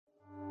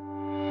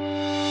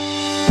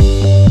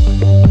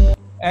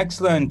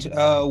Excellent.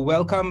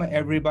 Welcome,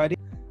 everybody.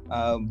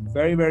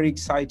 Very, very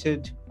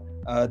excited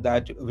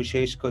that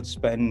Vishesh could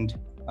spend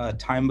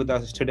time with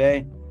us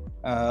today.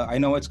 I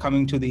know it's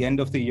coming to the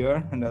end of the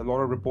year and a lot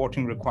of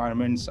reporting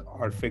requirements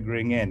are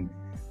figuring in.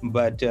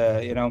 But,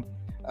 the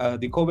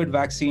COVID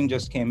vaccine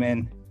just came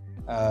in.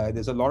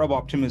 There's a lot of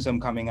optimism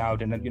coming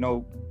out.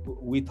 And,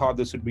 we thought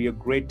this would be a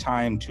great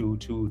time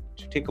to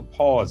take a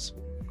pause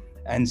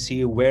and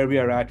see where we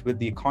are at with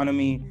the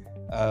economy.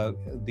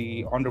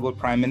 The Honorable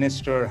Prime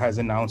Minister has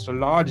announced a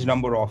large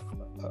number of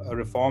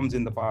reforms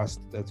in the past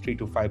 3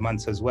 to 5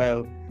 months as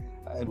well.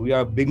 We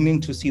are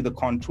beginning to see the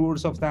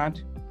contours of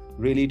that,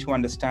 really to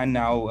understand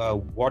now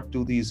what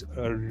do these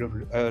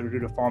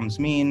reforms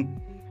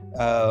mean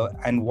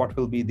and what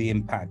will be the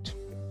impact.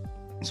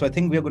 So I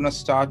think we're going to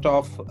start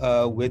off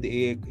with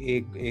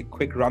a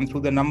quick run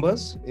through the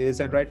numbers. Is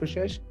that right,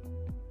 Vishesh?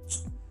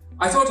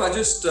 I thought I'd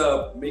just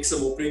make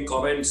some opening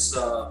comments.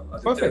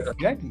 Perfect.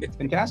 Yeah, it's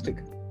fantastic.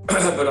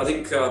 But I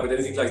think with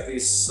anything like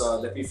this,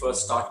 let me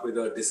first start with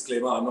a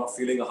disclaimer. I'm not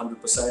feeling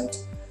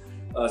 100%.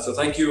 So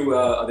thank you,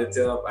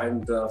 Aditya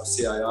and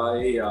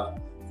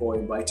CII for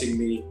inviting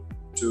me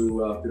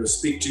to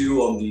speak to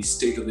you on the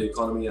state of the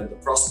economy and the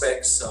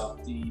prospects.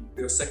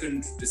 The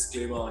second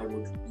disclaimer I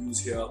would use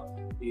here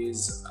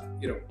is,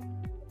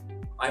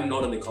 I'm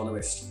not an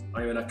economist.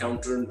 I'm an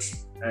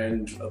accountant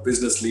and a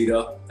business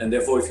leader. And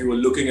therefore, if you were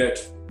looking at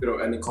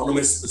an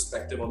economist's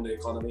perspective on the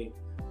economy,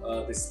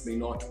 this may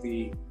not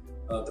be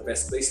the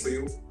best place for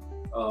you.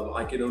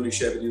 I can only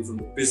share with you from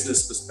the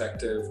business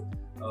perspective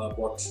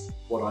what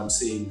I'm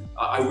seeing.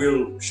 I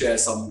will share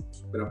some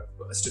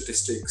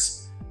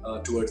statistics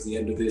towards the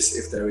end of this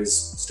if there is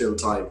still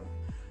time.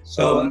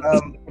 So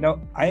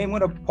I am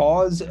going to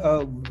pause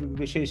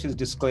Vishesh's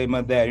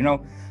disclaimer there.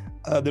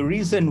 The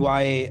reason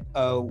why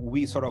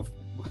we sort of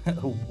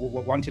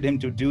wanted him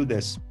to do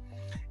this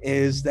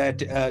is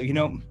that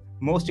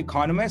most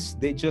economists,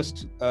 they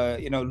just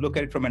look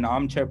at it from an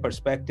armchair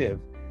perspective.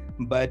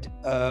 But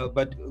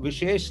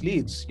Vishesh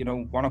leads,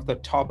 one of the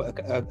top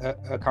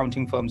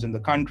accounting firms in the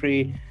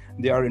country.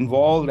 They are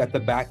involved at the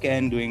back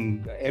end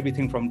doing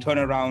everything from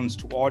turnarounds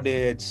to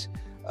audits.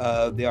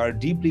 They are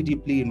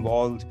deeply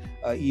involved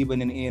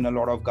even in a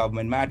lot of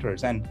government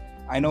matters. And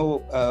I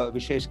know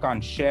Vishesh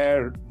can't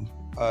share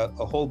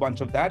a whole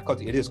bunch of that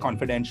because it is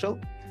confidential,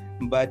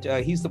 but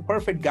he's the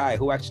perfect guy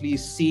who actually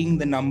is seeing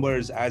the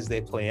numbers as they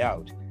play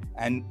out.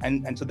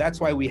 And so that's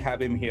why we have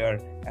him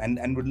here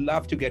and would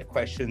love to get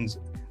questions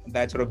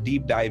that sort of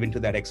deep dive into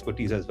that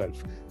expertise as well.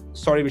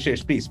 Sorry,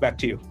 Vishesh, please, back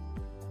to you.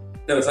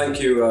 No,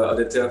 thank you,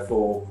 Aditya,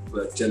 for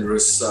the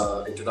generous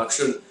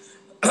introduction.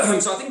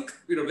 So I think,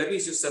 let me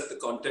just set the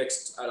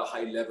context at a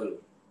high level.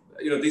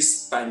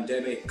 This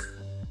pandemic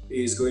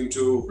is going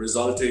to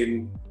result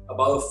in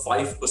about a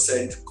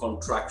 5%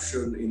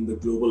 contraction in the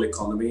global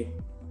economy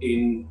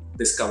in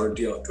this current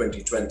year,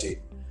 2020.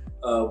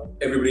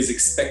 Everybody's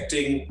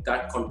expecting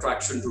that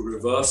contraction to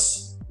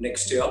reverse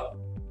next year,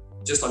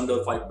 just under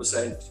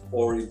 5%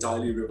 or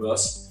entirely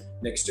reverse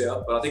next year.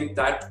 But I think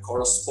that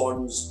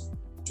corresponds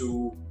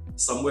to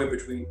somewhere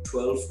between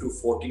 12 to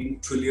 14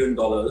 trillion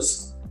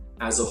dollars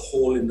as a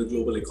whole in the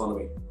global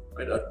economy,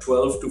 right? A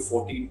 12 to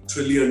 14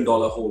 trillion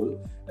dollar hole.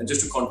 And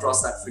just to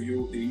contrast that for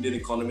you, the Indian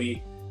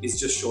economy is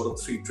just short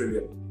of 3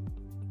 trillion,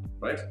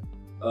 right?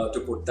 To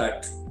put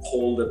that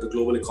hole that the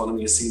global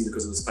economy has seen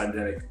because of this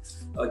pandemic.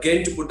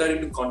 Again, to put that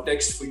into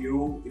context for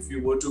you, if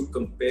you were to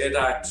compare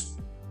that,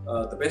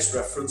 the best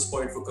reference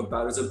point for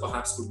comparison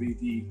perhaps would be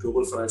the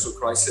global financial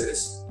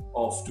crisis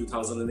of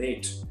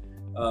 2008.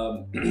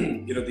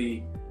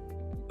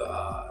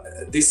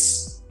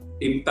 This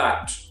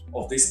impact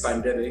of this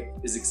pandemic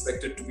is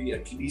expected to be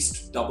at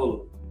least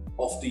double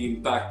of the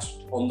impact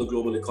on the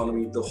global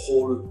economy. The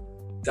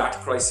whole that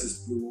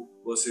crisis blew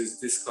versus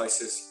this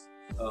crisis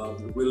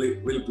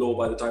will blow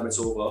by the time it's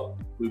over,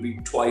 will be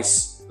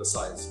twice the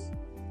size.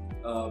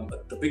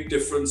 The big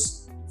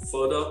difference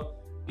further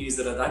is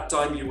that at that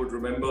time, you would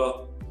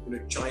remember,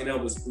 China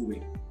was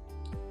booming.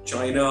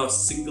 China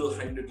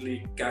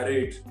single-handedly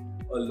carried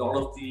a lot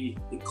of the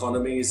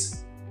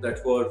economies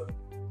that were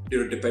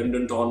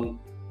dependent on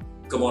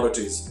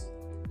commodities,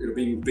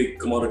 being big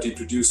commodity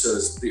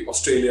producers, the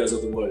Australias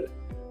of the world.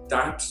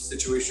 That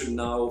situation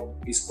now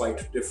is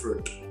quite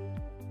different.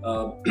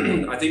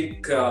 I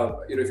think,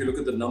 if you look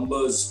at the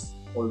numbers,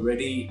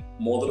 already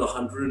more than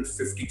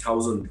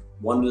 150,000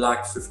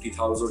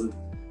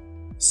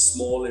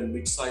 small and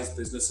mid-sized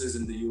businesses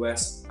in the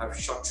US have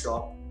shut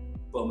shop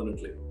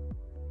permanently.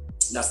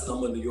 That's the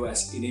number in the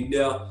US. In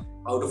India,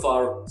 out of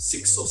our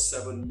 6 or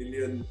 7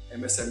 million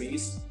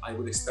MSMEs, I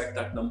would expect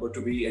that number to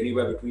be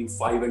anywhere between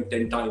 5 and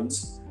 10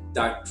 times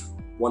that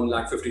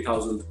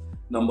 150,000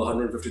 number,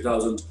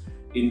 150,000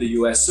 in the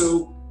US.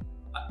 So,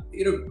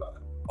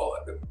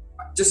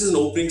 just as an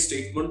opening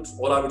statement,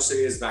 all I would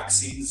say is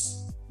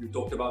vaccines. You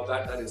talked about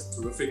that. That is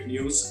terrific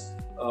news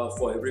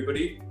for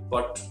everybody.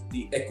 But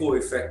the echo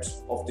effect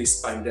of this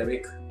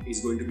pandemic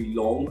is going to be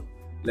long.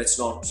 Let's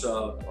not,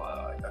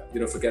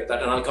 forget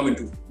that. And I'll come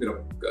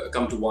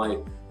to why.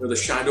 The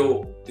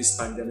shadow this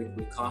pandemic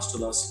will cast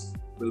on us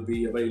will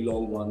be a very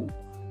long one,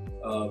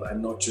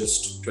 and not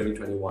just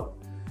 2021.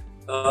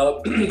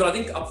 But I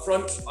think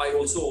upfront, I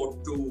also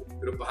ought to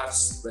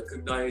perhaps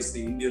recognize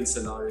the Indian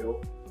scenario.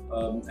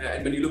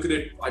 And when you look at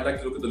it, I'd like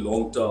to look at the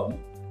long term.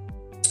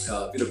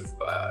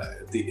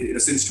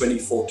 Since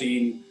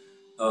 2014,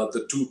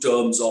 the two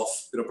terms of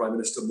Prime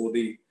Minister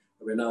Modi,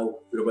 we're now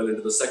well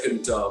into the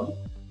second term.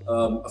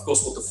 Of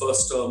course, what the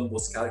first term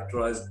was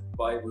characterized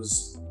by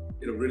was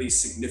really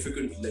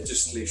significant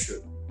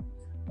legislation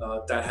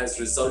that has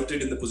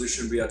resulted in the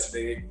position we are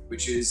today,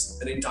 which is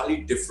an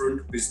entirely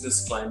different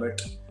business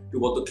climate to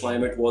what the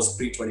climate was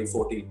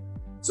pre-2014.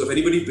 So if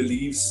anybody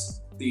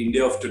believes the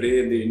India of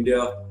today and the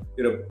India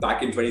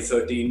back in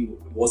 2013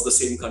 was the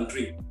same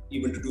country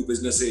even to do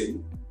business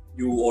in,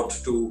 you ought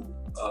to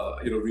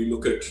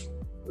relook at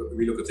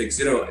things.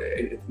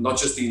 Not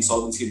just the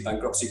Insolvency and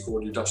Bankruptcy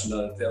Code you touched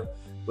on there,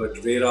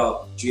 but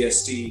RERA,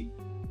 GST,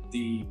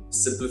 the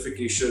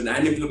simplification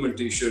and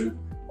implementation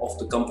of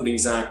the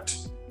Companies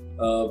Act,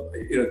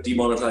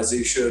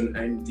 demonetization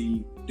and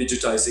the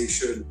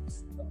digitization.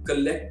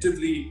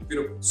 Collectively,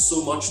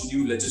 so much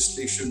new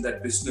legislation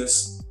that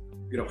business,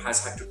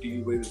 has had to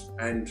deal with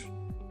and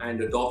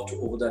adopt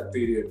over that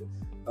period.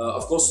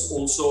 Of course,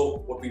 also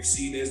what we've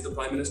seen is the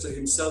Prime Minister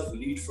himself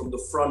lead from the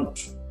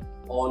front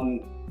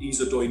on ease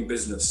of doing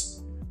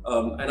business.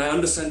 And I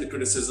understand the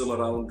criticism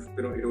around,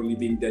 it only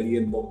being Delhi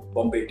and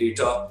Bombay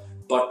data,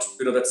 but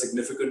that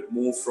significant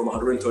move from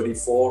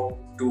 134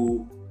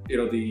 to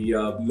the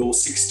low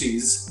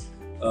 60s,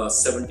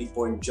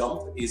 70-point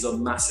jump is a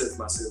massive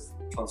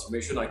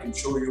transformation. I can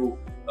show you.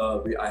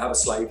 I have a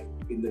slide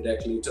in the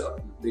deck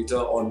later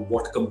on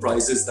what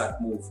comprises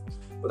that move.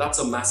 But that's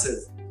a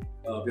massive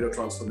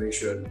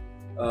transformation.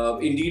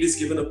 Indeed, is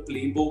given a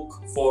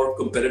playbook for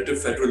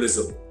competitive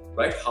federalism,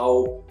 right?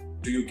 How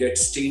do you get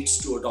states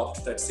to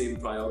adopt that same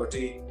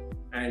priority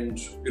and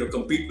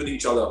compete with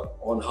each other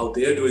on how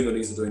they're doing on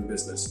ease of doing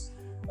business?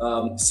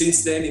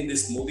 Since then, in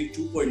this Modi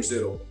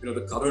 2.0,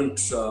 the current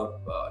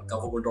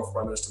government of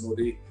Prime Minister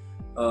Modi,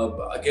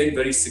 again,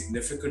 very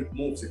significant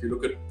moves. If you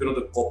look at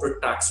the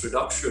corporate tax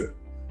reduction,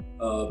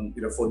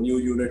 for new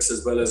units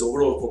as well as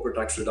overall corporate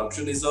tax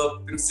reduction is a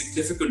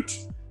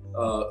significant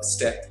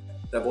step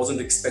that wasn't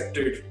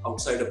expected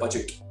outside a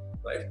budget,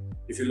 right?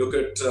 If you look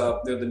at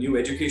the new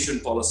education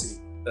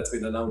policy that's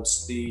been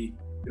announced,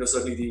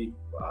 certainly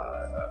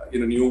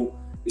the new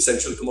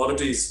Essential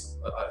Commodities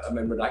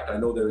Amendment Act. I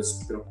know there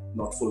is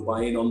not full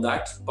buy-in on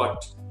that,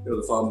 but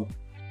the farm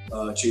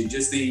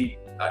changes, the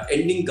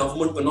ending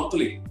government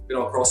monopoly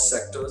across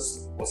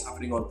sectors, what's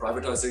happening on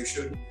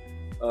privatization,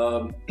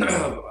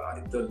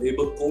 the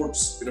labor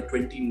codes,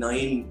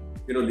 29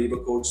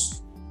 labor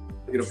codes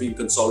being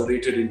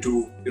consolidated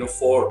into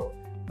 4,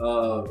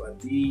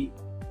 the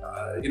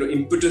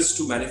impetus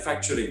to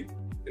manufacturing,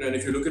 and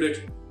if you look at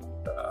it,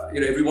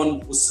 everyone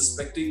was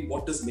suspecting,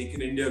 what does Make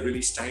in India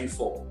really stand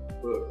for?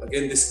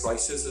 Again, this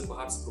crisis has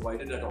perhaps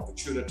provided an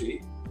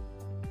opportunity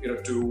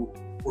to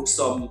put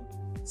some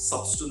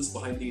substance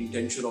behind the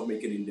intention of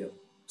Make in India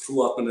through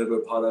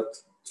Atmanirbhar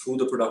Bharat, through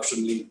the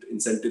production-linked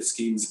incentive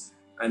schemes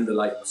and the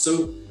like.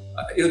 So,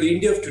 the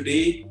India of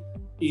today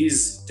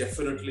is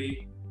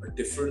definitely a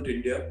different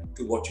India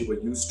to what you were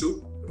used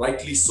to,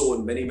 rightly so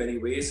in many, many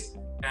ways,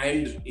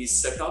 and is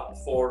set up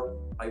for,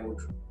 I would,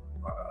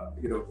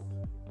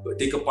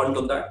 take a punt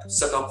on that,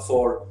 set up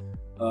for,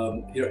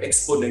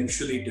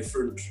 exponentially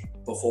different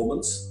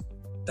performance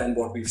than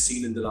what we've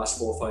seen in the last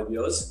 4 or 5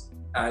 years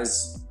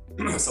as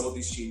some of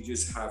these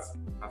changes have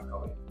come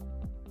in.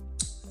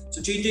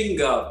 So changing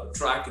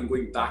track and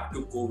going back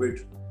to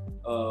COVID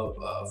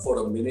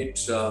for a minute,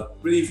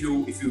 really if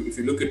you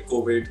look at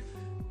COVID,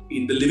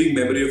 in the living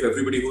memory of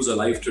everybody who's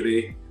alive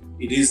today,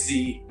 it is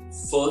the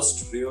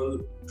first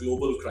real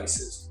global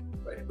crisis,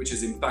 right, which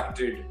has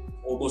impacted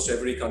almost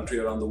every country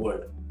around the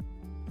world.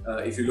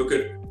 If you look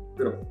at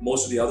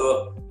most of the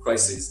other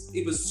crises,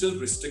 it was still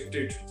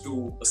restricted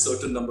to a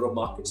certain number of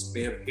markets,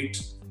 may have hit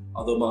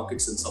other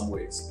markets in some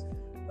ways.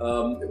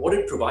 What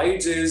it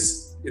provides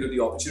is the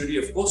opportunity,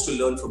 of course, to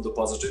learn from the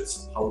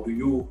positives. How do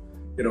you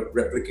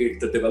replicate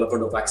the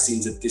development of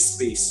vaccines at this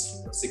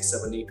pace? 6,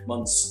 7, 8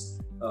 months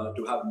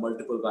to have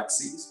multiple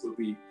vaccines will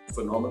be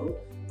phenomenal,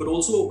 but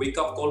also a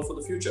wake-up call for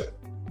the future.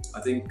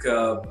 I think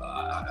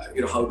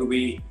how do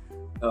we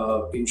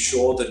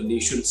ensure that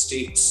nation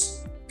states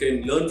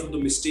can learn from the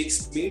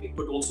mistakes made,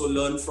 but also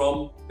learn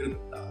from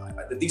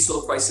that these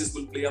sort of crises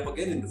will play up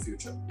again in the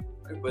future,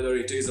 right? Whether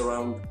it is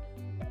around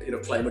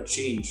climate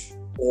change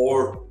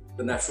or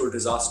the natural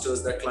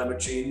disasters that climate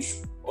change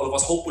all of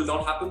us hope will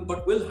not happen,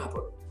 but will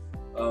happen.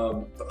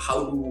 But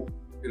how do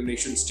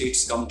nation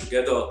states come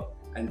together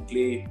and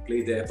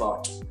play their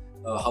part?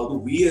 How do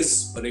we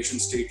as a nation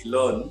state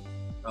learn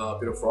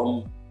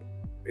from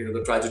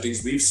the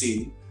tragedies we've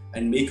seen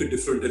and make a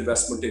different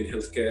investment in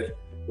healthcare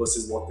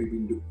versus what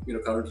we've been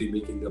currently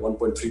making, the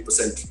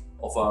 1.3%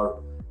 of our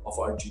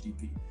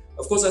GDP.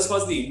 Of course, as far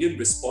as the Indian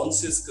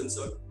response is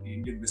concerned, the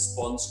Indian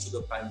response to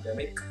the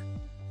pandemic,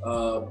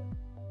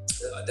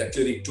 there are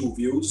clearly two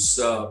views.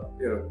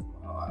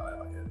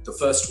 The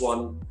first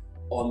one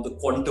on the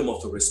quantum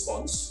of the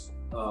response.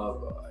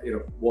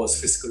 Was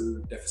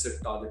fiscal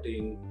deficit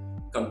targeting,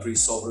 country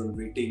sovereign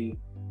rating,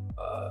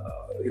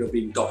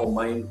 being top of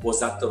mind? Was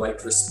that the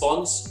right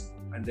response?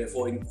 And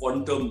therefore, in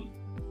quantum,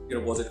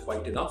 was it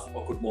quite enough,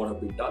 or could more have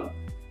been done?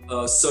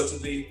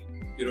 Certainly,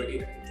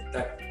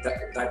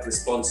 that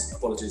response.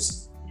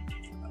 Apologies.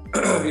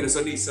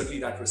 Certainly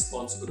that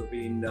response could have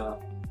been,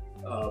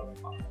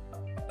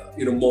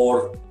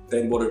 more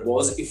than what it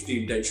was if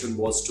the intention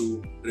was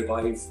to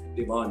revive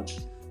demand.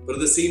 But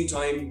at the same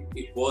time,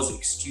 it was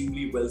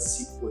extremely well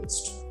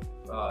sequenced.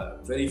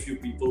 Very few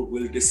people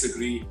will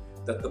disagree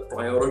that the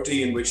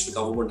priority in which the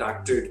government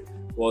acted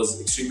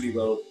was extremely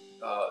well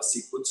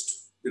sequenced.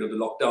 The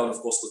lockdown, of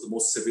course, was the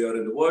most severe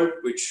in the world,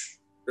 which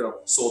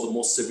saw the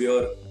most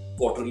severe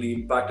quarterly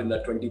impact in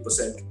that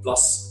 20%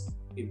 plus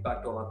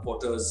impact on our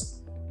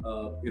quarter's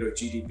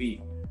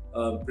GDP.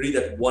 Really,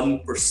 that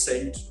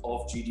 1%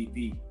 of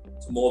GDP,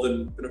 so more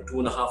than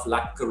 2.5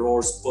 lakh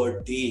crores per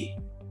day,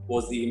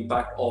 was the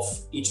impact of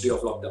each day of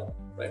lockdown.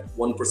 Right,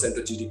 1%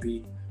 of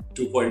GDP,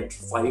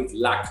 2.5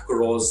 lakh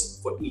crores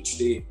for each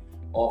day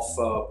of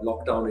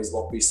lockdown is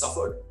what we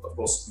suffered. Of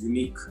course,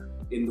 unique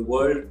in the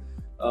world.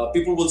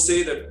 People will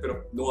say that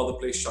no other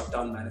place shut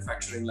down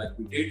manufacturing like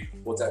we did.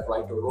 Was that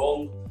right or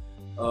wrong?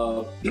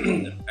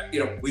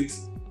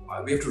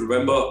 We have to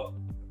remember,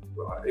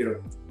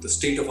 the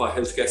state of our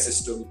healthcare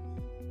system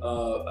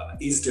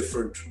is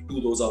different to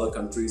those other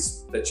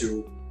countries that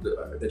you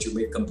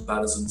make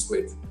comparisons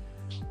with.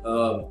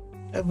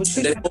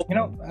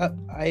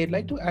 I'd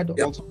like to add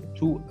also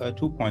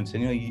two points.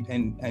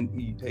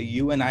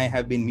 You and I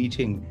have been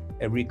meeting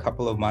every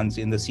couple of months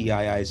in the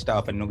CII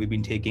stuff, and we've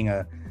been taking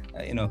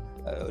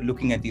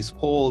looking at these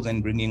polls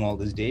and bringing all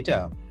this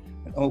data.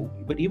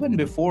 But even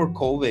before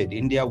COVID,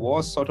 India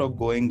was sort of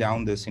going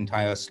down this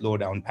entire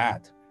slowdown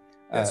path.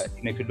 Yes.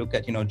 If you look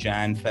at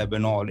Jan, Feb,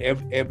 and all,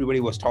 everybody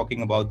was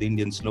talking about the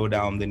Indian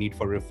slowdown, the need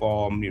for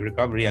reform, the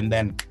recovery, and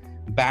then,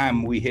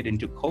 bam, we hit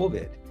into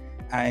COVID.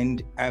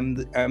 And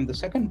the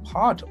second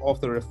part of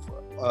the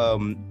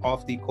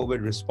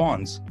COVID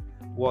response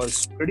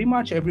was pretty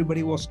much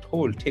everybody was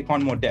told, take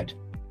on more debt.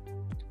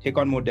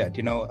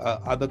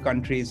 Other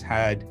countries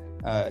had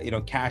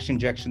cash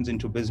injections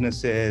into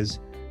businesses.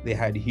 They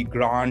had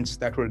grants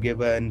that were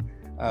given.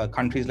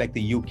 Countries like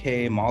the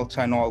UK,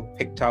 Malta, and all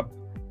picked up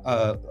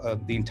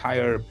the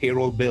entire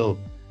payroll bill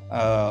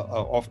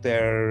of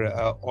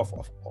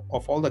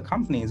all the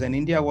companies. And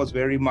India was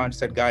very much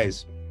said,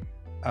 guys,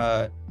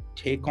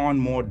 take on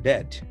more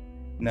debt.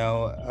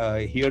 Now,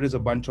 here is a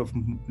bunch of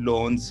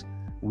loans.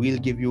 We'll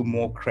give you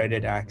more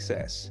credit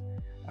access.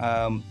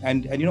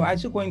 And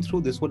as you're going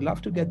through this, would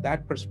love to get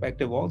that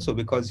perspective also,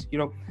 because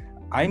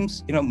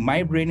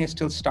my brain is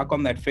still stuck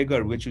on that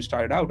figure which you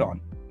started out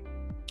on,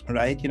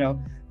 right?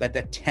 That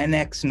the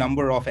 10x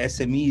number of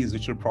SMEs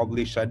which will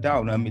probably shut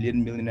down,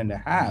 1.5 million.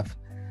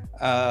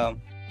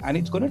 And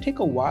it's going to take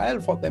a while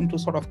for them to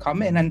sort of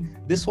come in. And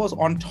this was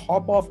on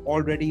top of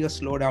already a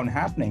slowdown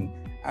happening.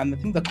 And I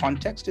think the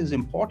context is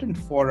important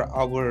for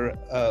our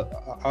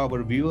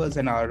viewers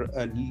and our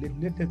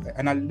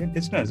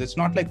listeners. It's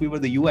not like we were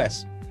the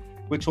US,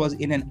 which was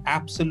in an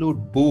absolute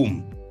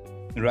boom,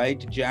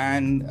 right?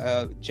 Jan,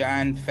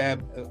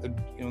 Feb,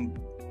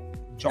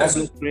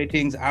 jobless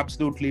ratings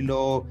absolutely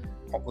low,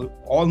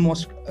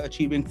 almost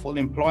achieving full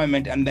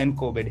employment, and then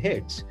COVID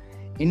hits.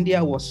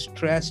 India was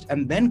stressed,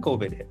 and then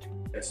COVID hit.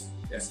 Yes.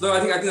 No, I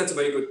think that's a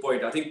very good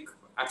point. I think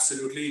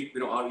absolutely,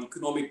 our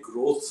economic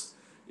growth,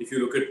 if you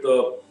look at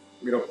the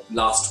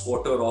last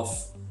quarter of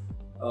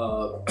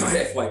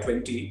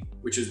FY20,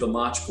 which is the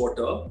March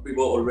quarter, we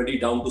were already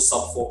down to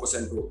sub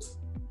 4% growth.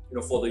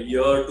 For the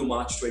year to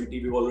March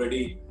 20, we were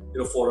already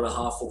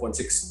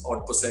 4.6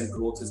 odd percent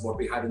growth is what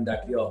we had in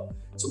that year.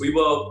 So we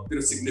were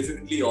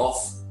significantly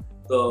off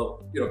the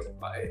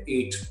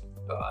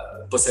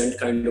 8%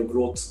 kind of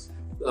growth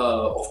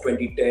of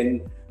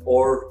 2010,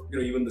 or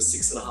even the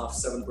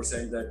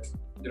 6.5-7% that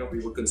we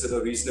would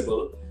consider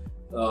reasonable.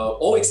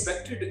 Or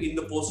expected in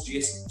the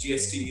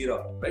post-GST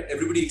era, right?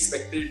 Everybody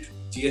expected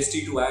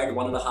GST to add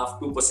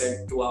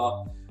 1.5-2% to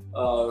our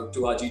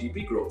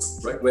GDP growth,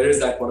 right? Where is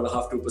that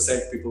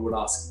 1.5-2%? People would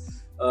ask.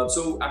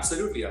 So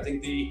absolutely, I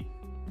think the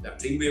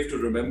thing we have to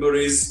remember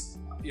is,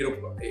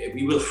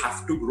 we will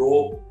have to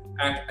grow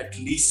at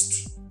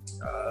least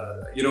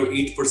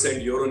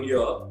 8% year on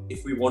year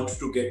if we want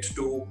to get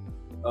to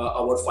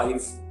our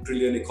 5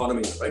 trillion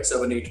economy, right?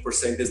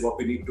 7-8% is what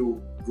we need to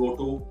grow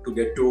to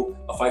get to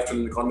a 5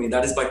 trillion economy. And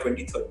that is by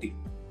 2030.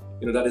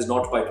 That is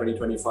not by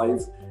 2025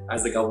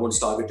 as the government's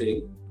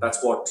targeting.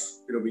 That's what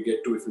we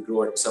get to if we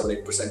grow at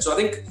 7-8%. So I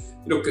think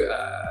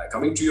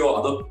coming to your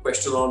other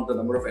question on the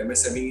number of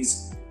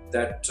MSMEs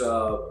that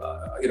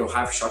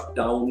have shut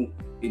down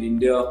in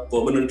India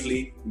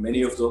permanently,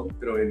 many of them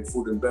in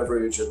food and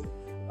beverage and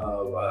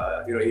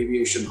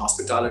aviation,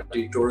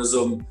 hospitality,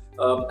 tourism,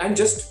 and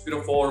just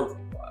for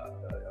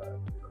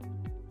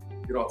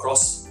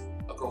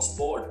across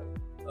board.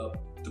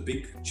 The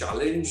big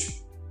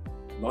challenge,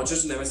 not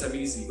just in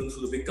MSMEs, even for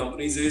the big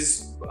companies,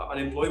 is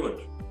unemployment.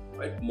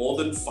 Right? More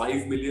than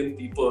 5 million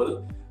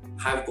people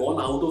have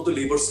gone out of the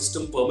labor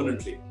system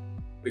permanently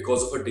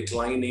because of a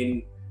decline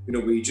in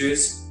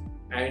wages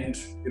and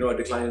a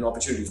decline in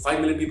opportunity.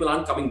 5 million people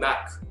aren't coming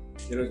back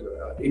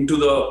into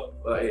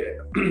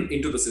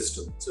the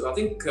system. So I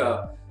think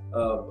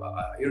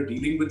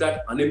dealing with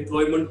that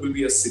unemployment will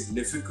be a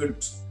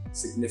significant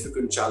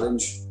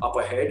challenge up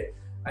ahead.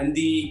 And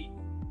the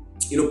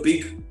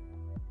big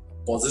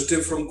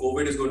positive from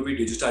COVID is going to be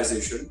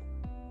digitization,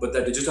 but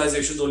that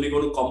digitization is only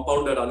going to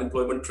compound that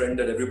unemployment trend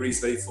that everybody is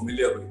very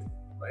familiar with,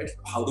 right?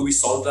 How do we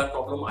solve that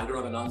problem? I don't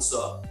have an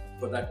answer,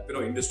 but that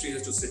industry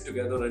has to sit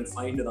together and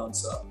find an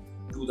answer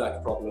to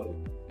that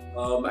problem.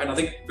 And I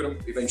think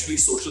eventually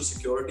social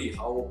security,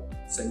 how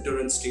center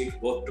and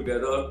state work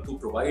together to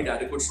provide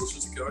adequate social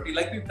security,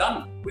 like we've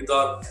done with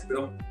our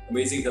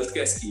amazing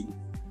healthcare scheme,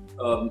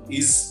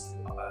 is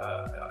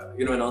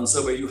an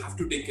answer where you have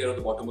to take care of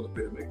the bottom of the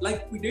pyramid,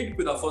 like we did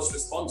with our first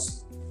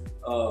response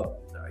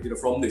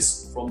from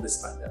this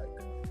pandemic.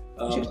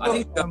 I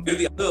think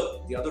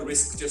the other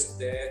risk just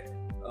there,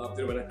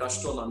 when I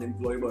touched on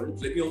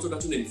unemployment, let me also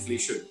touch on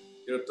inflation.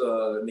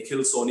 Nikhil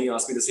Soni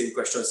asked me the same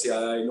question.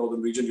 CII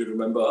Northern Region, you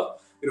remember,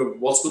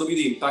 what's going to be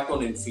the impact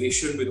on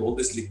inflation with all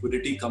this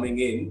liquidity coming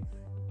in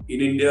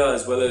India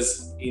as well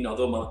as in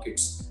other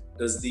markets?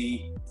 Does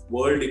the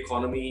world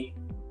economy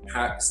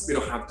have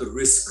the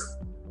risk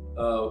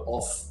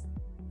of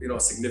a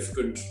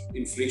significant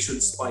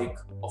inflation spike,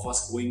 of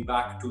us going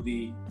back to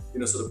the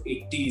sort of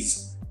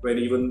 80s, when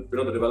even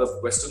the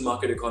developed Western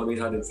market economies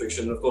had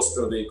inflation? And of course,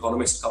 the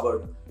Economist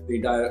covered the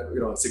entire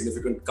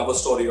significant cover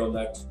story on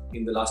that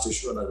in the last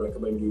issue, and I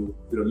recommend you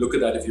look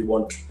at that if you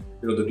want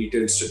the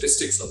detailed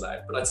statistics on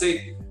that. But I'd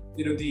say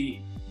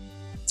the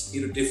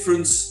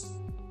difference,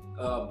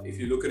 if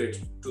you look at it,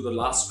 to the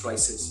last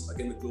crisis,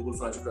 again the global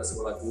financial crisis,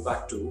 what I go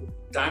back to,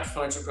 that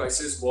financial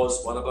crisis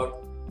was one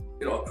about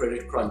a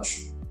credit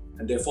crunch,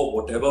 and therefore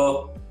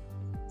whatever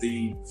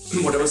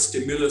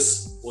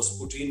stimulus was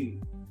put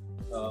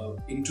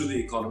into the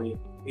economy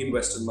in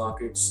Western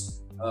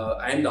markets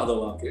and other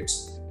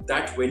markets,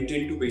 that went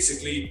in to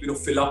basically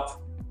fill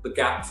up the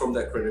gap from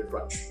that credit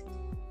crunch.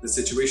 The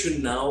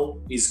situation now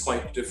is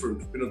quite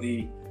different.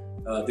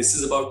 This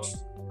is about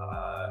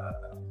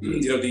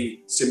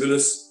the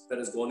stimulus that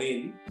has gone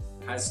in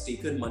has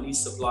taken money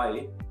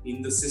supply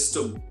in the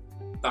system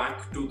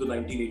back to the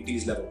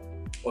 1980s level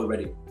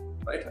already,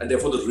 right? And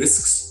therefore the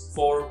risks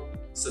for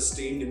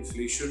sustained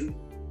inflation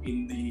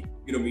in the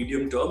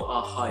medium term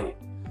are high.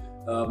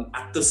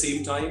 At the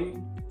same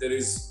time, there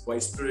is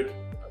widespread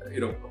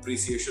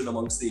appreciation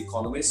amongst the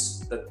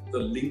economists that the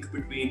link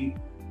between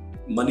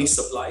money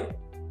supply,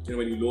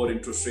 when you lower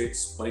interest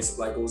rates, money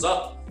supply goes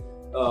up,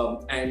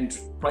 and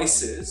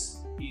prices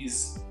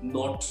is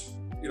not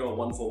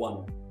one for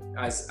one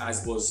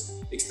as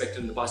was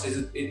expected in the past.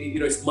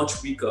 It's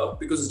much weaker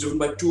because it's driven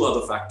by two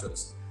other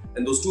factors,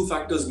 and those two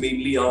factors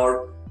mainly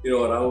are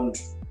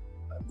around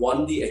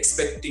one, the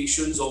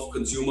expectations of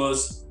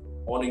consumers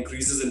on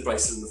increases in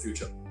prices in the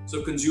future. So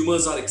if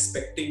consumers are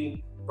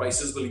expecting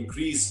prices will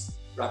increase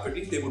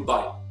rapidly, they would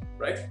buy,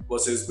 right?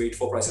 Versus wait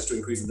for prices to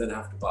increase and then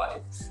have to buy.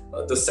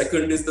 The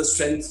second is the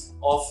strength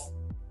of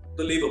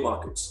the labor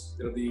markets,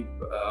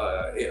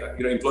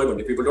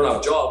 employment. If people don't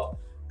have a job,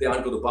 they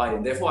aren't going to buy.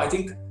 And therefore, I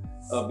think,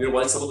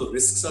 while some of the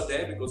risks are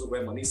there because of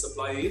where money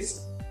supply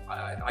is,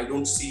 I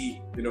don't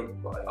see,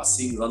 us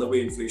seeing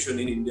runaway inflation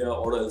in India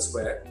or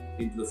elsewhere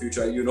into the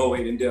future.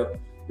 In India,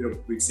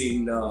 we've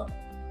seen in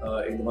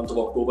the month of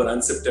October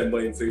and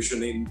September,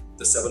 inflation in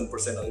the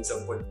 7%, I think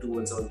 7.2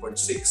 and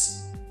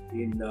 7.6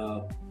 in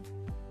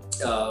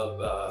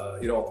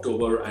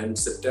October and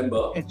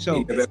September. And so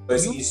in November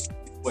is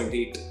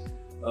 6.8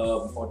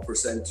 odd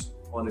percent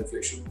on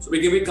inflation. So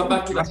we come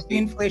back to that. The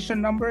inflation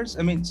numbers.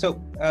 I mean,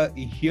 so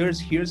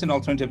here's an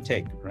alternative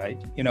take,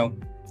 right?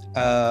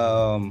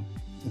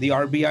 The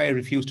RBI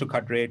refused to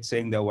cut rates,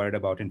 saying they're worried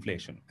about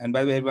inflation. And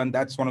by the way, everyone,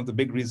 that's one of the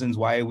big reasons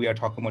why we are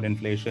talking about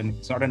inflation.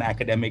 It's not an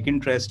academic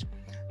interest,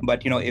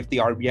 but if the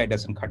RBI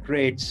doesn't cut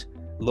rates,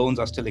 loans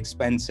are still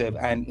expensive,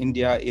 and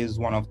India is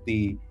one of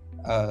the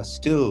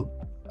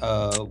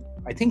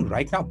I think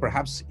right now,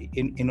 perhaps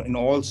in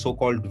all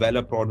so-called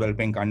developed or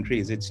developing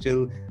countries, it's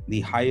still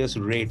the highest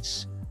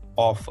rates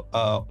of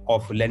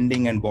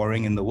lending and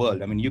borrowing in the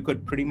world. I mean, you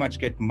could pretty much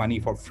get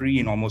money for free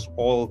in almost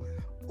all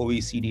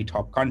OECD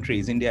top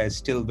countries. India is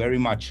still very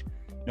much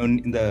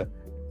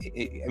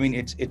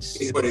it's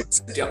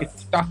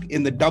stuck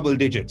in the double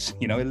digits,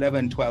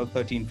 11, 12,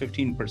 13,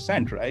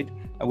 15%, right?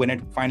 When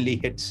it finally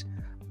hits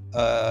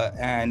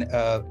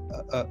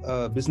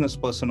a business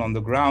person on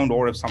the ground,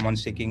 or if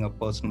someone's taking a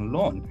personal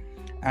loan.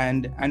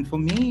 And for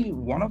me,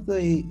 one of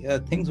the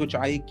things which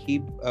I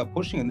keep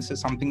pushing, and this is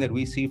something that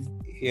we see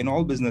in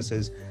all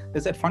businesses,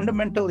 is that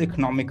fundamental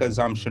economic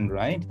assumption,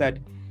 right? That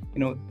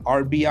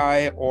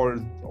RBI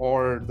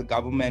or the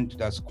government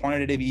does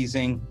quantitative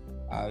easing,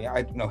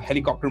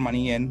 helicopter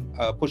money in,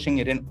 pushing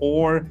it in,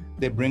 or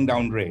they bring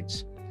down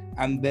rates.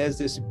 And there's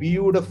this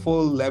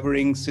beautiful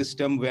levering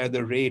system where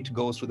the rate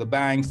goes to the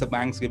banks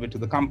give it to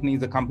the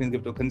companies give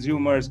it to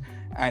consumers,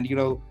 and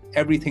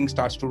everything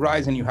starts to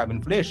rise and you have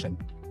inflation.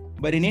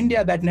 But in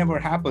India, that never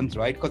happens,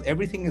 right? Because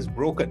everything is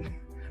broken.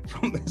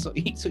 So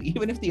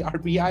even if the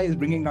RBI is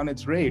bringing down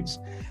its rates,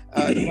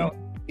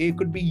 it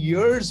could be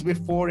years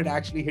before it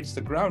actually hits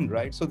the ground,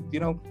 right? So,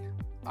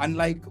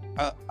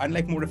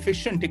 unlike more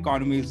efficient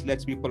economies,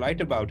 let's be polite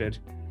about it,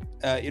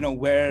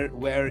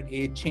 where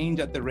a change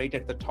at the rate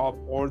at the top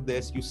or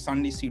this, you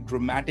suddenly see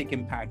dramatic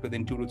impact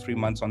within 2 to 3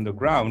 months on the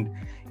ground.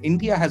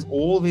 India has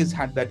always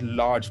had that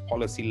large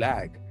policy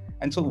lag.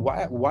 And so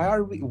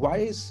why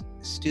is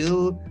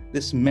still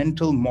this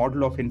mental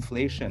model of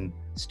inflation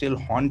still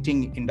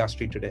haunting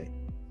industry today?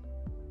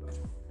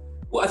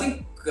 Well, I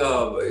think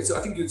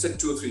you said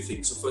 2 or 3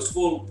 things. So first of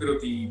all,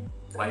 the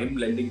prime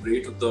lending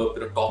rate of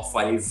the top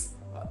 5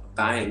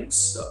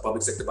 banks,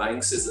 public sector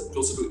banks, is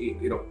closer to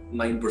 9%,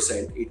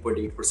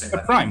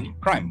 8.8%.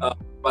 Prime.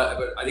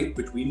 But I think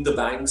between the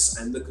banks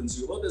and the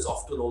consumer, there's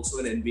often also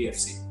an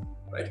NBFC,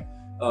 right?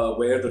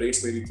 Where the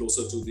rates may be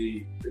closer to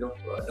the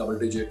double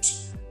digit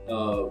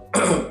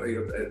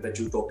that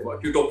you talked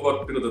about. You talked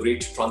about the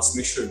rate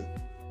transmission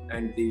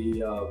and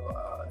the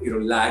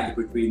lag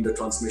between the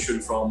transmission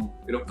from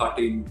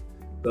cutting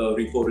the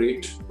repo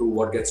rate to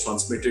what gets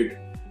transmitted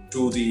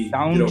to the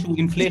down to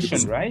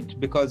inflation, right?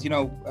 Because the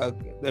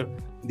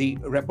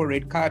repo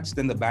rate cuts,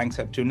 then the banks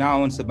have to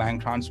announce, the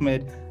bank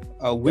transmit,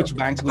 which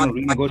banks are going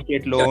to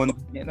renegotiate loans.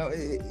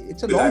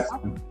 It's a long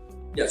time.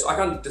 Yeah, so I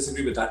can't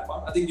disagree with that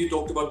part. I think you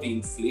talked about the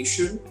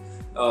inflation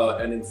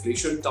and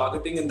inflation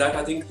targeting, and that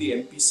I think the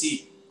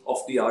MPC of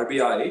the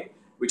RBI,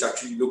 which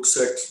actually looks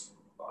at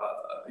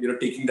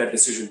taking that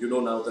decision.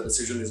 Now the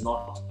decision is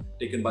not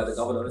taken by the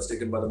governor; it's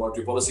taken by the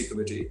Monetary Policy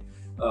Committee,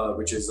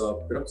 which is a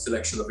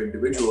selection of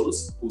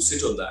individuals who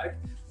sit on that.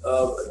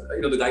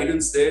 The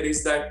guidance there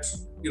is that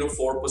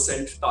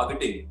 4%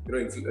 targeting,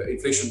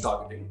 inflation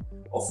targeting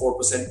of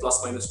 4%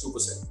 plus minus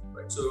 2%.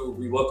 Right? So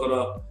we work on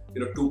a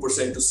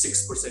 2% to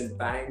 6%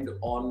 band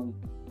on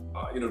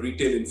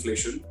retail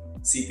inflation,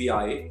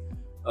 CPI.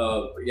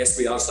 Yes,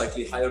 we are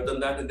slightly higher than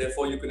that, and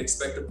therefore you can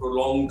expect a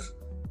prolonged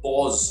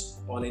pause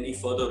on any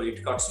further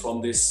rate cuts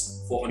from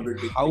this 400.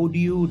 How do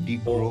you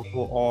degrow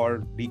or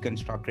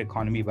deconstruct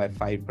economy by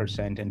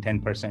 5% and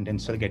 10% and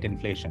still get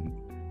inflation?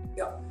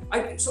 Yeah,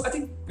 so I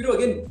think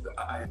again,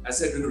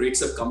 as I said,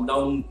 rates have come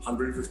down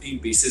 115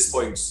 basis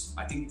points.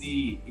 I think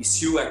the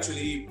issue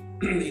actually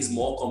is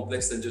more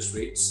complex than just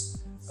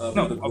rates.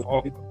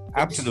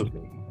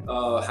 Absolutely.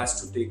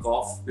 Has to take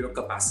off.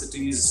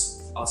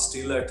 Capacities are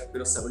still at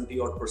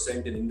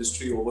 70% in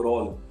industry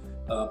overall.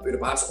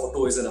 Perhaps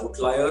auto is an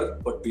outlier,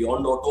 but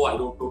beyond auto, I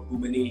don't know too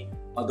many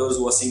others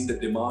who are seeing the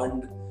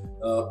demand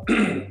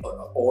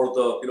or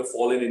the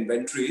fall in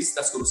inventories.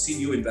 That's going to see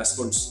new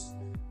investments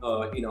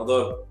in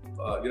other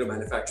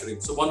manufacturing.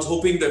 So one's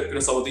hoping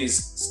that some of these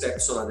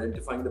steps on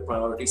identifying the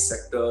priority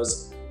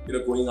sectors,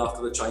 going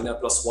after the China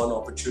plus one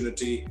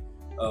opportunity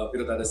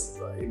that has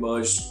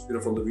emerged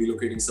from the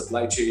relocating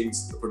supply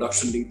chains, the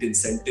production linked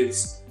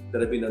incentives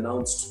that have been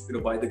announced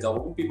by the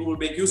government. People will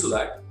make use of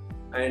that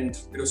and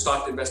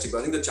start investing. But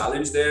I think the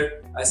challenge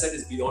there, I said,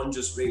 is beyond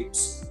just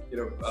rates.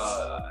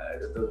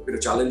 The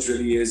challenge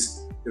really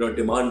is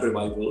demand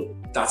revival.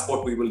 That's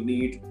what we will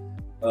need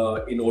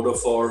in order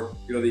for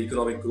the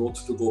economic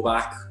growth to go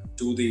back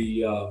to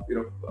the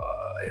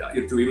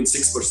to even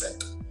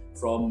 6%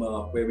 from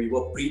where we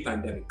were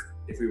pre-pandemic.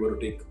 If we were to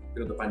take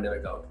the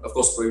pandemic out, of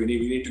course, we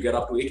need to get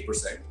up to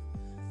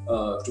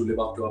 8% to live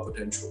up to our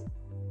potential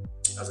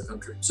as a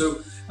country.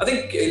 So I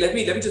think let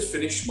me just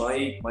finish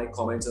my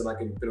comments, and I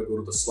can go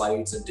to the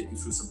slides and take you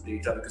through some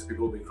data, because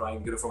people will be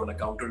crying from an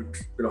accountant,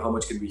 how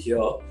much can we hear?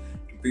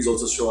 Please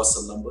also show us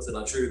some numbers, and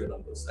I'll show you the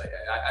numbers.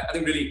 I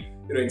think really,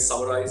 in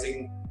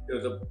summarizing,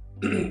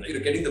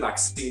 getting the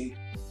vaccine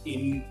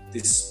in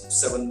this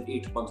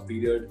 7-8 month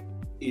period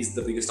is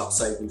the biggest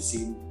upside we've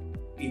seen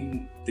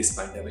in this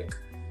pandemic.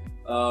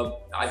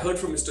 I heard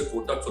from Mr.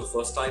 Kotak for the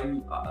first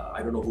time.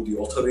 I don't know who the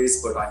author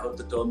is, but I heard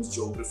the terms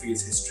geography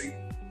is history.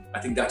 I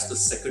think that's the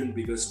second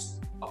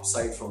biggest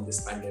upside from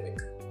this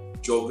pandemic.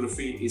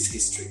 Geography is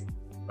history,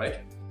 right?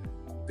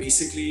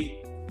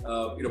 Basically,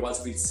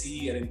 once we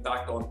see an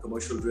impact on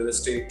commercial real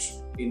estate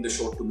in the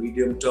short to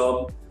medium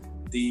term,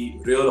 the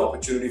real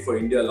opportunity for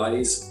India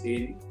lies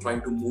in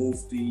trying to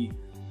move the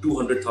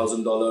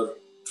 $200,000,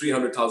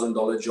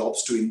 $300,000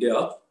 jobs to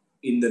India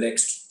in the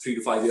next 3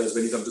 to 5 years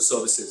when you come to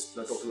services.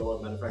 We're not talking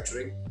about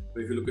manufacturing,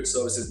 but if you look at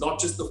services, not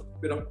just the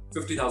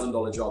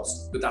 $50,000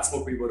 jobs, but that's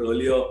what we were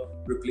earlier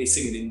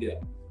replacing in India.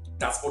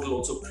 That's what will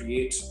also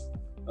create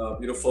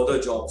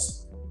further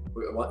jobs.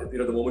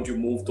 The moment you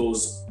move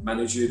those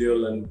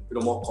managerial and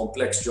more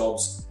complex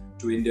jobs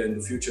to India in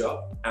the future,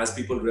 as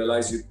people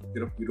realize you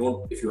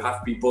don't, if you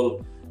have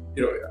people,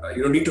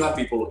 you don't need to have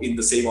people in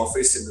the same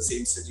office, in the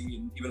same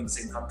city, even in the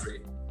same country.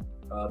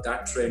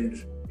 That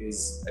trend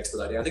is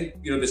expediting. I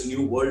think this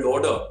new world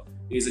order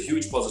is a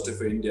huge positive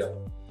for India.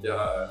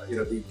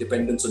 The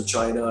dependence on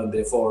China, and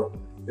therefore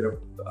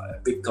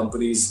big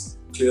companies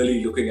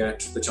clearly looking at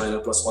the China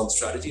plus one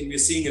strategy, and we're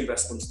seeing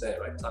investments there,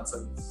 right?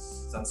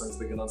 Samsung's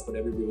big announcement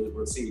everybody would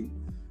have seen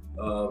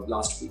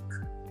last week.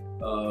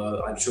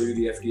 I'll show you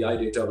the FDI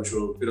data, which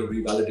will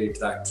revalidate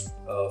that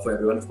for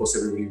everyone. Of course,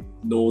 everybody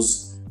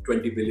knows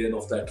 20 billion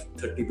of that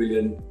 30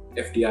 billion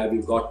FDI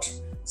we've got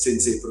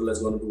since April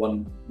has gone into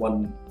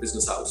one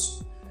business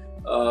house.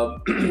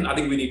 I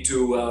think we need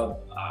to,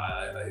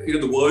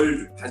 the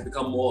world has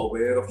become more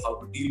aware of how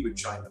to deal with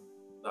China.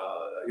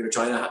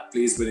 China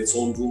plays with its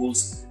own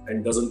rules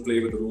and doesn't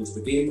play with the rules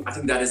of the game. I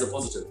think that is a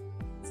positive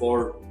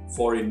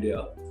for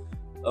India.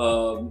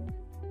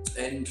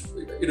 And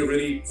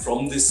really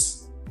from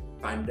this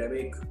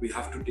pandemic, we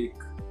have to take,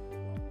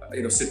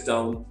 sit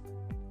down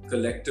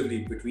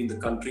collectively between the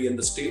country and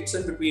the states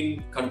and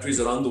between countries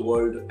around the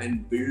world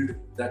and build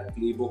that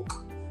playbook,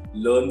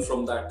 learn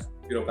from that,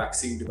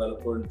 vaccine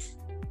development,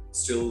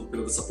 still,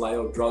 the supply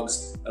of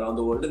drugs around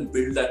the world, and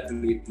build that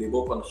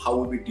playbook on how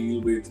we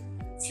deal with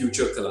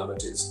future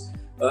calamities.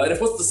 And of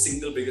course, the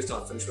single biggest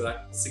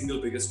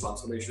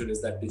transformation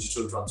is that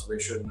digital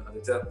transformation,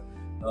 Aditya.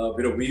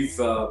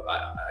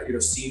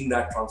 We've seen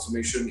that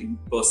transformation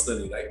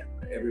personally, right?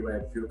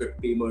 Everywhere. If you look at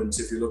payments,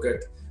 if you look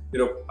at,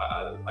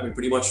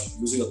 pretty much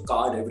using a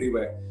card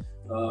everywhere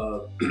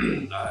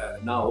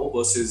now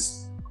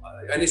versus,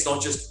 and it's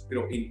not just,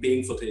 in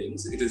paying for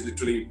things, it is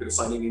literally,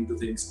 signing into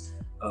things,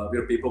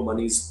 paper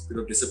money's,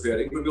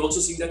 disappearing. But we're also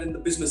seeing that in the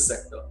business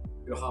sector,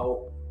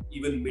 how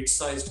even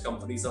mid-sized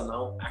companies are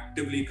now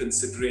actively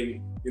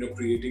considering,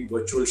 creating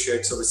virtual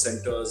shared service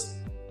centers,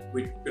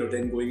 with,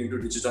 then going into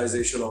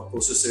digitization of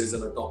processes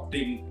and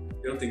adopting,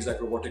 things like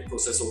robotic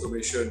process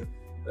automation,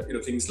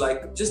 things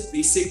like just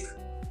basic,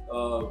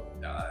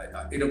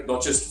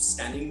 not just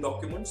scanning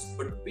documents,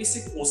 but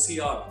basic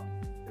OCR,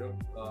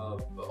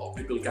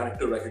 optical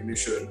character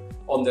recognition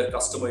on their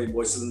customer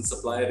invoices and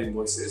supplier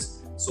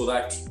invoices, so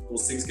that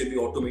those things can be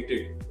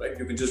automated, right?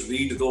 You can just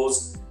read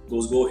those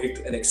go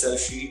hit an Excel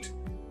sheet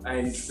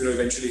and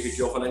eventually hit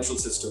your financial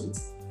system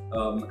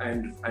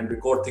and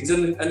record things.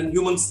 And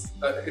humans,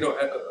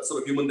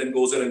 sort of human then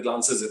goes in and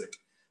glances at it.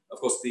 Of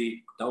course,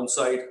 the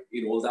downside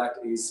in all that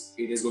is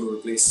it is going to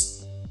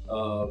replace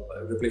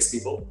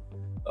people.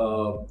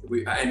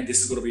 And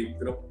this is going to be,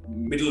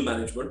 middle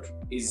management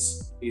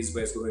is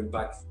where it's going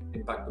to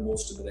impact the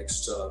most in the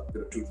next 2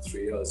 to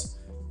 3 years,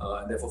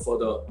 and therefore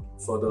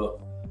further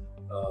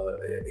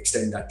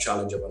extend that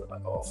challenge of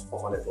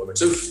unemployment.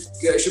 So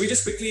should we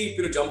just quickly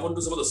jump onto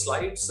some of the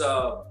slides?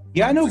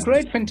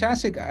 Great,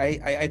 fantastic.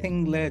 I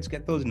think let's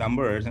get those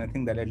numbers, and I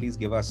think that at least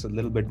give us a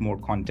little bit more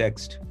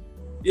context.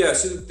 Yeah,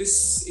 so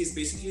this is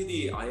basically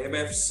the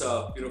IMF's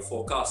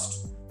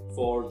forecast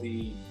for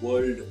the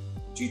world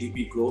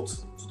GDP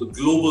growth. So the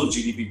global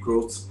GDP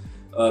growth,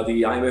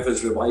 the IMF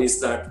has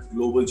revised that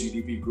global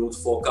GDP growth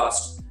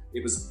forecast.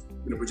 It was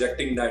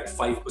projecting that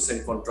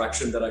 5%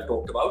 contraction that I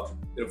talked about,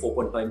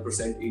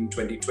 4.9% in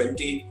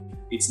 2020.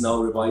 It's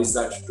now revised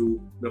that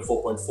to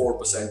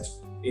 4.4%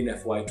 in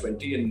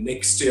FY20, and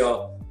next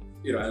year,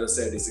 as I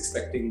said, it's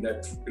expecting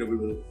that we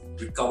will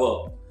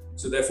recover.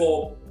 So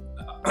therefore,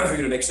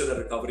 next year, the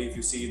recovery, if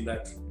you see in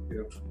that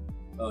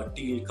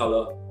teal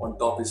color on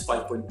top, is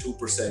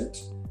 5.2%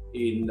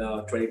 in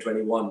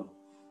 2021.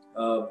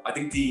 I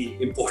think the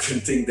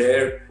important thing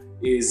there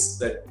is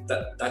that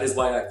is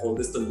why I call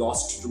this the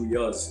lost 2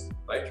 years,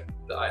 right?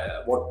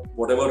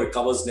 Whatever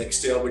recovers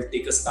next year will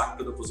take us back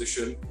to the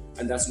position,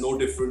 and that's no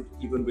different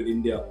even with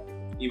India.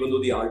 Even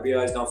though the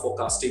RBI is now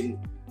forecasting,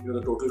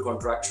 the total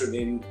contraction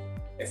in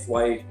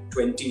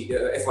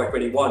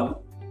FY21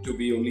 to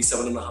be only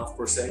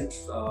 7.5%.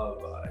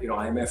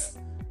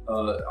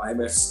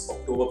 IMF's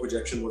October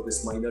projection was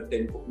this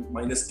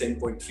minus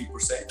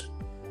 10.3%.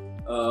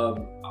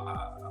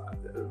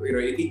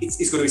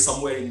 It's going to be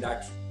somewhere in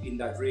that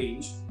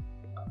range,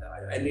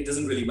 and it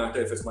doesn't really matter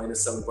if it's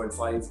minus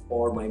 7.5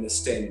 or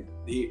minus 10.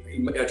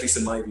 At least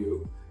in my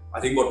view, I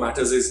think what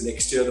matters is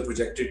next year the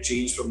projected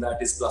change from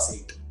that is plus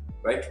 8.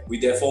 Right? We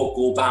therefore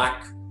go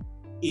back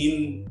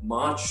in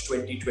March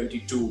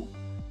 2022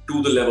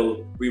 to the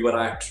level we were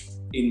at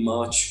in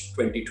March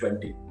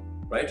 2020.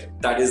 Right?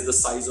 That is the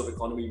size of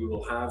economy we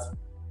will have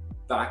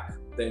back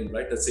then.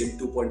 Right? That same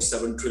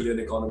 2.7 trillion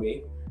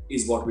economy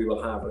is what we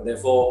will have, and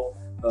therefore,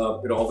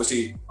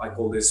 obviously, I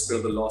call this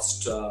the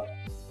lost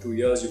 2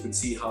 years. You can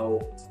see how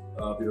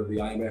the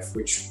IMF,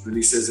 which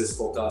releases its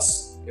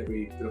forecasts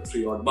every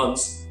 3 odd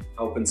months,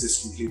 how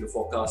consistently the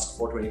forecast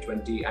for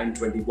 2020 and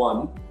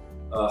 21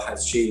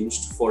 has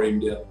changed for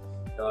India,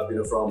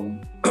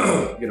 from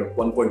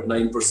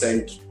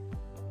 1.9%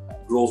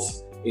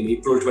 growth in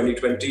April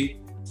 2020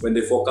 when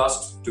they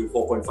forecast to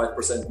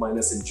 4.5%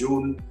 minus in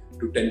June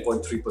to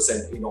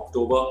 10.3% in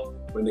October.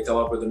 When they come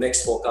up with the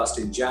next forecast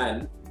in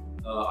Jan,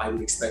 I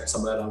would expect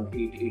somewhere around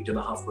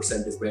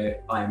 8.5% is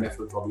where IMF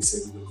will probably say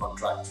we will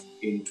contract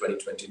in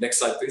 2020. Next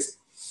slide, please.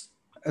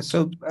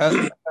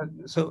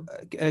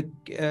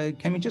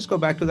 Can we just go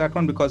back to that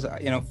one? Because,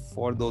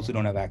 for those who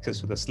don't have access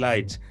to the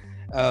slides,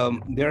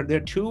 there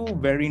are two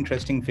very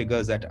interesting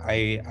figures that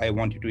I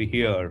want you to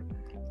hear.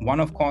 One,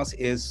 of course,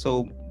 is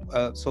so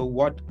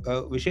what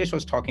Vishesh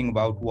was talking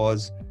about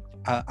was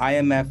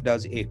IMF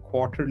does a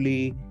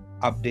quarterly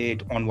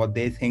update on what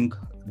they think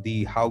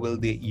how will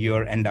the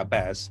year end up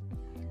as.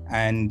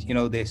 And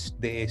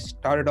they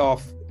started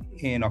off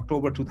in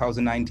October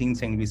 2019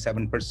 saying it'll be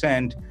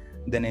 7%.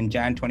 Then in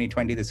Jan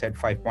 2020 they said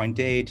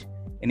 5.8.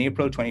 In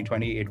April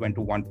 2020 it went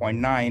to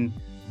 1.9.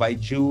 By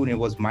June it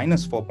was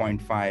minus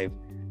 4.5,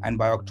 and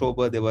by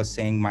October they were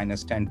saying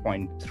minus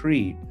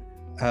 10.3.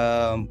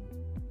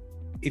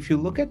 If you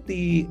look at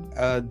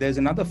there's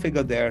another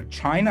figure there.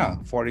 China,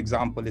 for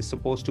example, is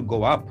supposed to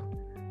go up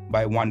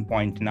by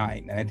 1.9,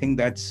 and I think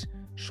that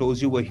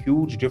shows you a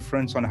huge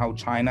difference on how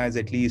China is,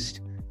 at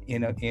least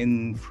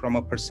from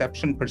a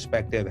perception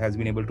perspective, has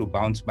been able to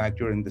bounce back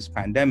during this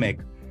pandemic.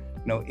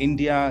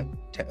 India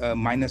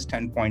minus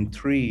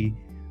 10.3.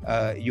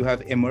 You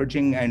have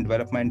emerging and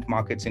development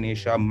markets in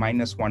Asia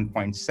minus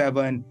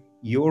 1.7,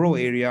 Euro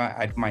area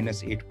at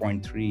minus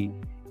 8.3,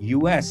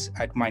 US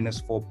at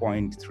minus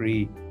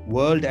 4.3,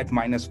 world at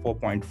minus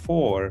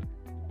 4.4.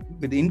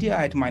 With India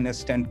at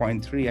minus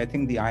 10.3, I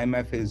think the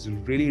IMF is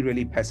really,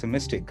 really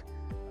pessimistic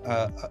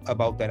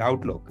about that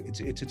outlook.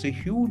 It's a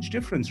huge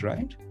difference,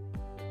 right?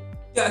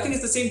 Yeah, I think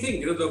it's the same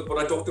thing. What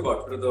I talked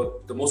about,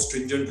 the most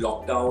stringent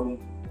lockdown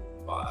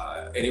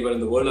anywhere in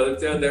the world,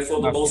 and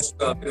therefore the most,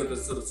 the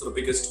sort of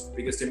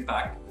biggest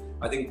impact.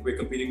 I think we're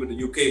competing with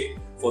the UK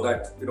for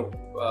that,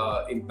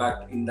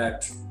 impact in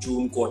that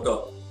June quarter,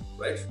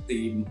 right?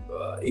 The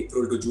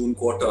April to June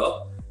quarter.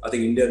 I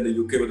think India and the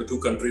UK were the two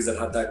countries that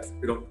had that,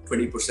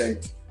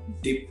 20%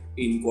 dip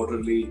in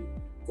quarterly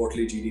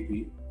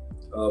GDP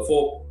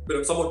for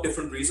somewhat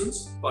different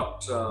reasons.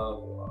 But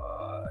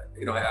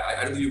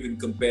I don't think you can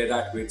compare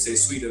that with, say,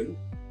 Sweden,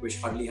 which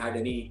hardly had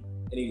any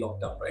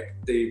lockdown, right?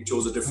 They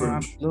chose a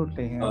different,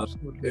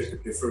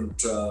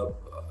 different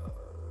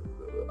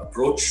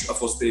approach. Of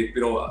course, they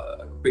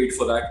paid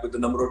for that with the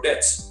number of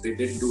deaths. They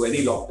didn't do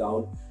any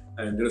lockdown,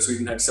 and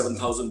Sweden had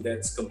 7,000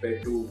 deaths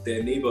compared to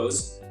their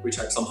neighbors, which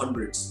had some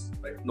hundreds.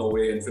 Like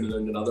Norway and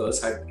Finland and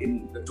others had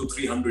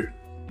 200-300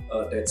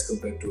 deaths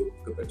compared to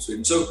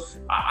Sweden. So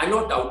I'm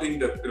not doubting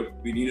that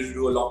we needed to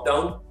do a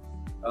lockdown.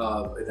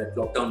 That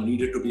lockdown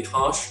needed to be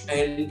harsh,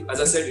 and as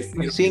I said,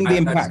 we're seeing the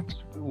impact.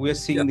 We're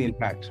seeing the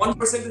impact.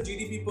 1% of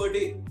GDP per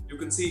day. You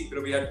can see,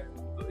 we had,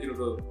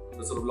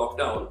 the sort of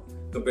lockdown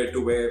compared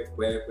to where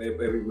we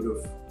would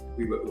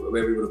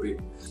have been.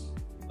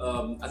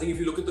 I think if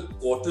you look at the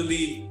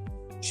quarterly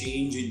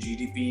change in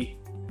GDP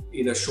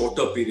in a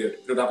shorter period,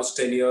 that was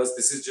 10 years.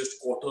 This is just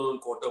quarter on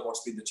quarter.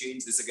 What's been the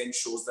change? This again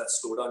shows that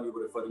slowdown you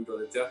were referring to,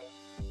 Aditya.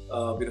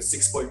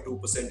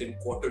 6.2% in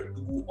quarter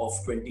 2 of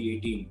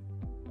 2018.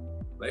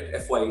 Right,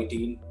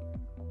 FY18,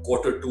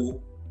 quarter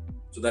 2,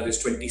 so that is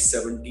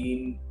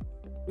 2017.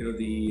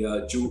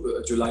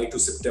 The July to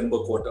September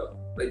quarter,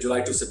 right?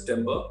 July to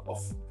September of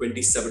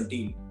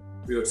 2017,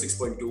 we were at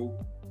 6.2,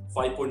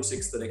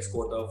 5.6 the next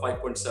quarter,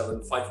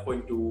 5.7,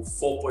 5.2,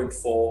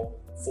 4.4,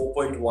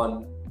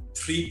 4.1,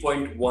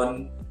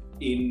 3.1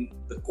 in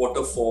the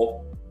quarter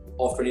 4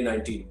 of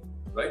 2019,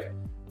 right?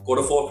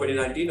 Quarter 4 of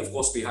 2019, of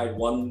course, we had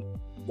one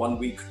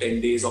week,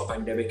 10 days of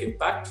pandemic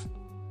impact.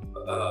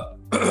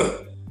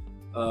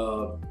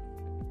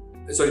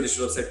 Sorry, this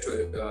should have said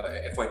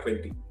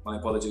FY20. My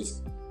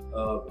apologies.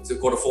 So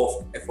quarter 4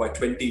 of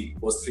FY20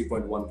 was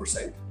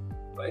 3.1%,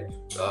 right?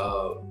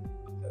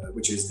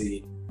 Which is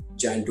the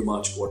Jan to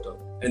March quarter.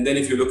 And then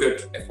if you look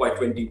at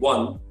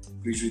FY21,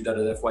 please read that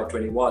as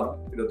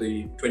FY21.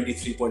 The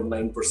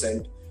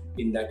 23.9%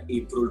 in that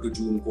April to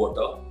June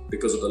quarter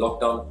because of the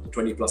lockdown, the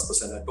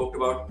 20+% I talked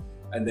about,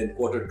 and then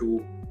quarter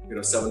 2,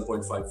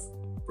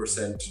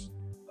 7.5%.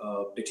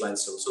 Decline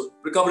still. So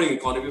recovering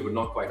economy, but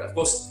not quite. Of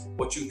course,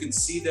 what you can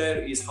see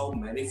there is how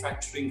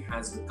manufacturing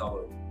has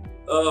recovered.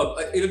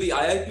 The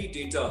IIP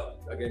data,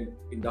 again,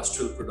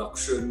 industrial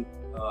production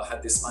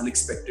had this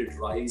unexpected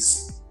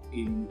rise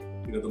in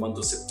the month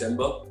of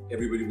September.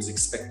 Everybody was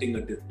expecting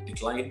a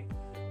decline.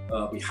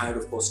 We had,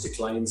 of course,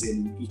 declines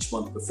in each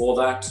month before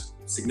that,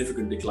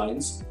 significant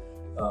declines,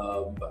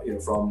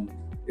 from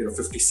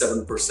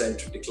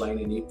 57% decline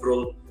in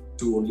April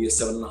to only a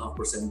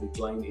 7.5%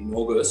 decline in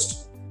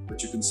August.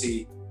 But you can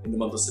see in the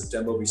month of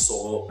September, we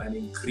saw an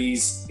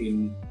increase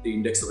in the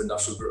index of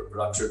industrial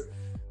production.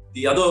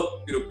 The other,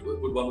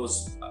 good one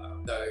was,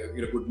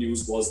 good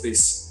news was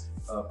this,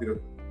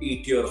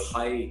 8-year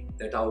high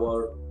that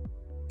our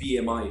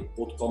PMI,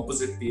 both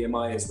composite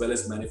PMI as well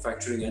as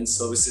manufacturing and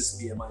services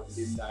PMI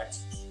within that,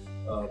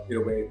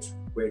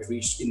 where it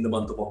reached in the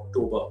month of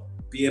October.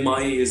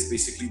 PMI is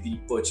basically the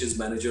Purchase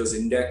Managers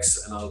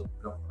Index, and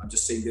I'm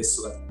just saying this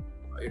so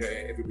that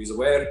everybody's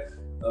aware.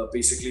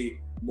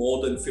 Basically,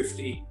 more than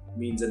 50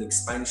 means an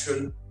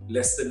expansion,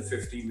 less than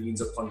 50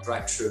 means a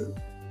contraction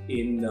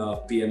in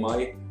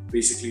PMI.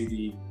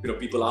 Basically,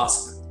 people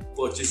ask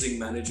purchasing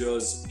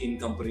managers in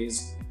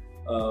companies,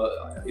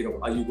 are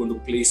you going to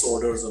place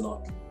orders or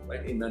not,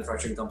 right? In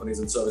manufacturing companies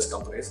and service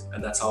companies,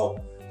 and that's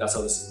how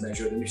this is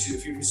measured. And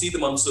if you see the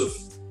months of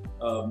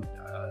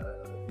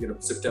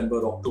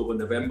September, October,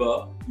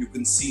 November, you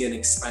can see an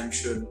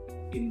expansion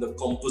in the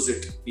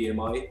composite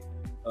PMI.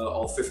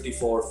 Of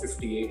 54,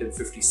 58, and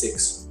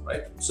 56,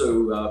 right?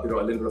 So a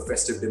little bit of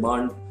festive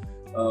demand.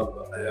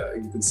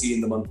 You can see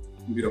in the month,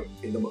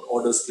 in the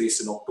orders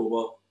placed in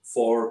October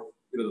for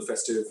the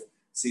festive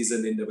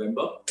season in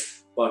November.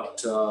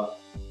 But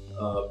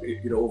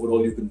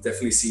overall, you can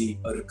definitely see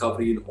a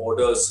recovery in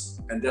orders,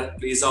 and that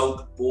plays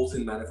out both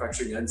in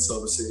manufacturing and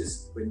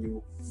services when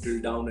you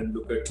drill down and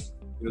look at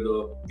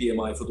the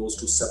PMI for those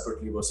two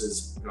separately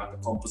versus at the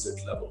composite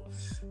level.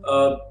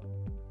 I'll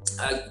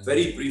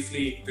very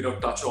briefly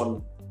touch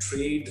on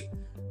trade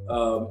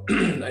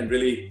and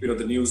really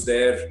the news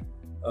there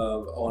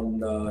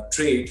on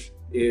trade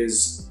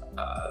is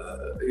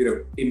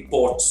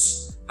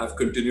imports have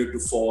continued to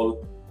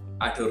fall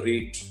at a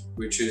rate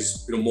which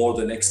is more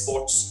than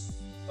exports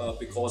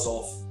because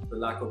of the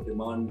lack of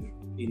demand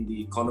in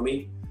the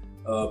economy,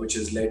 which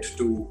has led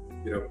to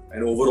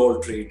an overall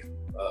trade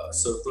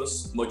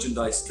surplus,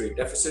 merchandise trade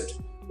deficit,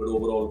 but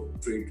overall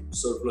trade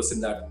surplus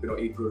in that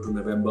April to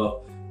November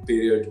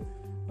period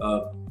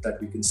that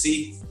we can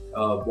see.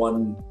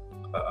 One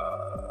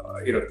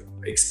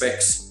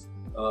expects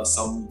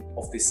some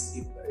of this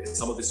to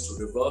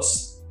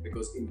reverse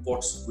because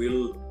imports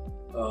will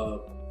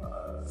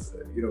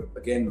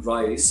again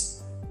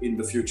rise in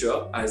the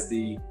future as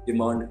the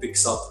demand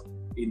picks up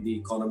in the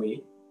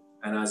economy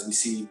and as we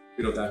see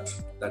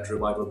that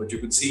revival. But you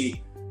can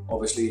see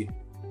obviously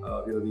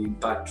the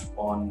impact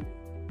on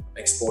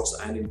exports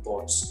and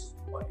imports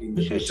in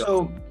the future.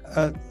 So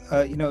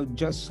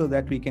just so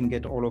that we can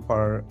get all of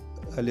our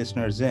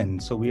listeners in,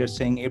 so we are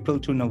saying April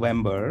to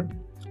November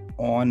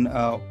on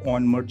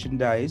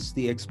merchandise,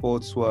 the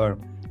exports were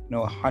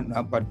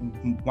about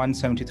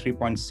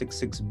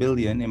 173.66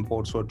 billion,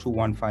 imports were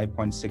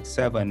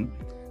 215.67,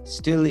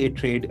 still a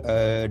trade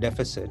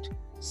deficit.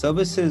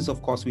 Services,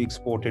 of course, we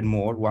exported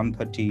more,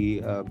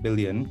 130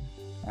 billion,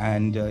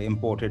 and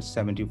imported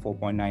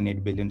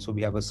 74.98 billion. So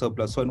we have a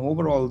surplus. So an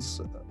overall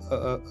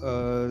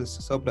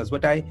surplus.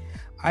 But I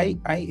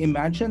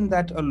imagine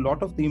that a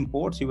lot of the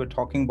imports you were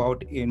talking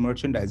about in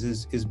merchandise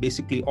is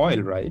basically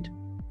oil, right?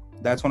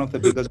 That's one of the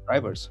biggest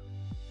drivers.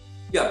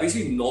 Yeah,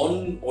 basically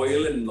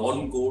non-oil and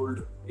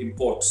non-gold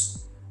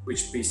imports,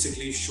 which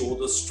basically show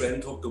the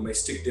strength of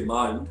domestic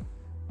demand,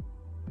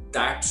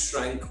 that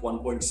shrank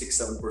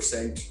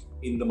 1.67%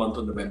 in the month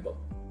of November,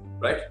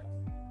 right?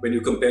 When you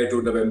compare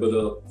to November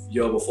the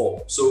year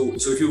before. So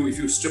if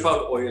you strip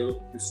out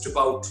oil, you strip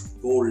out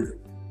gold,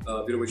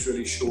 which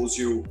really shows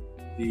you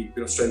the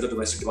strength of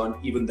domestic demand,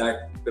 even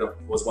that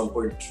was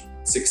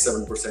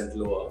 1.67%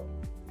 lower.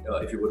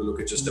 If you were to look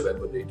at just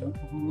November data,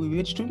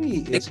 which to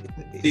me is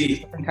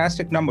a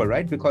fantastic number,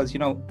 right? Because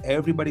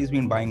everybody's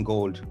been buying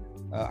gold.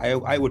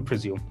 I would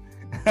presume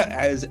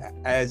as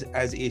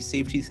a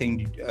safety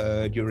thing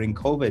during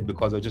COVID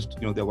because of just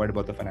they're worried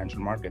about the financial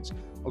markets.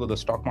 Although the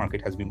stock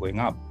market has been going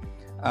up,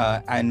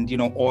 and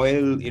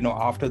oil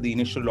after the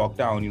initial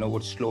lockdown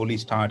would slowly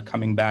start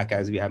coming back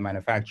as we have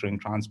manufacturing,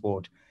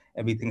 transport,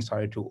 everything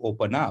started to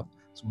open up.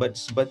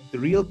 But the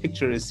real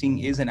picture is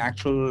an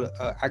actual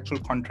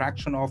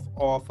contraction of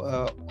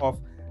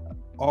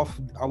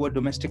our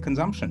domestic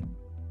consumption.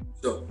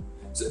 So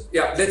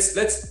yeah,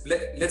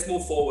 let's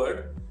move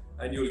forward,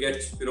 and you'll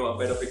get a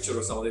better picture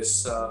of some of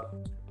this. So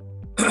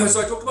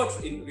I talked about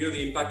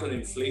the impact on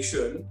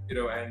inflation,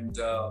 and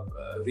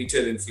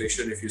retail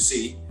inflation. If you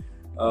see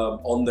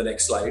on the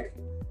next slide,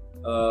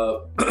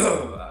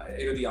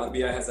 the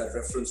RBI has that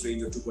reference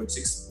range of 2 to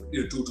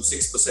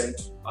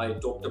 6%. I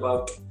talked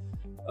about.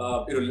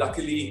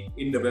 Luckily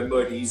in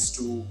November it eased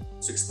to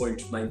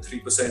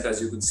 6.93%,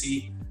 as you can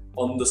see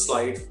on the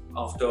slide.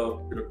 After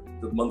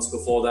the months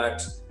before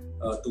that,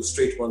 2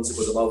 straight months it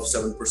was above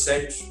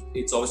 7%.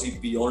 It's obviously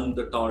beyond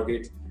the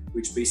target,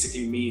 which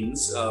basically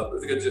means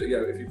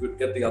if you could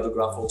get the other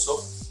graph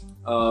also,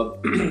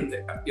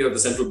 the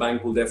central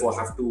bank will therefore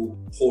have to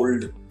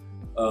hold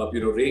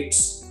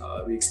rates.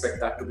 We expect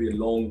that to be a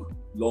long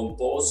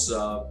pause.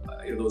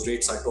 Those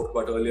rates I talked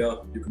about earlier,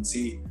 you can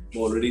see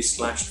already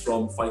slashed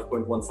from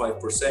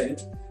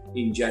 5.15%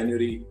 in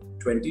January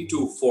 20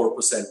 to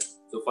 4%.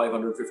 So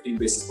 515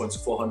 basis points,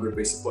 400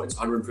 basis points,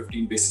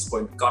 115 basis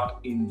point cut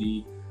in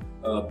the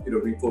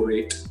repo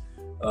rate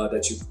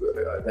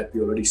that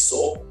we already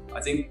saw.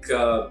 I think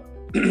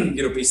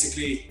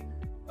basically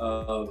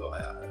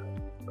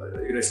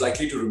it's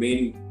likely to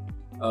remain.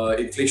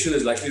 Inflation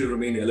is likely to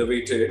remain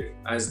elevated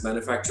as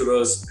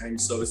manufacturers and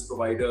service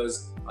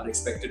providers are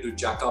expected to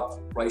jack up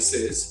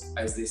prices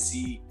as they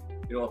see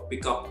a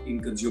pickup in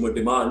consumer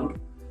demand.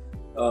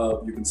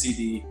 You can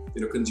see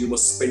the consumer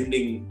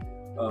spending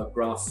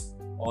graph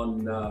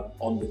on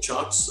the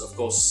charts. Of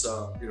course,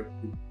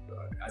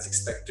 as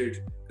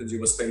expected,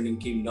 consumer spending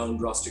came down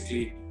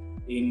drastically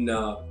in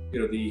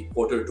the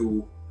quarter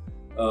two,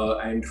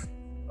 and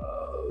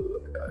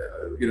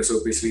so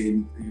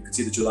basically you can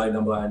see the July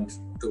number and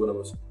October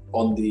numbers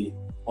on the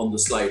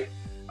slide.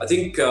 I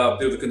think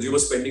the consumer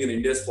spending in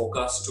India is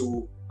forecast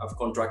to have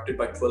contracted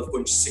by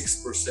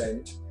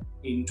 12.6%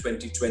 in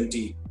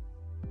 2020,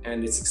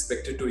 and it's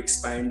expected to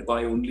expand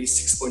by only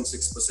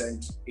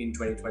 6.6% in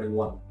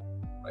 2021.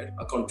 Right,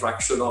 a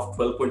contraction of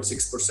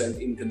 12.6%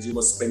 in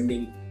consumer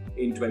spending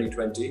in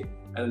 2020,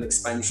 and an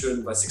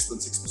expansion by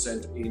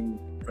 6.6% in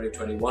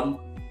 2021.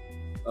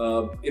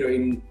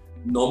 In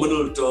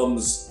nominal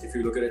terms, if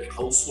you look at it,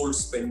 household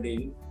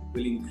spending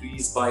will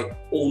increase by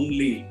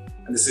only,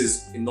 and this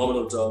is in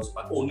nominal terms,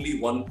 by only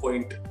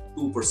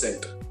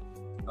 1.2%,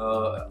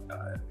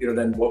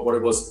 than what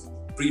it was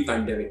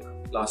pre-pandemic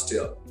last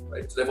year,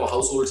 right? So therefore,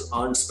 households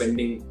aren't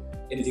spending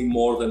anything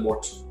more than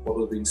what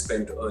was being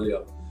spent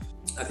earlier.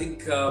 I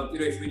think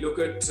if we look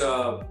at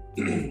the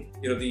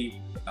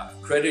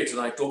credit, and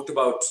I talked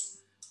about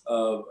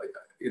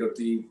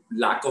the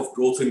lack of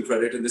growth in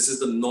credit, and this is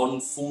the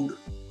non-food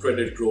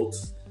credit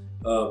growth,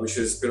 which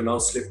has now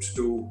slipped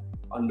to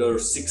under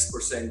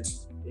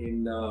 6%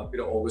 in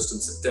August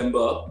and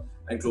September,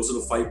 and closer to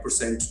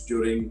 5%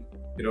 during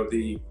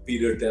the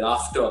period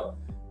thereafter,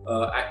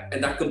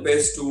 and that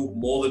compares to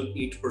more than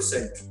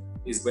 8%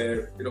 is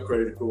where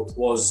credit growth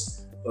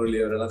was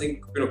earlier. And I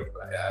think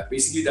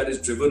basically that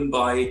is driven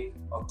by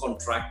a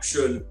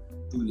contraction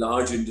to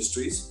large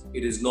industries.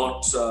 It is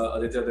not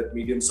Aditya, that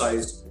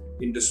medium-sized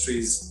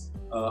industries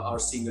are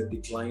seeing a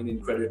decline in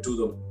credit to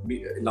them.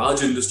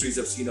 Large industries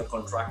have seen a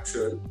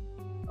contraction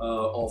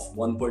of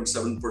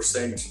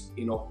 1.7%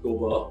 in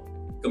October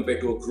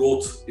compared to a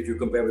growth if you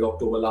compare with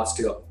October last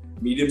year.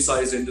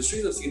 Medium-sized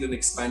industries have seen an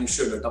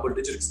expansion, a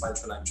double-digit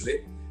expansion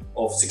actually,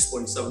 of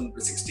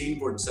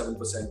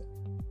 16.7%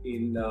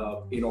 in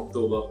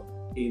October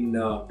in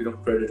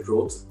credit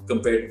growth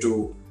compared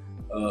to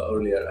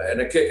earlier.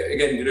 And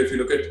again, if you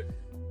look at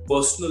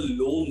personal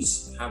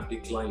loans have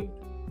declined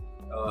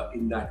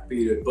in that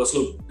period.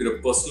 Personal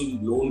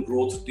loan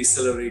growth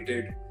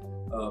decelerated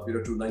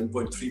to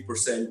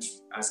 9.3%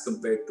 as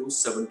compared to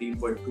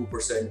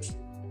 17.2%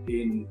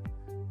 in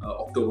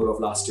October of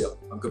last year.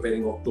 I'm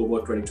comparing October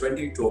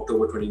 2020 to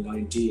October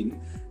 2019,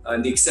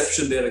 and the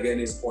exception there again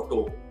is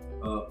auto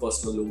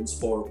personal loans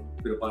for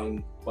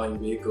buying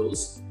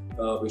vehicles,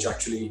 which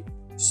actually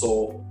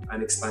saw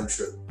an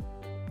expansion,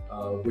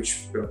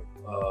 which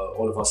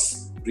all of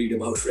us read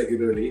about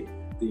regularly,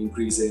 the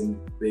increase in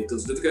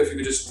vehicles. Ritika, if you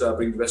could just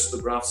bring the rest of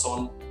the graphs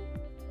on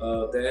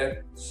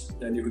there,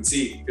 and you can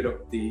see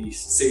the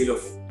sale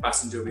of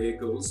passenger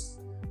vehicles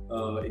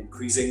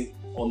increasing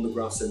on the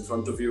graphs in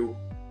front of you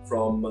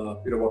from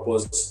what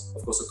was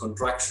of course a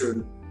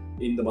contraction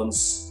in the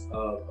months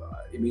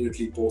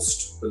immediately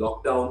post the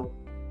lockdown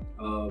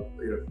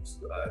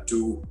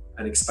to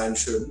an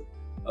expansion,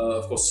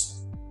 of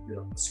course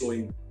a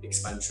slowing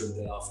expansion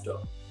thereafter,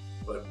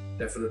 but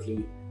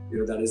definitely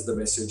that is the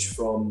message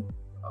from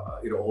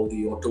all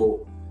the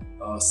auto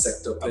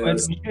sector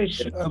players.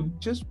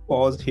 Just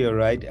pause here,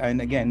 right?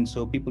 And again,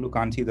 so people who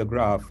can't see the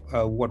graph,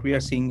 what we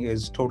are seeing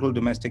is total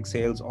domestic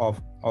sales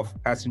of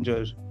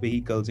passenger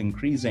vehicles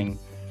increasing,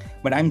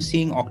 but I'm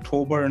seeing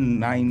October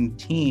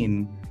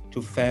 19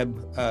 to Feb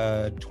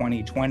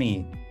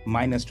 2020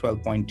 minus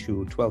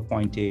 12.2,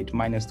 12.8,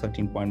 minus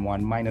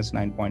 13.1, minus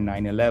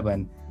 9.9,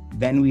 11.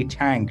 Then we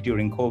tanked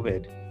during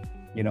COVID,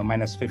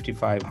 minus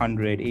 55,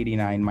 100,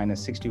 89,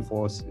 minus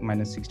 64,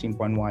 minus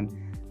 16.1.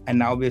 And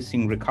now we're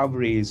seeing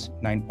recoveries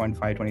 9.5,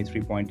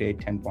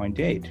 23.8,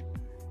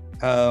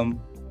 10.8.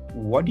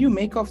 What do you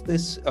make of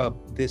this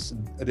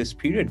this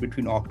period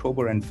between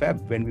October and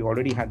Feb when we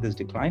already had this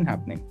decline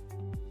happening?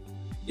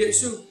 Yeah,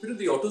 so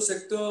the auto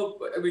sector,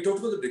 we talked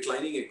about the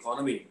declining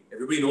economy.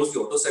 Everybody knows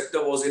the auto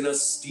sector was in a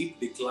steep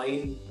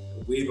decline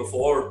way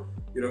before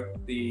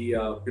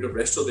the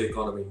rest of the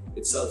economy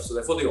itself. So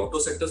therefore, the auto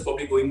sector is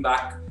probably going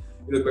back.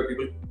 Where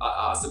people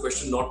ask the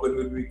question, not when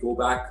will we go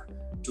back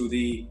to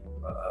the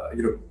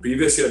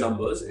previous year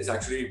numbers. It's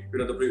actually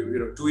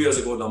 2 years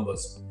ago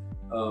numbers,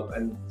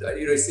 and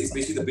it's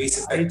basically the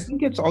base effect. I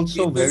think it's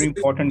also very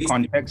important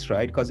context,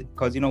 right? Because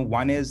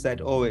one is that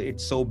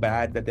it's so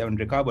bad that they haven't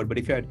recovered, but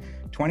if you're at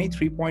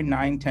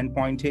 23.9,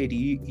 10.8,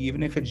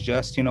 even if it's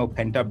just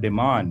pent up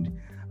demand,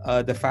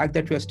 the fact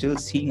that we're still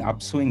seeing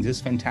upswings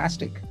is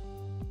fantastic.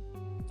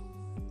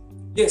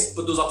 Yes,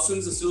 but those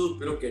upswings are still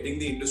getting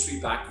the industry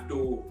back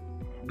to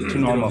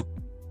normal.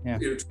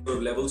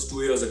 Levels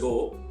 2 years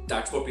ago.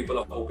 That's what people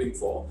are hoping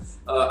for.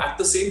 At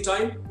the same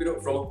time,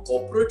 from a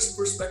corporate's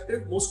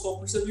perspective, most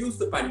corporates have used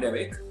the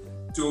pandemic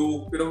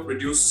to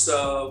reduce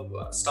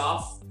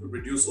staff, to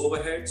reduce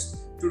overheads,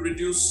 to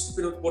reduce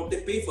what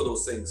they pay for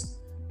those things,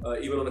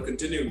 even on a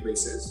continuing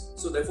basis.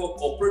 So therefore,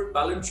 corporate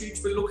balance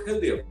sheets will look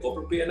healthier.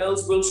 Corporate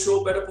P&Ls will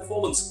show better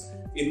performance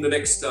in the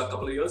next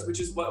couple of years,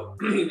 which is what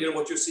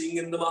you're seeing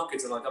in the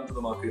markets. And I'll come to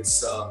the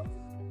markets.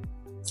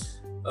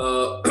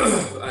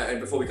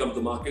 And before we come to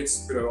the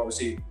markets,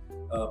 obviously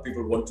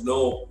people want to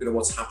know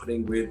what's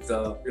happening with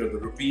the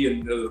rupee,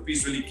 and the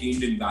rupee's really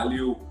gained in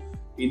value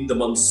in the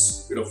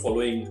months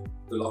following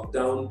the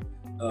lockdown.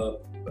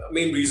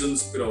 Main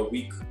reasons,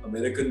 weak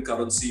American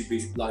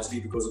currency, largely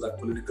because of that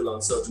political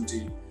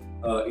uncertainty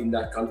in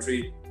that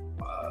country.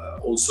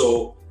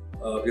 Also,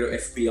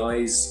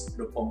 FPIs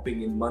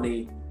pumping in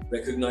money,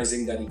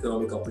 recognizing that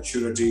economic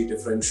opportunity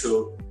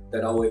differential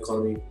that our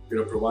economy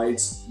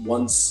provides.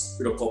 Once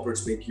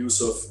corporates make use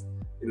of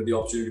the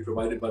opportunity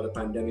provided by the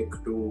pandemic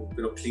to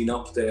clean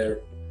up their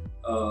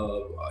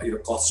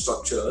cost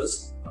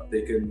structures,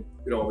 they can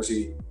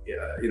obviously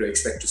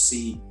expect to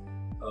see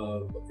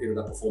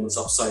that performance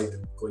upside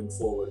going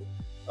forward.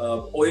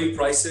 Oil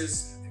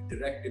prices,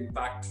 direct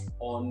impact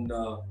on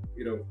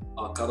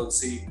our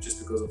currency, just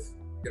because of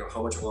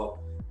how much of our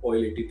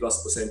oil,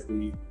 80+%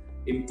 we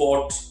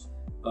import.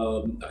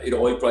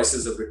 Oil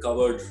prices have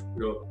recovered.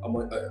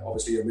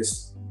 Obviously,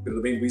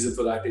 the main reason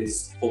for that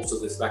is hopes of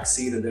this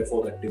vaccine, and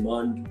therefore that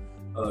demand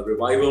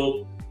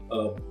revival.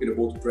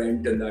 Both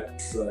Brent and that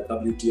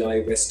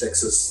WTI West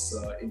Texas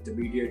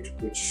Intermediate,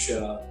 which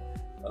in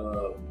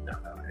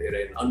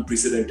an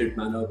unprecedented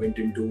manner went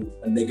into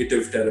a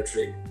negative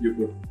territory. You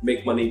could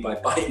make money by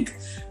buying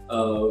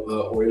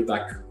oil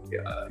back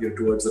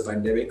towards the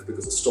pandemic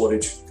because of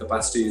storage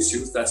capacity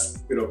issues. That's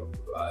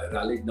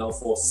rallied now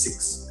for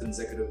 6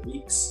 consecutive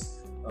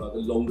weeks, the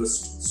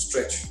longest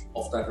stretch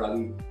of that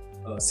rally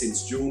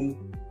since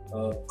June.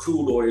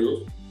 Crude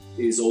oil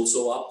is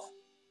also up.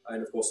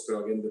 And of course,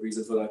 again, the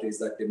reason for that is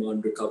that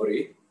demand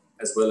recovery,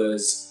 as well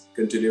as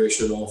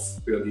continuation of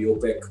the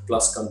OPEC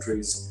plus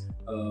countries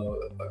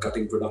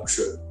cutting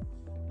production.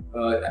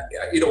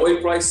 Oil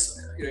price,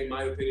 in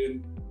my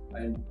opinion,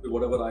 and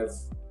whatever I've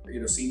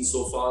seen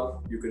so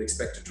far, you can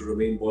expect it to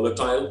remain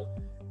volatile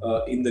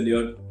in the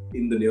near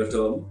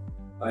term,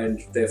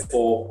 and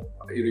therefore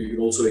you can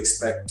also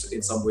expect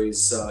in some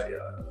ways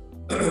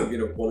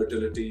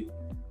volatility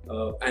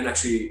and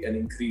actually an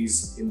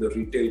increase in the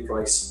retail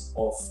price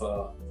of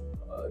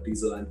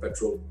diesel and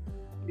petrol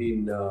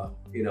in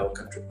our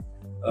country.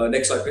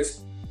 Next slide,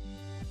 please.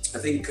 I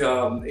think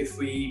if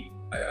we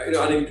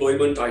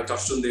unemployment, I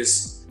touched on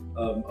this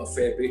a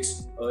fair bit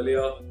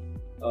earlier,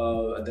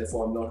 and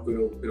therefore I'm not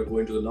going to go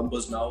into the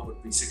numbers now.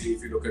 But basically,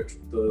 if you look at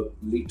the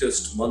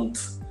latest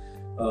month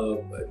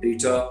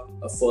data,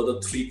 a further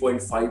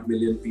 3.5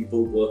 million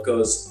people,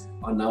 workers,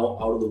 are now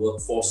out of the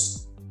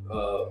workforce.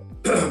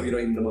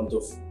 In the month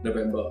of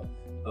November,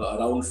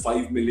 around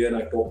 5 million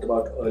I talked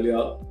about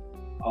earlier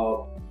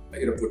are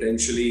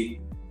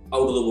potentially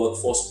out of the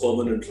workforce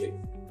permanently,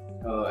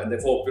 and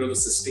therefore the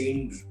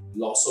sustained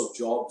loss of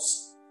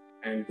jobs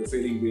and the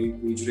falling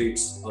wage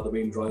rates are the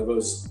main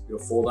drivers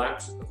for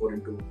that,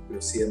 according to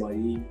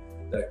CMIE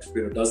that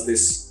does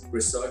this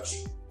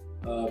research.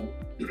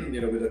 With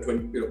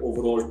a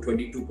overall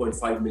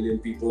 22.5 million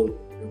people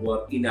who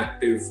are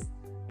inactive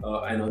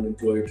and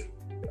unemployed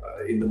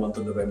in the month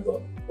of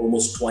November,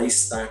 almost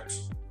twice that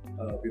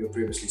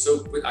previously.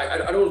 So I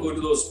don't want to go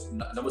into those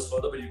numbers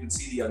further, but you can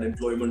see the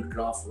unemployment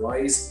graph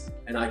rise,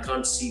 and I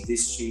can't see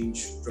this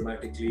change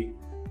dramatically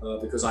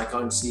because I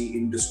can't see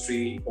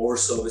industry or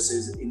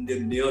services in the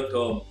near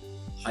term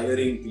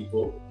hiring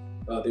people.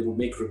 They will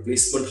make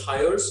replacement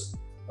hires,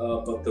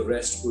 but the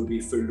rest will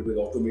be filled with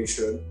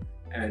automation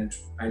and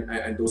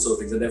those sort of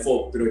things. And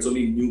therefore, it's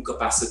only new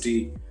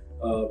capacity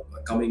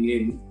coming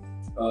in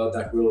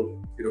that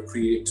will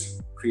create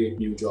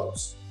new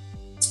jobs.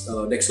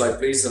 Next slide,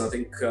 please. And I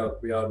think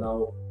we are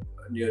now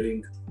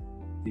nearing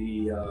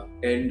the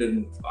end,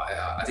 and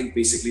I think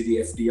basically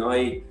the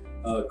FDI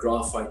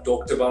graph I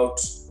talked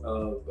about.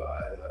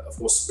 Of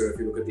course, if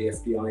you look at the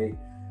FDI,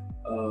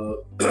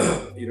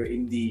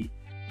 in the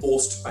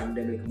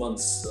post-pandemic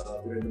months,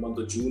 in the month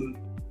of June,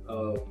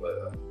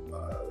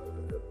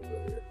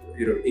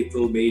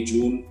 April, May,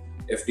 June,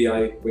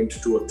 FDI went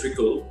to a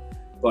trickle.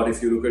 But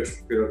if you look at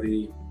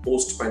the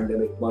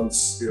post-pandemic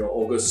months,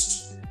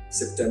 August,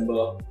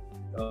 September,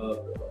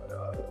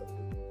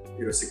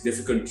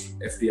 significant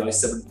FDI,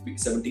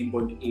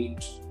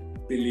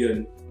 $17.8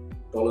 billion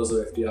of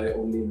FDI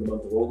only in the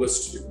month of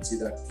August. You can see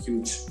that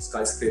huge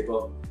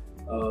skyscraper,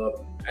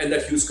 and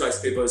that huge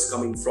skyscraper is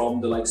coming from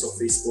the likes of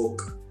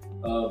Facebook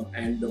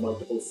and the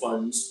multiple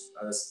funds.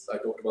 As I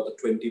talked about, the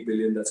 20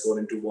 billion that's gone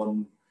into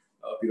one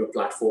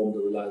platform,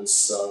 the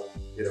Reliance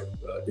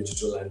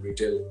digital and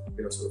retail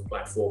sort of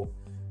platform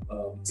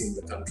in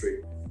the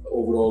country.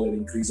 Overall, an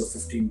increase of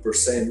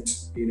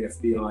 15% in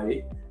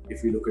FDI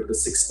if you look at the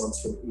 6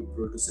 months from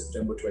April to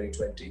September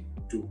 2020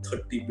 to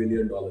 $30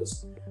 billion.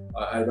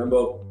 I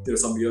remember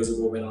some years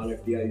ago when our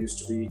FDI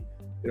used to be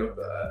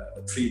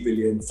 3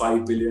 billion,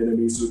 5 billion, and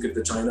we used to look at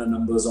the China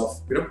numbers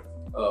of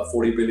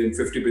 40 billion,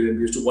 50 billion.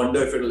 We used to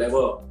wonder if it'll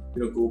ever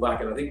go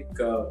back, and I think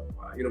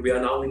we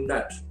are now in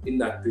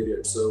that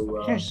period.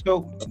 So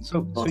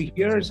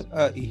here's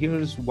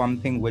one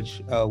thing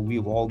which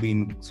we've all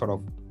been sort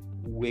of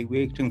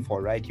waiting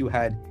for, right? You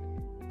had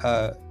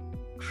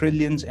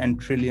trillions and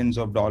trillions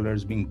of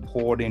dollars being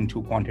poured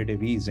into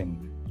quantitative easing.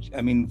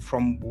 I mean,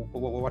 from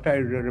what I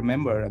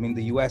remember, I mean,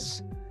 the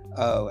US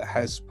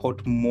has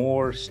put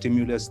more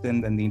stimulus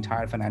than the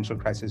entire financial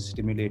crisis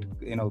stimulate,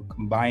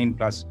 combined,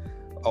 plus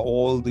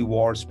all the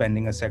war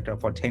spending, etc.,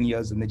 for 10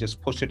 years, and they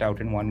just pushed it out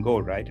in one go,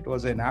 right? It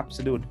was an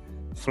absolute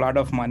flood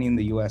of money in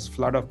the US,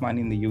 flood of money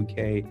in the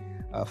UK,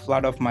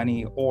 flood of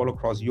money all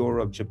across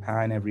Europe,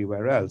 Japan,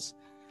 everywhere else.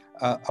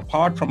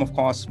 Apart from, of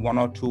course, 1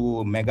 or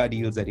 2 mega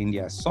deals that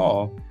India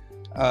saw,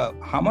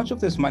 how much of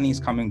this money is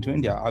coming to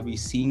India? Are we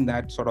seeing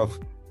that sort of,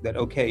 that,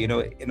 okay,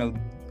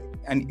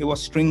 and it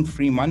was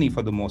string-free money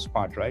for the most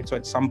part, right? So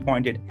at some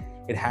point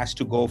it has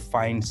to go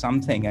find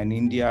something, and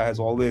India has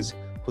always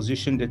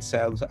positioned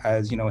itself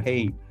as,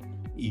 hey,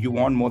 you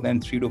want more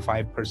than 3 to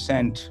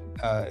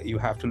 5%, you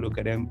have to look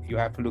at you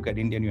have to look at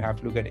India, and you have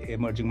to look at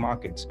emerging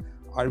markets.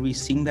 Are we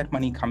seeing that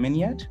money come in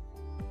yet?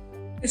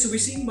 Yeah, so we're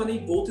seeing money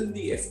both in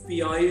the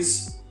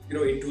FPIs,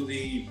 into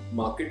the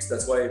markets.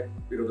 That's why,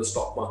 the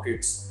stock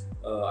markets,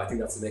 I think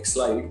that's the next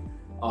slide,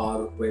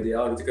 are where they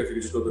are. Ritika, if you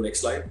could just go to the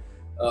next slide.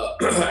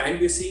 And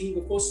we're seeing,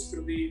 of course,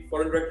 the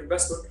foreign direct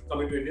investment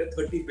coming to India,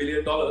 $30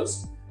 billion,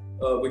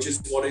 which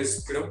is what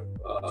is,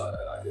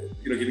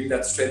 giving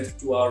that strength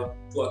to our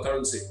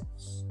currency.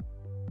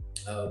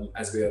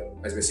 As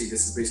we're seeing,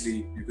 this is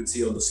basically, you can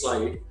see on the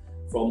slide,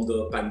 from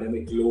the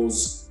pandemic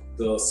lows,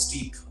 the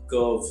steep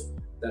curve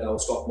that our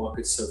stock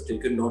markets have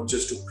taken, not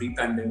just to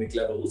pre-pandemic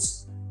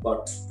levels,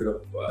 but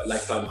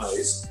lifetime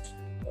highs.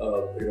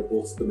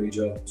 Both the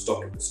major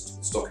stock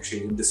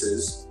exchange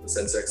indices, the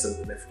Sensex and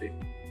the Nifty,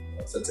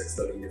 Sensex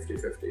 30, Nifty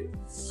 50,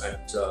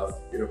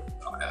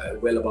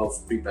 and well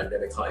above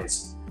pre-pandemic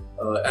highs.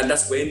 And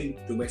that's when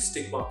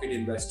domestic market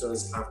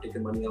investors have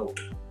taken money out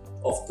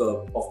of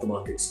the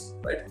markets,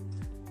 right?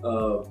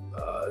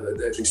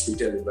 At least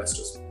retail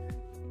investors.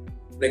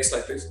 Next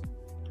slide, please.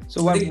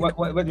 So what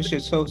you say?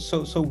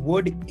 So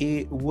would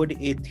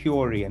a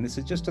theory, and this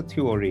is just a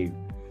theory,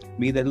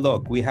 be that,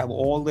 look, we have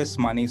all this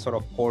money sort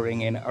of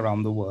pouring in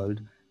around the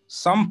world.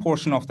 Some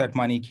portion of that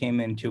money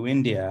came into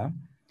India,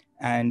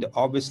 and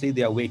obviously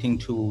they are waiting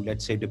to,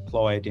 let's say,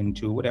 deploy it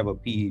into whatever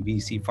PE,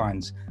 VC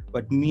funds.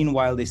 But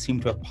meanwhile, they seem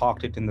to have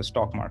parked it in the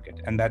stock market,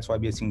 and that's why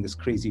we are seeing this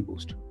crazy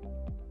boost.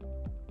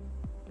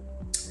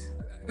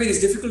 I mean,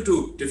 it's difficult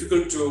to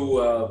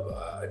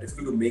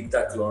make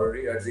that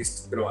corollary. At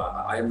least,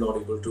 I am not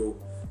able to,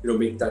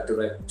 make that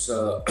direct,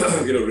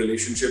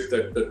 relationship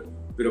that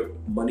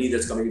money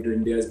that's coming into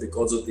India is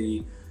because of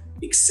the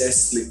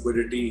excess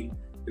liquidity,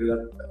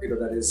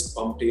 that is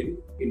pumped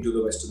into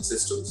the Western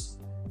systems.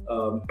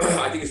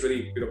 I think it's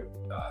really,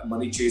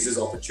 money chases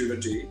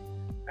opportunity,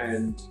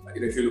 and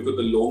if you look at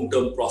the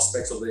long-term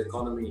prospects of the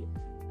economy,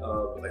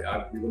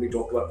 we've only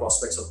talked about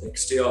prospects of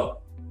next year.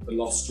 The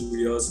last 2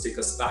 years take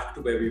us back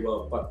to where we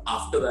were, but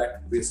after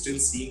that, we're still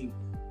seeing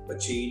a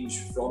change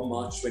from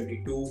March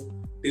 22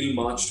 till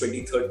March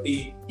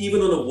 2030.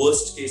 Even on a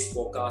worst-case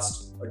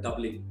forecast, a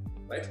doubling,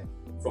 right?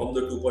 From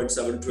the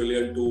 2.7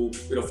 trillion to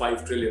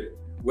 5 trillion.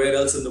 Where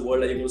else in the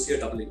world are you going to see a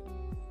doubling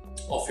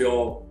of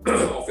your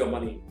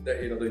money?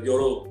 The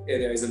euro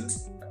area isn't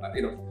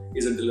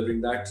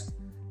delivering that.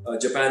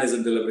 Japan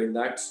isn't delivering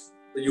that.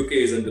 The UK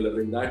isn't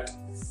delivering that.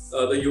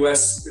 The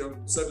US,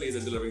 certainly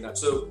isn't delivering that.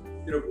 So,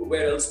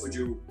 where else would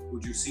you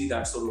see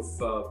that sort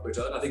of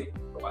return? I think,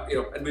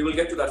 and we will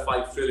get to that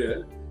 5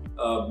 trillion,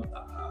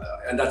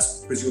 and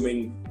that's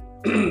presuming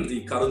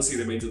the currency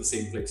remains in the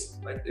same place,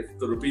 right? If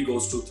the rupee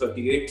goes to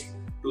 38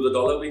 to the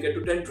dollar, we get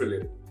to 10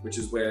 trillion, which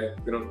is where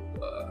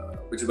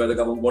the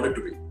government wanted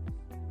to be.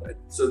 Right.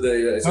 So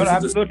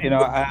absolutely.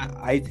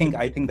 I think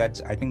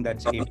that's a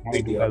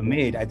point well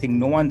made. I think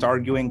no one's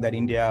arguing that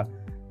India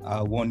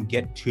won't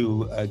get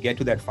to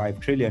that 5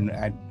 trillion.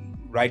 And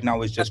right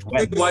now is just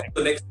when. Why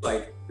the next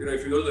slide?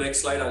 If you go to the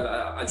next slide,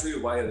 I'll show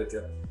you why,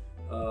 Aditya.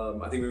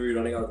 I think we'll be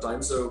running out of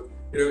time. So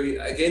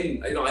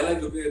again, I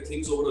like looking at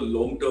things over a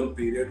long-term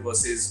period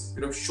versus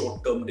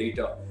short-term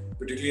data.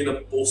 Particularly in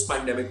a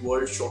post-pandemic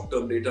world,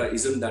 short-term data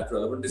isn't that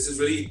relevant. This is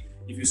really,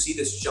 if you see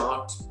this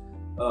chart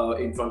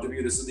in front of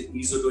you, this is the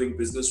ease of doing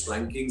business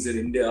rankings in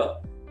India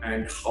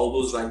and how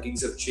those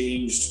rankings have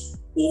changed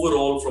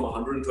overall from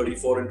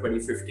 134 in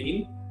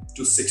 2015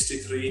 to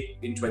 63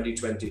 in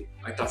 2020.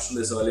 I touched on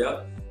this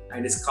earlier,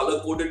 and it's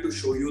color-coded to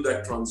show you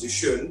that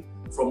transition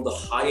from the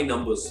high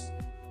numbers,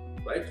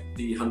 right?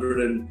 The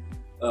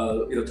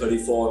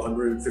 134,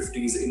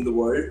 150s in the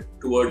world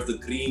towards the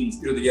greens,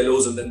 the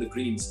yellows and then the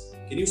greens.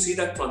 Can you see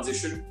that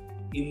transition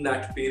in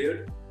that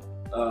period?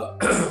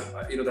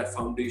 That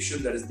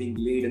foundation that is being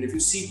laid. And if you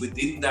see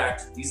within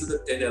that, these are the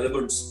 10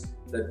 elements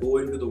that go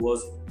into the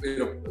World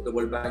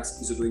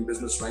Bank's ease of doing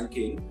business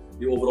ranking.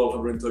 The overall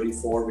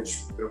 134, which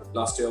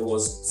last year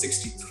was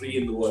 63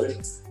 in the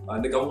world,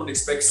 and the government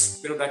expects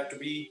that to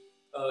be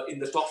in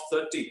the top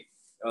 30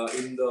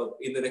 in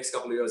the next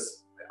couple of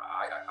years.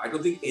 I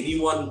don't think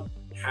anyone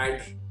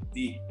had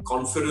the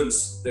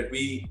confidence that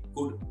we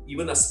could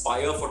even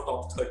aspire for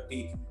top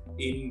 30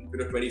 in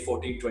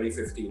 2014,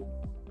 2015,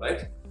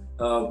 right?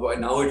 But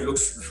now it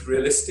looks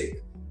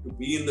realistic to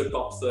be in the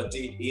top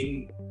 30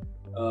 in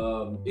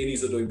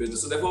ease of doing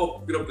business. So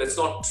therefore, let's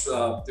not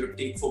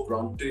take for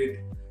granted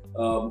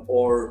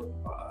or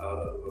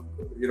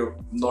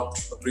not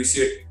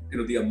appreciate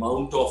the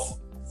amount of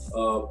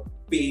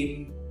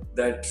pain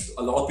that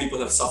a lot of people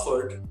have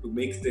suffered to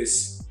make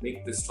this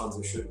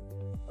transition.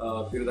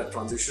 That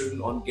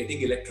transition on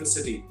getting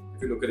electricity.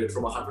 If you look at it,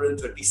 from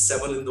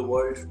 137 in the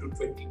world to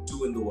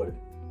 22 in the world,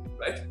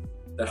 right?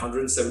 That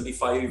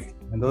 175.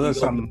 And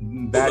those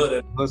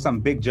are some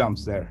big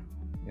jumps there.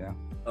 Yeah.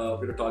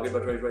 Target by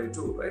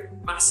 2022, right?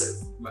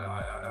 Massive.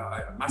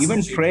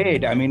 Even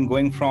trade. I mean,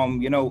 going from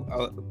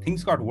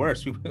things got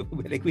worse.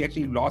 We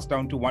actually lost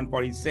down to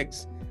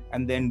 146,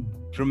 and then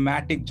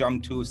dramatic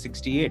jump to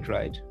 68,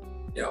 right?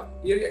 Yeah.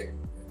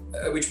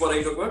 Which one are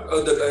you talking about?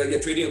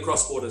 Trading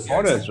across borders.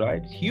 Borders, exactly.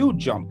 Right? Huge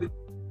jump.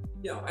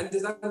 Yeah, and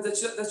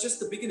that's just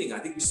the beginning. I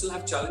think we still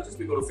have challenges.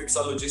 We've got to fix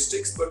our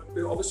logistics, but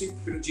obviously,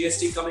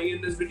 GST coming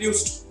in has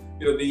reduced,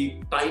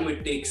 the time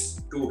it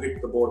takes to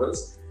hit the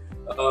borders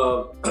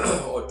or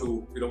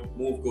to,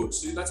 move goods.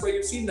 So that's why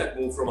you've seen that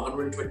move from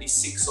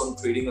 126 on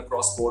trading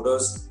across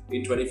borders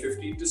in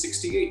 2015 to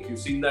 68. You've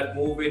seen that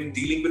move in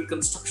dealing with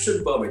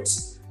construction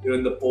permits,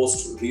 in the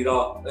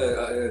post-RERA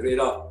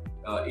era.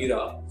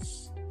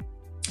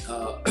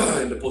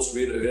 In the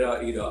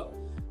post-RERA era,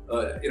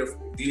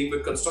 dealing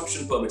with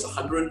construction permits,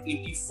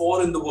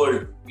 184 in the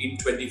world in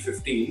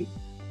 2015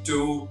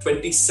 to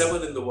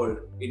 27 in the world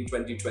in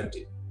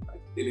 2020, right?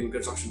 Dealing with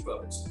construction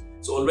permits.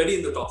 So already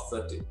in the top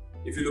 30.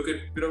 If you look at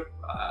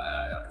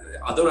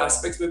other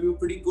aspects where we were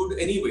pretty good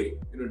anyway,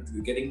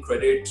 getting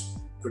credit,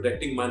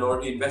 protecting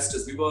minority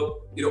investors, we were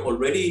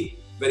already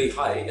very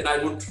high, and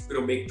I wouldn't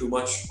make too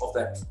much of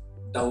that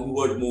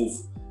downward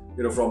move.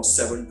 From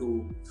 7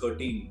 to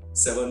 13,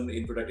 7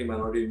 in protecting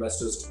minority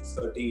investors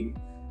to 13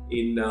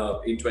 in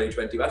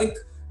 2020. I think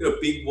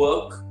big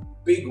work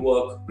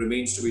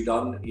remains to be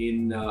done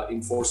in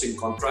enforcing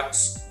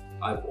contracts.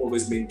 I've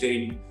always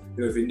maintained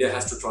if India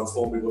has to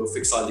transform, we've got to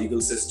fix our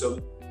legal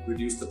system,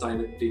 reduce the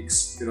time it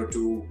takes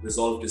to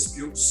resolve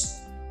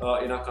disputes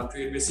in our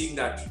country, and we're seeing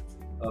that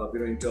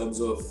in terms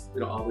of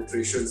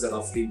arbitrations that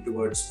are fleeing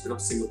towards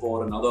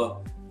Singapore and other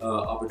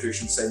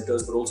arbitration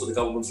centers, but also the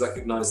government's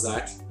recognized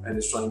that and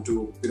is trying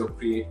to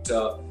create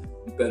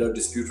better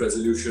dispute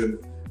resolution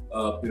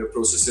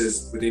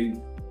processes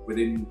within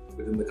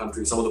the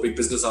country. Some of the big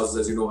business houses,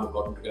 as you know, have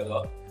gotten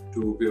together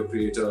to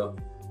create a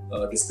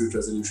dispute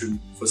resolution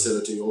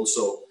facility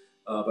also.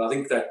 But I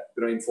think that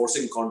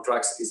enforcing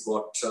contracts is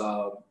what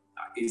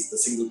is the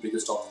single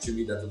biggest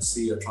opportunity that will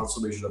see a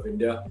transformation of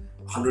India.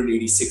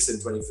 186 in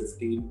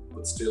 2015,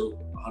 but still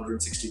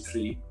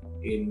 163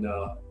 in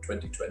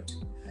 2020.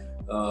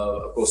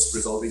 Of course,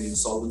 resolving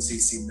insolvency,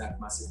 seen that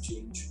massive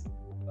change.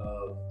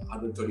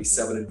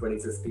 137 in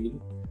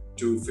 2015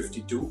 to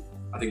 52.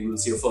 I think we'll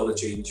see a further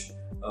change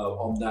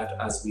on that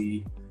as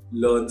we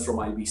learn from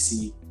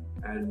IBC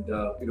and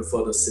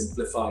further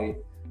simplify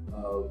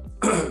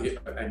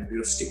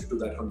and stick to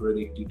that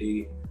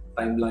 180-day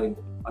timeline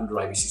under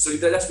IBC. So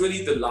that's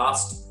really the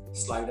last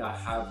slide I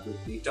have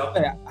with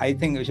data. I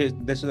think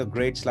this is a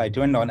great slide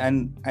to end on,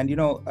 and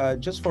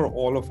just for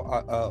all of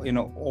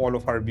all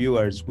of our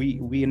viewers,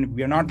 we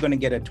are not going to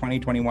get a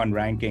 2021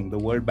 ranking. The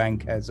World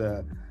Bank has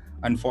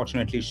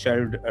unfortunately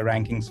shelved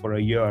rankings for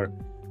a year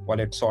while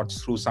it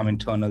sorts through some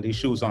internal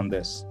issues on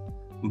this.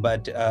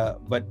 But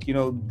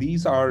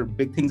these are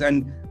big things,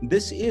 and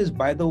this is,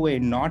 by the way,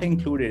 not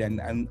included,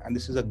 and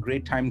this is a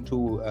great time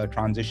to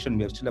transition.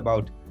 We have still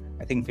about,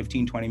 I think,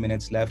 15-20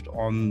 minutes left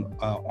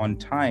on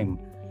time.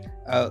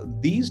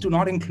 These do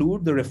not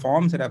include the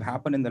reforms that have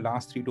happened in the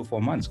last 3 to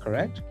 4 months,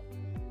 correct?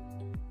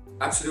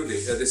 Absolutely.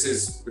 This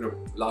is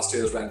last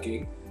year's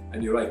ranking,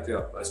 and you're right.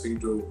 Yeah, I was speaking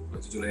to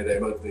Junaid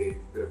Ahmed, the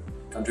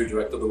country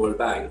director of the World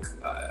Bank.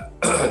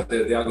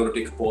 They are going to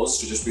take a pause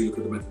to just relook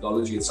at the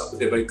methodology and stuff. But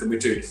they're very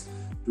committed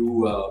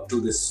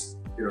to this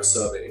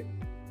survey,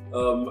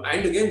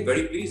 and again,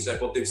 very pleased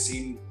at what they've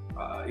seen.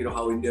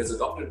 How India has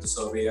adopted the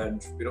survey,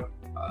 and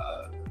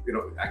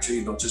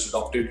actually not just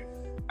adopted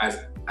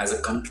as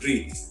a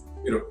country,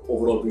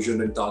 overall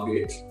vision and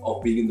target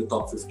of being in the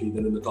top 50,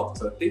 then in the top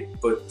 30,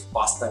 but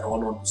pass that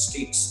on to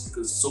states,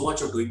 because so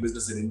much of doing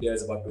business in India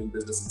is about doing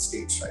business in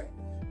states, right?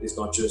 It's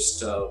not just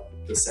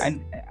the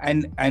same.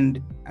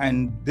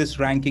 And this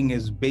ranking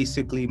is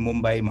basically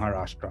Mumbai,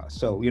 Maharashtra.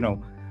 So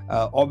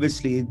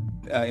obviously,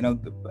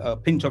 a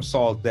pinch of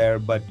salt there,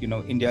 but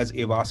India is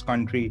a vast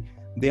country.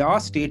 There are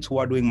states who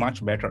are doing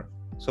much better.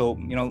 So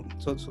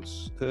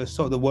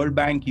so the World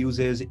Bank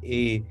uses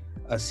a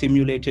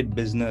simulated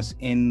business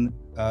in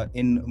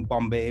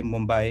Bombay,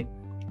 Mumbai,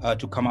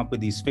 to come up with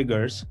these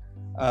figures.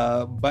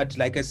 But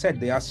like I said,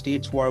 there are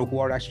states who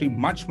are actually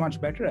much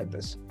better at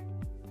this.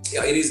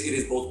 Yeah, it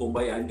is both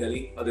Mumbai and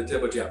Delhi, Aditya.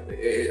 But yeah,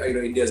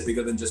 India is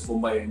bigger than just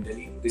Mumbai and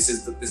Delhi.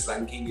 This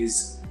ranking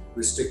is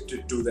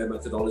restricted to their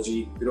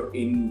methodology,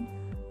 in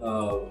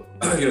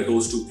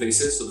those two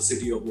places. So the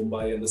city of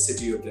Mumbai and the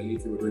city of Delhi,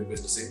 if you were doing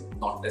business in,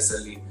 not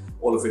necessarily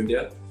all of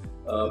India.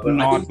 But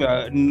not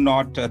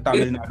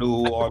Tamil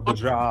Nadu or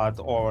Gujarat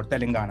or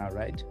Telangana,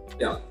 right?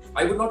 Yeah,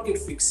 I would not get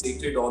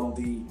fixated on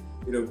the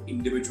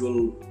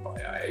individual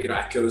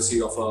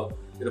accuracy of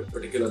a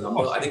particular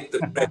number. I think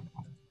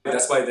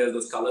that's why there are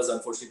those colors.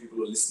 Unfortunately, people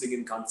who are listening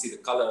in can't see the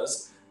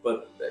colors.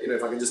 But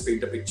if I can just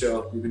paint a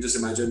picture, you can just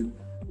imagine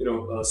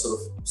sort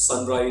of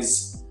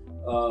sunrise,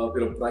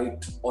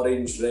 bright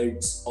orange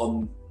reds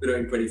on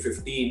in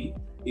 2015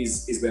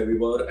 is where we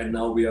were, and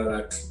now we are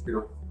at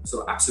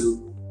sort of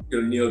absolute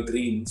near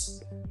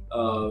greens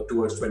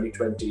towards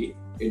 2020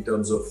 in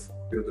terms of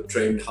the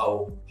trend,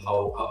 how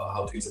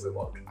things have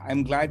evolved.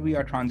 I'm glad we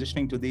are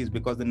transitioning to these,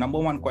 because the number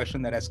one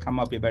question that has come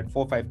up, we've had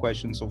 4 or 5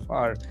 questions so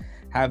far,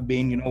 have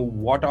been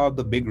what are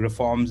the big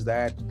reforms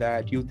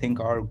that you think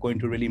are going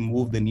to really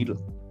move the needle?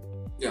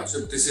 Yeah,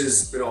 so this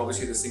is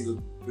obviously the single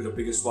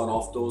biggest one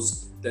of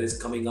those that is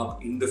coming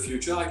up in the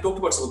future. I talked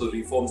about some of the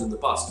reforms in the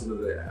past.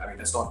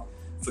 Let's not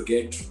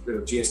forget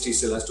GST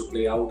still has to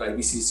play out,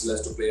 IBC still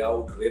has to play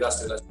out, RERA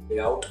still has to play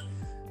out,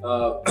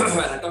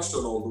 and I touched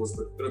on all those.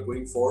 But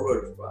going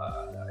forward,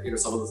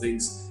 some of the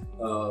things.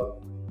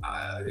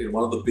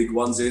 One of the big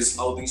ones is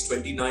how these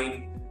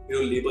 29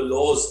 labor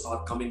laws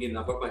are coming in.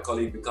 I've got my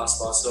colleague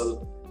Vikas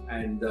Bansal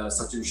and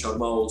Sachin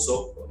Sharma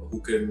also, who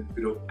can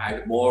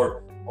add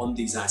more on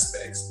these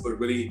aspects. But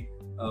really,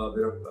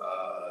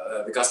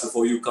 Vikas,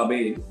 before you come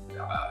in,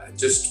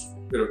 just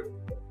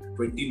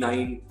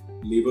 29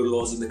 labor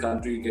laws in the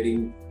country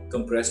getting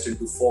compressed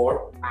into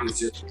 4 is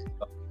just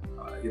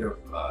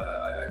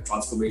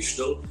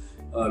transformational.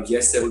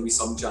 Yes, there will be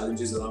some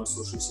challenges around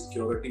social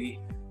security.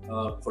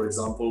 For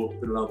example,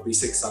 now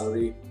basic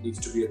salary needs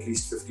to be at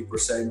least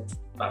 50%.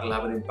 That will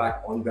have an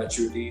impact on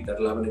gratuity. That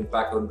will have an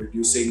impact on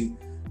reducing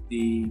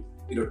the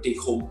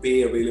take-home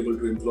pay available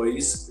to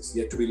employees. It's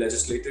yet to be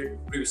legislated.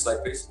 Previous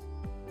slide, please.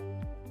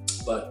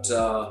 But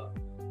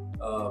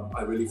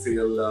I really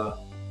feel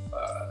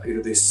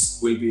this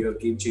will be a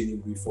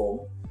game-changing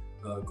reform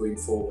going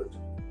forward.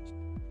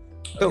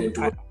 So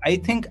I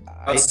think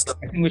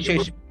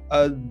Vishesh,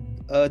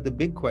 the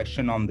big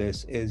question on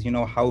this is,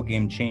 how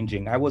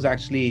game-changing. I was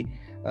actually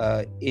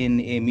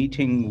in a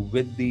meeting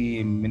with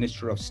the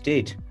Minister of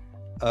State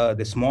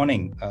this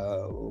morning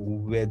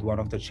with one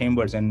of the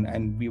chambers,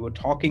 and we were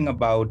talking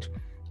about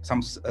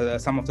some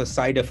of the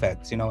side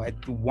effects.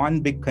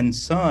 One big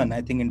concern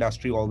I think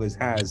industry always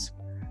has.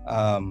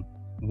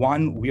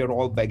 One, we are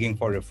all begging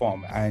for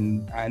reform,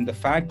 and the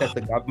fact that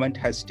the government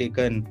has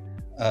taken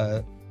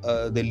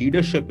the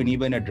leadership in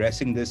even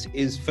addressing this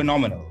is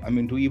phenomenal. I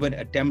mean, to even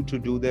attempt to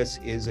do this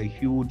is a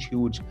huge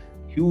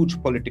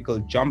political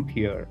jump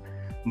here.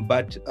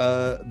 But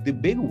the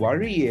big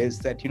worry is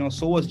that,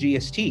 so was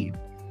GST,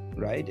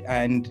 right?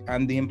 And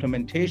the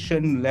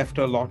implementation left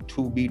a lot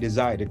to be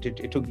desired.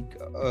 It took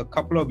a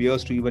couple of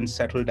years to even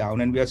settle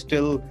down, and we are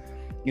still,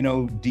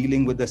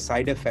 dealing with the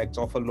side effects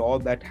of a law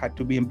that had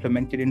to be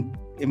implemented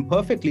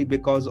imperfectly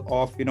because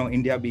of,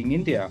 India being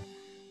India.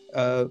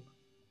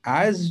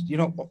 As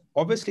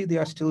obviously they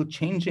are still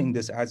changing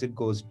this as it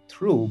goes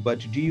through, but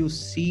do you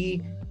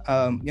see,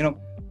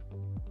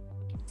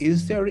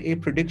 is there a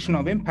prediction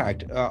of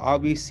impact? Are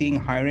we seeing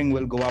hiring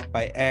will go up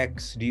by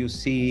X? Do you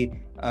see,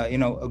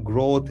 a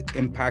growth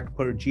impact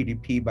per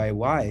GDP by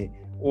Y?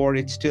 Or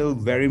it's still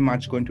very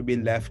much going to be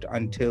left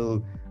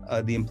until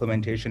the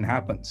implementation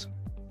happens?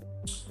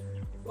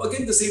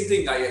 Again, the same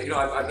thing.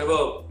 I've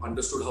never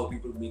understood how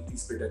people make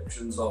these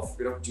predictions of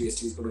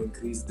GST is going to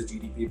increase the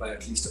GDP by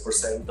at least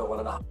 1% or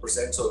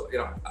 1.5%. So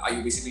are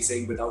you basically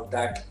saying without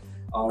that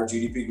our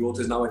GDP growth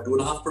is now at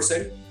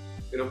 2.5%?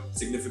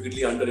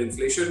 Significantly under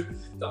inflation.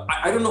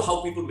 I don't know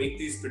how people make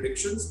these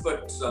predictions,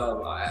 but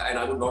and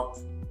I would not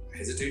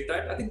hesitate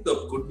that. I think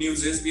the good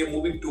news is we are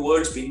moving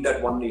towards being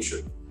that one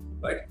nation,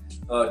 right?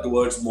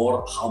 Towards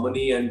more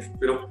harmony and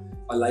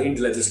aligned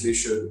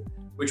legislation,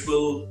 which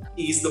will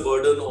ease the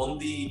burden on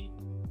the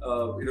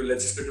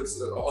legislative,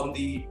 on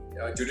the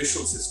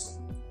judicial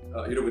system,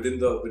 within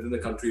the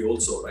country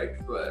also, right?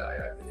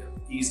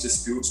 Ease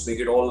disputes, make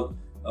it all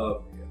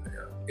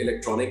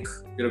electronic,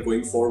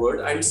 going forward,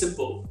 and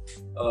simple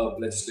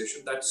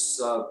legislation.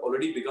 That's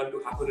already begun to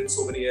happen in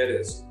so many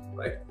areas,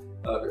 right?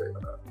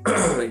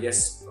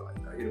 Yes,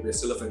 we're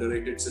still a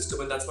federated system,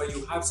 and that's why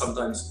you have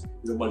sometimes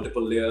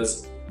multiple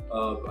layers.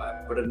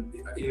 But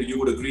you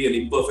would agree an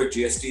imperfect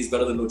GST is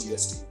better than no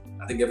GST.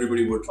 I think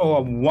everybody would.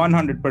 Oh,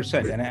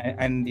 100%.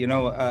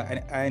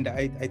 And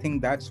I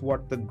think that's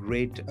what the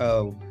great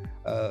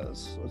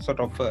sort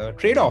of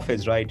trade-off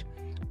is, right?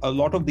 A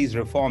lot of these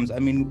reforms, I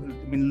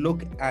mean,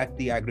 look at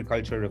the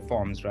agriculture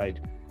reforms, right?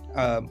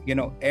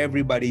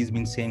 Everybody's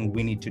been saying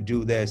we need to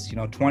do this,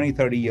 20,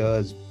 30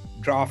 years,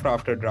 draft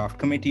after draft,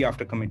 committee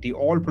after committee,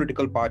 all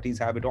political parties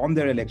have it on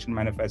their election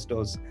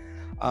manifestos.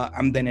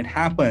 And then it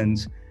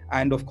happens.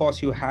 And of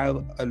course, you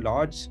have a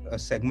large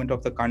segment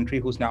of the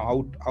country who's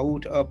now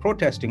out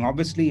protesting.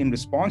 Obviously, in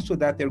response to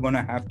that, they're going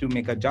to have to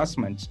make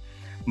adjustments.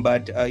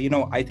 But,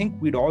 I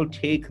think we'd all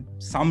take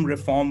some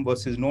reform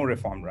versus no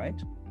reform, right?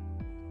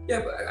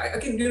 Yeah, but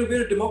again,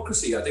 we're a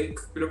democracy. I think,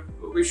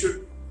 we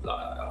should,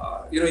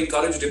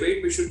 encourage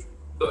debate. We should,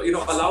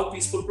 allow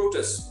peaceful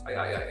protests.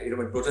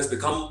 When protests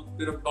become,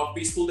 not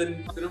peaceful,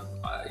 then,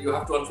 you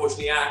have to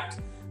unfortunately act.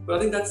 But I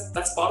think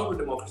that's part of a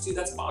democracy.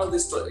 That's part of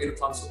this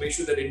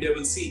transformation that India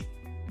will see,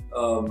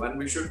 and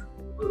we should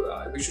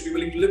be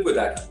willing to live with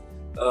that.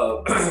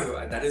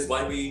 And that is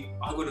why we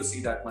are going to see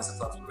that massive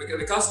transformation.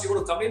 Vikas, do you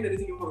want to come in?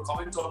 Anything you want to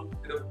comment on?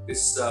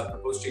 This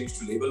proposed change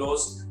to labor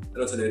laws? I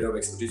know it's an area of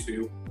expertise for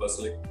you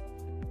personally.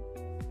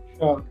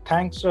 Sure.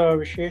 Thanks,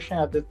 Vishesh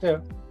and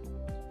Aditya.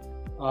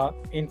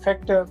 In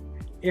fact,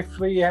 if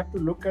we have to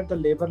look at the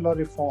labor law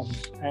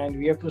reforms and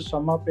we have to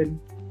sum up in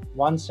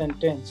one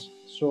sentence,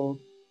 so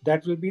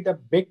that will be the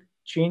big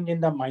change in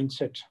the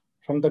mindset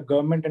from the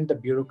government and the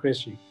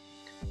bureaucracy.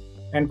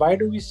 And why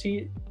do we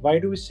say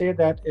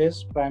that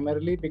is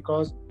primarily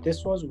because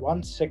this was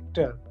one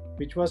sector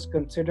which was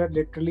considered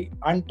literally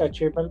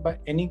untouchable by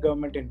any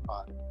government in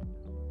power.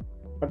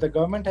 But the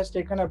government has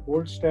taken a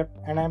bold step,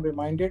 and I'm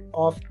reminded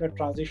of the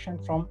transition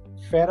from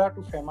FERA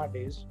to FEMA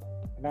days,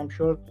 and I'm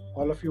sure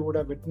all of you would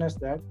have witnessed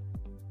that,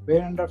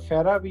 where under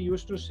FERA we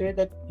used to say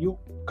that you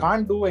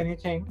can't do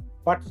anything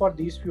but for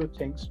these few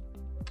things,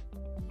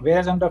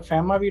 whereas under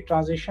FEMA we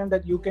transition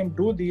that you can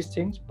do these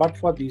things but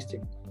for these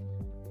things.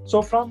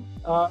 So from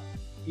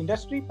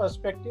industry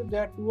perspective,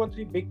 there are 2 or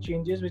 3 big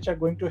changes which are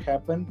going to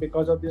happen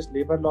because of this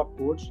labor law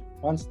codes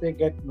once they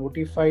get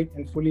notified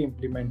and fully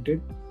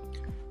implemented.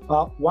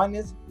 One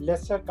is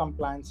lesser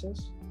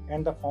compliances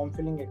and the form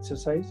filling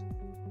exercise.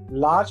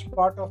 Large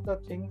part of the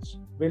things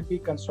will be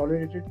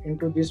consolidated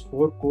into these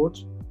 4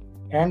 codes,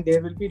 and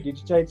there will be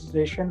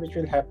digitization which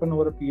will happen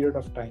over a period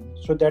of time.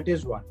 So that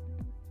is one.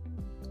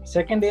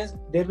 Second is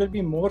there will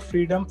be more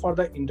freedom for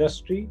the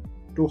industry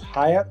to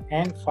hire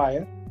and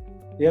fire.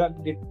 There are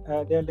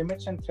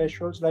limits and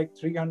thresholds like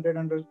 300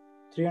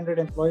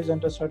 employees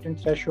under certain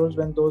thresholds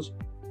when those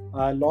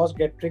laws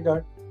get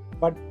triggered.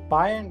 But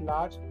by and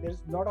large,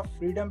 there's a lot of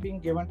freedom being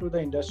given to the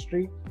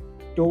industry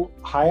to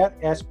hire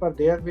as per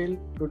their will,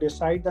 to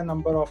decide the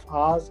number of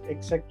hours,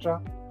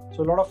 etc.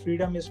 So a lot of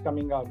freedom is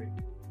coming our way.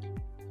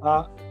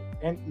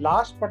 And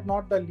last but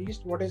not the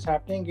least, what is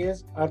happening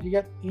is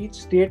earlier each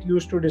state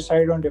used to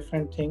decide on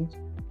different things.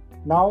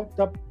 Now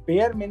the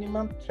bare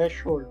minimum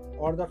threshold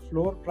or the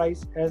floor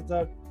price, as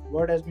the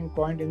word has been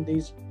coined in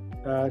these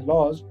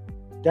laws,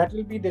 that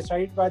will be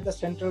decided by the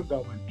central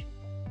government.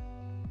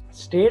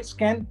 States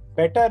can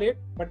better it,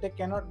 but they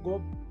cannot go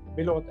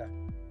below that.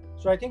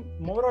 So I think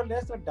more or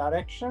less the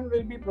direction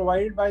will be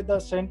provided by the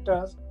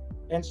centers,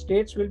 and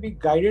states will be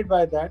guided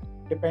by that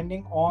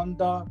depending on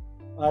the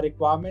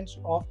requirements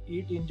of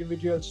each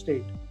individual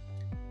state.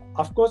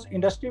 Of course,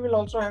 industry will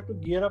also have to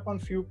gear up on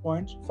few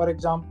points. For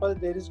example,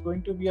 there is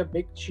going to be a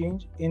big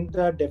change in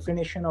the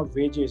definition of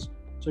wages.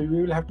 So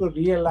we will have to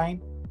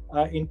realign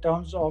in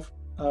terms of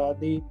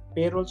the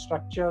payroll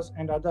structures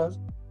and others,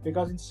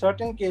 because in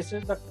certain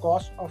cases, the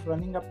cost of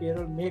running a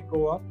payroll may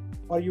go up,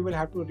 or you will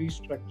have to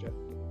restructure.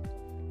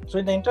 So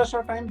in the interest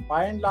of time,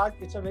 by and large,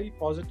 it's a very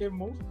positive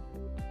move.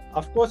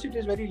 Of course, it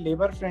is very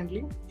labor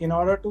friendly. In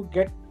order to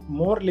get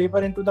more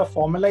labor into the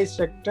formalized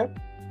sector,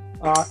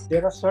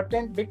 there are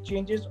certain big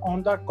changes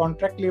on the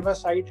contract labor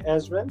side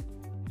as well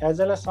as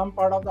some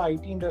part of the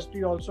IT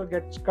industry also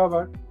gets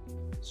covered.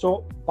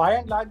 So by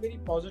and large, very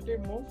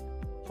positive move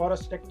for a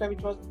sector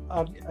which was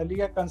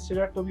earlier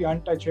considered to be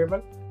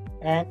untouchable,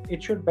 and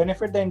it should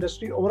benefit the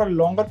industry over a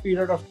longer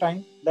period of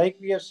time, like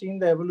we have seen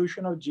the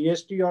evolution of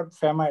GST or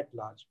FEMA at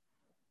large.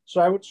 So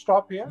I would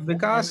stop here.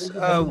 Because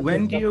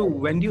when do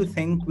you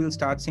think we'll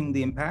start seeing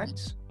the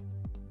impacts?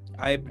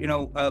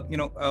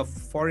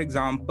 For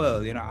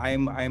example,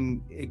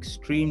 I'm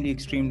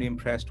extremely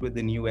impressed with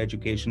the new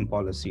education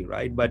policy,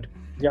 right? But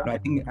yeah, I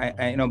think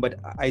I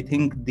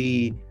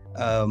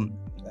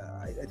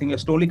think we're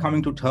slowly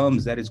coming to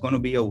terms that it's going to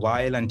be a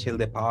while until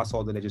they pass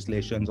all the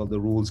legislations, all the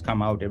rules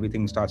come out,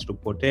 everything starts to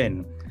put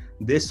in.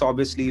 This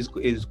obviously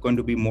is going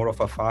to be more of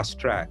a fast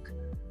track.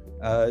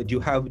 Do you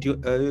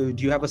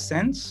have a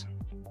sense?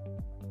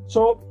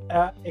 So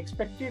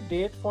expected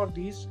date for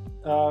these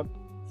 4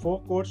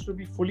 codes to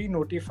be fully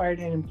notified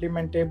and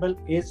implementable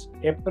is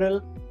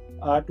April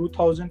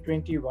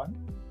 2021.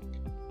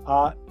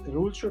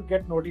 Rules should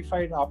get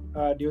notified up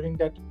during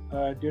that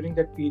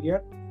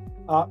period.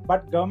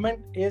 But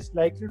government is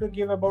likely to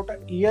give about a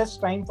year's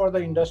time for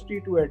the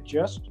industry to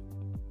adjust.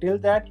 Till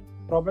that,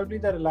 probably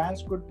the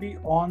reliance could be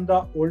on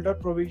the older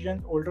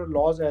provisions, older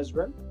laws as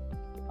well.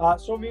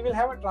 So we will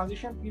have a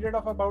transition period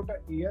of about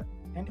a year,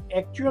 and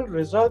actual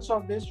results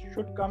of this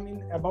should come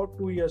in about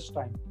 2 years'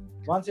 time.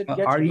 Once it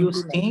gets are you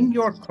seeing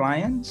your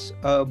clients,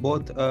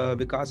 both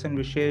Vikas and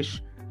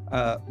Vishesh,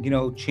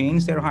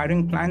 change their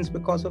hiring plans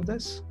because of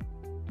this,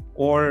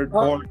 or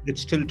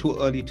it's still too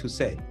early to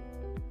say?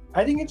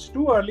 I think it's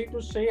too early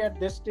to say at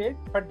this stage,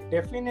 but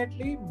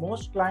definitely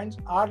most clients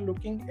are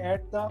looking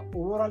at the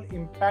overall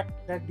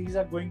impact that these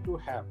are going to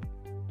have.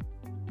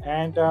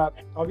 And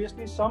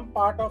obviously some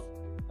part of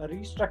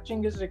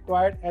restructuring is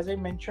required, as I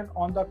mentioned,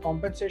 on the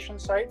compensation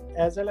side,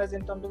 as well as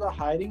in terms of the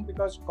hiring,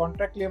 because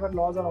contract labor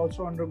laws are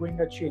also undergoing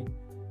a change.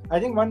 I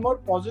think one more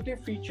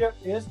positive feature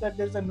is that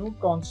there's a new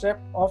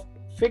concept of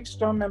fixed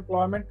term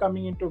employment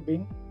coming into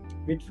being,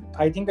 which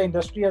I think the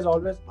industry has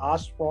always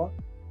asked for,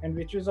 and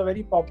which is a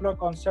very popular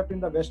concept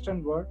in the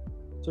Western world.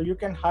 So you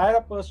can hire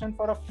a person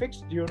for a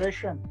fixed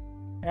duration,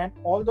 and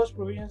all those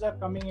provisions are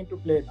coming into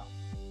play now.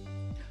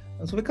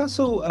 So Vikas,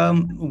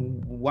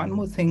 one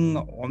more thing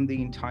on the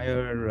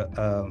entire,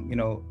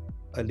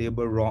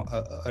 labor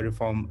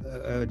reform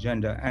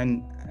agenda,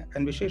 and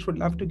Vishesh, would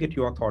love to get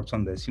your thoughts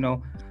on this.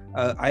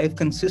 I have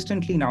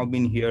consistently now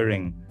been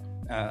hearing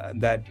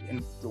that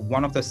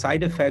one of the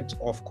side effects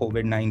of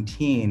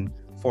COVID-19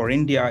 for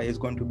India is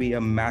going to be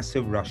a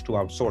massive rush to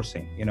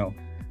outsourcing.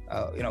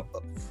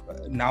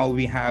 Now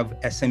we have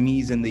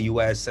SMEs in the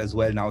US as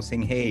well now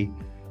saying, hey,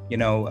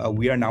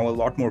 we are now a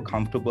lot more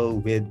comfortable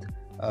with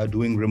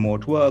doing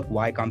remote work.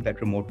 Why can't that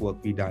remote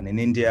work be done in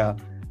India?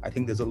 I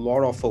think there's a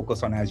lot of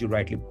focus on, as you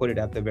rightly put it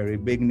at the very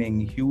beginning,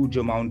 huge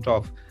amount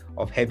of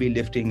heavy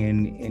lifting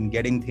in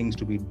getting things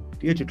to be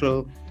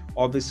digital.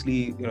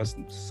 Obviously,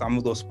 some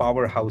of those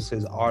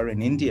powerhouses are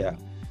in India.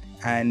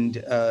 And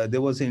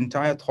there was an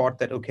entire thought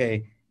that,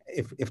 okay,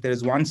 if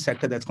there's one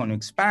sector that's going to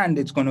expand,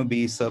 it's going to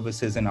be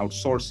services and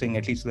outsourcing,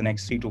 at least for the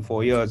next 3 to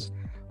 4 years.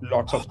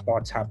 Lots of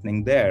thoughts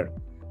happening there.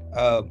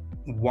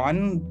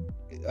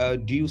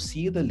 Do you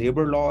see the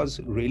labor laws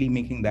really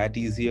making that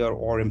easier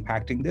or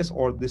impacting this?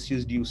 Or do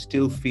you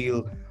still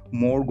feel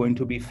more going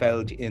to be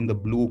felt in the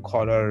blue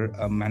collar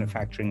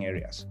manufacturing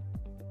areas?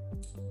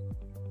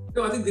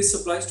 No, I think this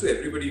applies to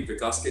everybody.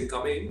 Vikas can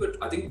come in, but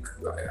I think,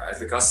 as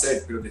Vikas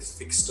said, this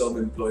fixed term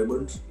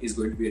employment is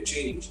going to be a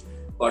change.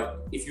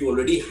 But if you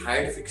already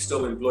had fixed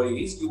term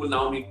employees, you will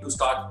now need to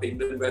start paying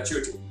them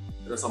gratuity.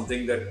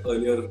 Something that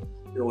earlier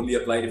only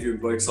applied if you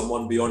employed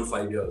someone beyond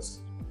 5 years,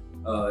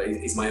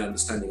 is my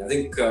understanding. I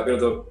think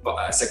the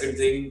second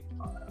thing,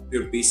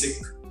 your basic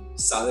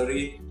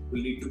salary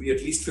will need to be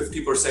at least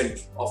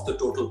 50% of the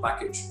total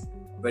package.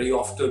 Very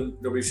often,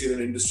 we've seen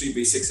in industry,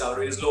 basic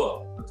salary is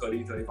lower,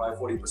 30, 35,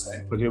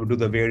 40%. But you do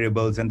the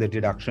variables and the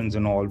deductions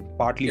and all,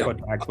 partly for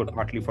tax, but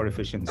partly for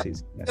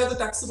efficiencies. Yes. Yeah, the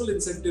taxable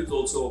incentives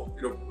also,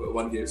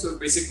 one gives. So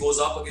basic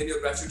goes up, again, your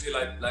gratuity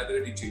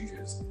liability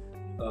changes,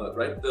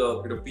 right?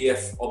 The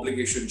PF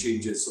obligation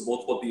changes. So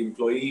both what the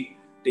employee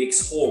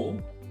takes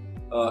home,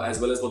 as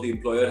well as what the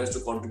employer has to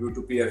contribute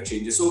to PF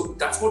changes. So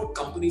that's what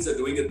companies are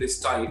doing at this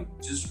time,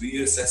 just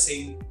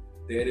reassessing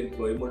their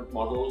employment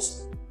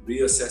models,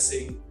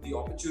 reassessing the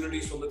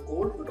opportunities from the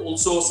code, but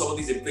also some of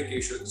these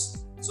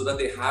implications so that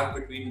they have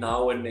between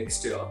now and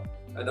next year.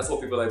 And that's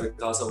what people like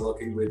Vikas are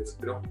working with,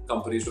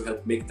 companies to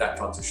help make that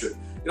transition.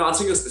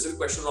 Answering your specific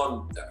question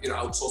on,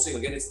 outsourcing,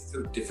 again, it's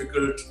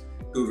difficult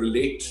to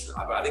relate.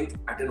 I think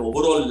at an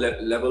overall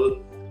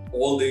level,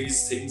 all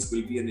these things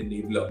will be an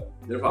enabler.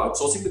 For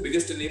outsourcing, the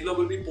biggest enabler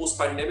will be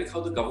post-pandemic,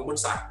 how the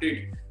government's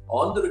acted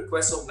on the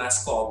request of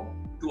NASSCOM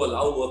to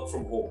allow work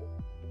from home.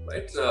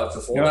 Right?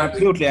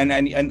 Absolutely, and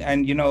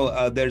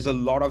there's a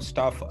lot of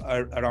stuff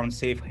around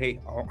safe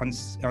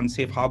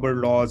harbor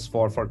laws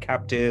for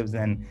captives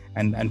and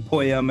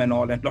POEM and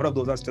all, and a lot of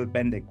those are still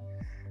pending.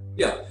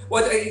 Yeah,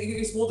 well,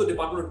 it's more the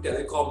Department of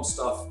Telecom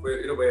stuff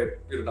where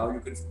now you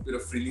can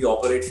freely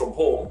operate from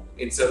home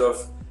instead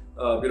of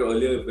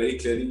earlier very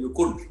clearly you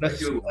couldn't.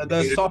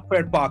 The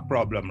software park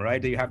problem,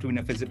 right? You have to be in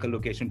a physical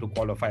location to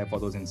qualify for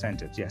those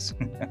incentives. Yes.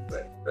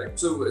 Right.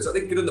 So I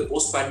think in the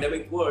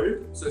post-pandemic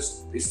world, so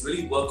it's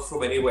really work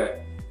from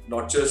anywhere,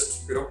 not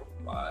just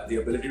the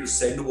ability to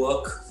send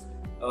work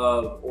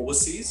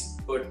overseas,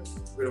 but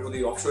for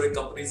the offshoring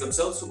companies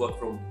themselves to work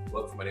from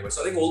anywhere.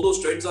 So I think all those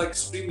trends are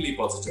extremely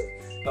positive.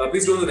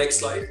 Please go to the next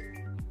slide.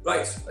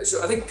 Right.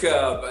 So I think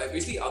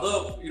basically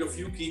other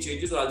few key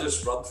changes, and I'll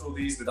just run through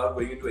these without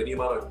going into any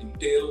amount of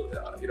detail.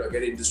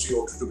 Again, industry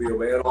ought to be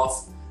aware of.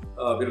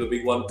 The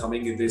big one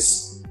coming in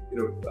this,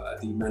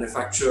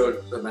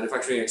 the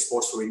manufacturing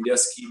exports for India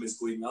scheme is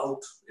going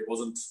out. It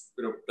wasn't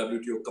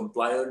WTO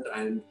compliant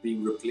and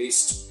being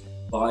replaced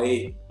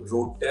by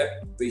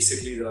RoDTEP.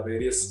 Basically, there are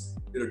various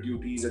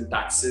duties and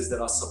taxes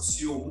that are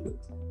subsumed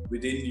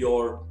within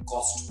your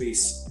cost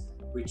base,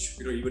 which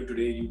even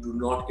today you do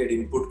not get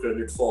input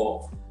credit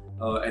for.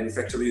 And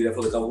effectively,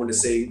 therefore, the government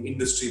is saying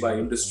industry by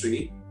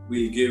industry,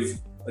 we'll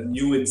give a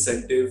new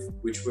incentive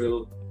which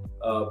will,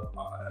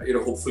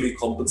 hopefully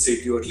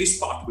compensate you at least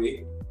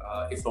partway,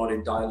 if not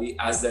entirely,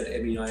 as that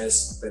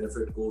MEIS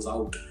benefit goes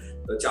out.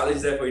 The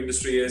challenge there for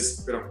industry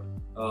is,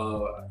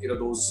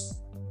 those,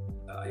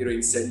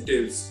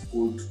 incentives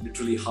could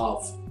literally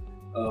halve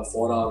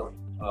for our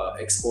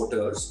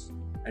exporters,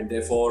 and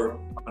therefore,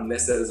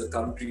 unless there is a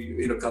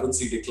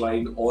currency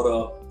decline or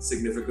a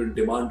significant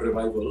demand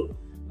revival,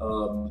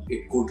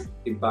 it could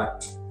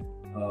impact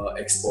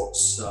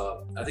exports.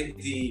 I think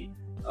the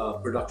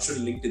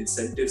production-linked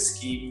incentive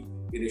scheme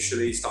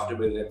initially started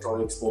with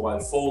electronics, mobile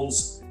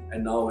phones,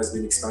 and now has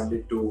been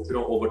expanded to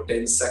over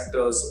 10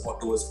 sectors.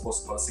 Auto is, of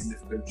course, a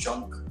significant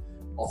chunk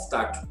of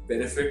that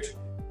benefit.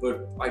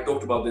 But I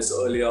talked about this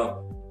earlier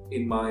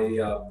in my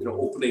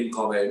opening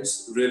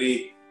comments.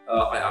 Really,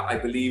 I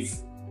believe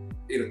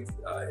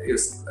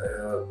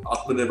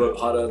Atmanirbhar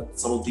Bharat,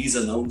 some of these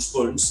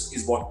announcements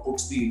is what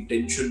puts the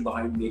intention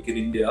behind Make in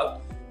India.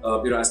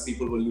 As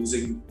people were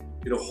losing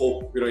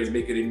hope,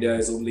 Make in India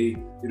is only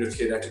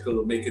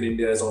theoretical. Make in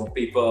India is on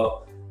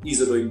paper.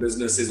 Ease of doing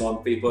business is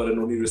on paper and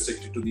only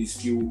restricted to these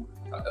few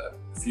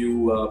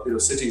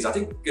cities. I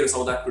think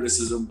some of that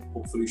criticism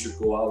hopefully should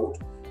go out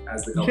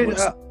as the government.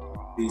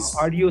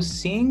 Are you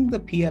seeing the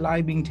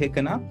PLI being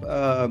taken up?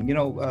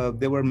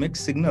 There were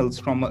mixed signals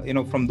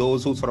from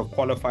those who sort of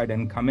qualified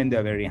and come in.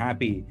 They're very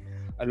happy.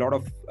 A lot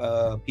of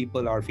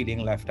people are feeling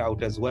left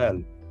out as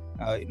well.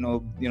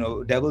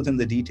 Devil's in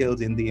the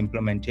details in the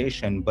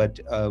implementation.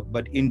 But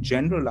in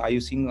general, are you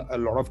seeing a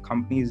lot of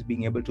companies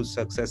being able to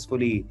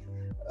successfully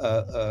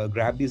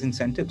grab these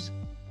incentives?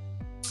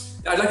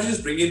 I'd like to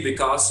just bring in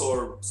Vikas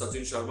or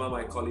Sachin Sharma,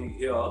 my colleague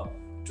here,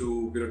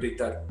 to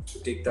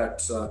take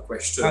that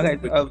question. All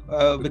right,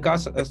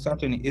 Vikas,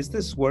 Sachin, is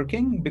this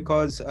working?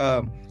 Because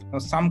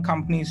some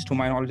companies, to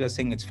my knowledge, are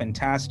saying it's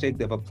fantastic.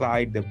 They've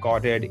applied, they've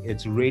got it.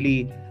 It's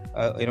really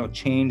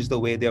changed the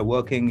way they're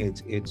working.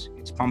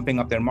 It's pumping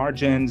up their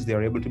margins.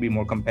 They're able to be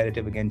more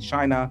competitive against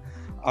China.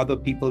 Other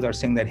people are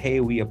saying that, hey,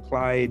 we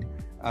applied,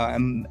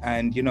 and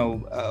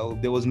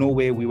there was no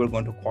way we were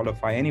going to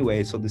qualify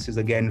anyway. So this is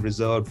again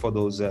reserved for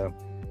those,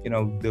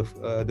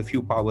 the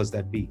few powers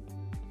that be.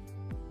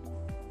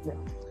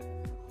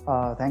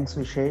 Yeah. Thanks,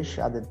 Vishesh,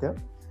 Aditya.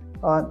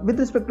 With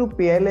respect to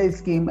PLI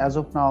scheme, as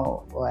of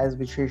now, as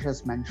Vishesh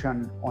has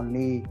mentioned,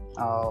 only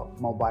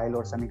mobile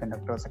or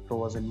semiconductor sector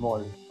was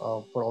involved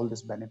for all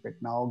this benefit.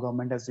 Now,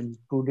 government has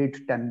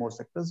included 10 more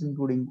sectors,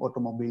 including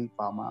automobile,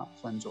 pharma,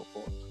 so on and so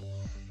forth.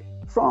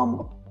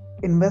 From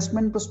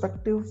investment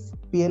perspective,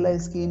 PLI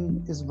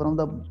scheme is one of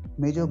the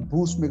major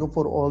boost maker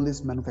for all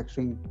this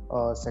manufacturing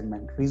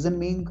segment. Reason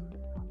being,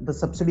 the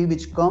subsidy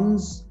which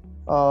comes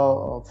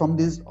from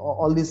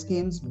all these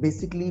schemes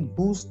basically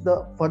boost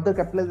the further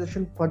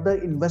capitalization, further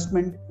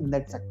investment in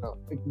that sector.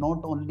 It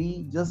not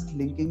only just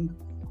linking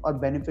or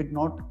benefit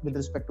not with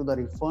respect to the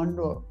refund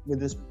or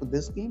with respect to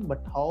this scheme,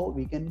 but how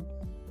we can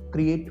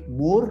create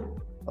more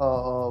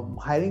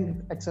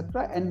hiring,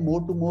 etc., and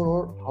more,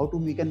 or how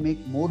we can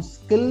make more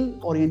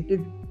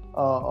skill-oriented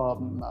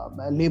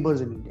laborers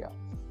in India.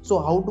 So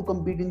how to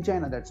compete in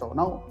China? That's all.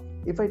 Now,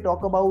 if I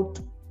talk about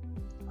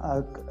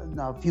a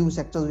few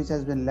sectors which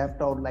has been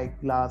left out,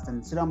 like glass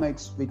and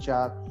ceramics, which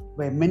are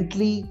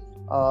vehemently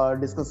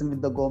discussing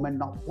with the government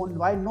now,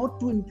 why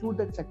not to include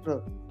that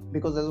sector?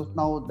 Because as of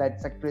now,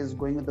 that sector is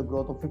going with the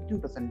growth of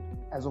 50%.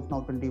 As of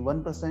now,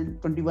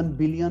 21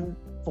 billion,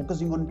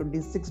 focusing on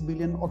 26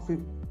 billion or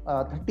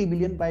 30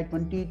 billion by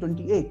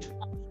 2028.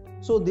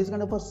 So these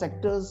kind of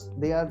sectors,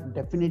 they are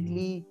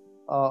definitely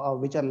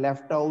which are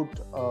left out,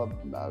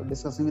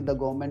 discussing with the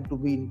government to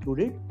be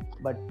included.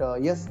 But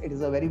yes, it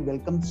is a very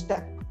welcome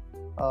step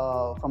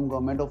from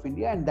Government of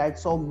India, and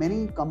that's how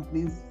many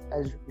companies,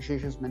 as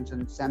Vishesh has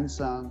mentioned,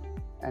 Samsung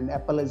and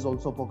Apple is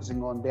also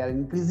focusing on. They are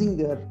increasing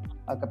their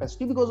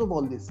capacity because of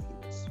all these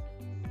schemes.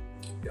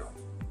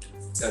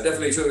 Yeah,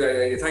 definitely. So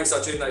thanks,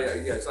 Sachin.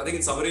 Yes, I think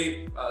in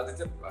summary,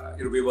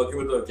 we're working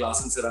with the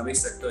glass and ceramics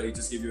sector. He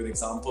just gave you an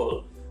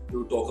example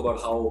to talk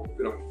about how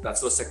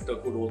that's a sector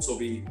could also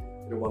be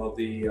one of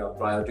the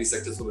priority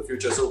sectors for the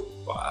future. So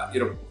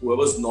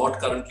whoever's not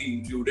currently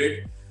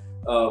included,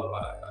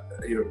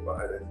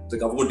 the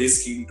government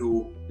is keen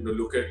to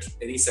look at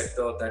any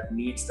sector that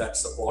needs that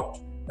support,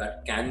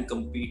 that can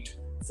compete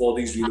for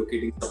these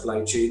relocating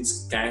supply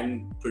chains,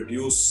 can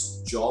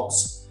produce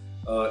jobs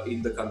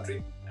in the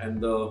country, and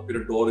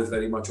the door is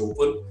very much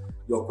open.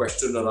 Your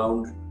question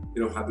around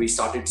have we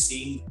started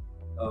seeing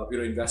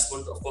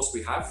investment? Of course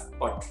we have,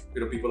 but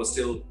people are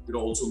still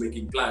also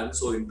making plans.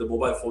 So in the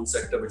mobile phone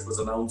sector, which was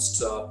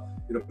announced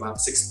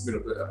perhaps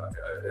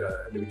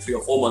maybe 3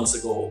 or 4 months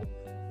ago,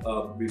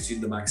 we've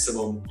seen the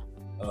maximum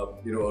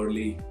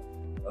early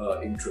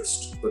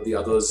interest. But the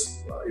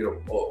others,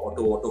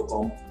 auto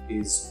comp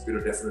is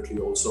definitely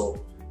also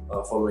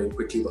following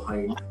quickly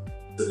behind.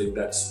 I think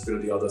that's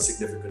the other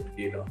significant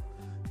gainer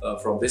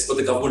from this. But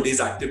the government is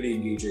actively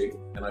engaging,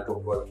 and I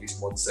talked about at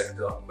least one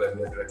sector where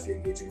we are directly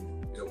engaging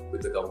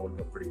with the government,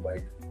 a pretty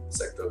wide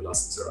sector,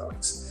 glass and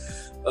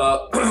ceramics,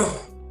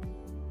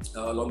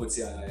 along with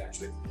CII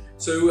actually.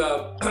 So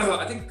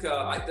I think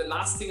the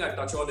last thing I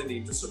touch on in the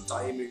interest of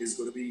time is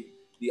going to be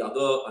the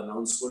other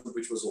announcement,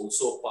 which was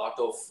also part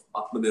of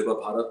Atmanirbhar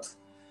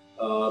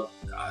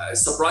Bharat.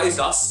 Surprised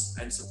us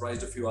and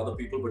surprised a few other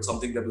people, but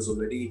something that was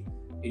already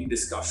in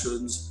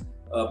discussions.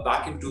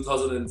 Back in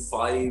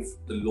 2005,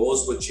 the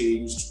laws were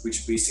changed,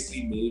 which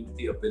basically made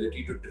the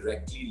ability to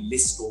directly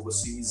list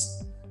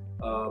overseas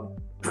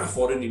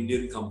for an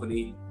Indian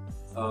company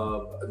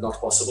not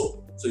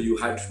possible. So you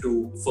had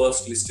to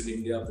first list in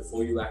India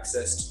before you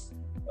accessed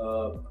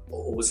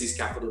overseas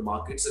capital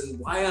markets. And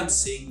why I'm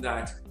saying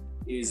that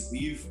is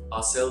we've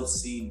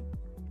ourselves seen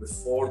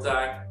before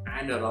that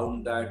and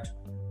around that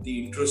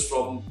the interest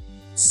from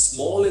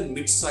small and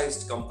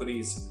mid-sized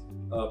companies.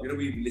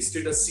 We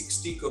listed a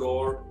 60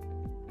 crore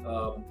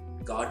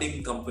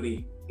guarding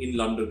company in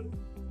London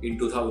in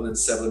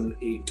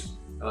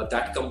 2007-8.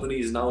 That company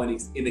is now in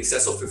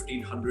excess of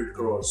 1,500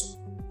 crores,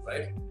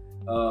 right?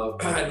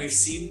 And we've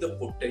seen the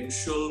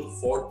potential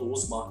for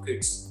those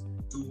markets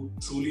to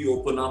truly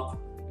open up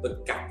the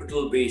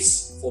capital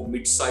base for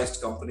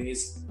mid-sized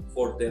companies,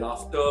 for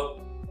thereafter,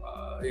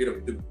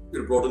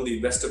 broaden the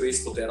investor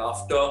base, for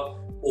thereafter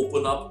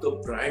open up the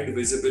brand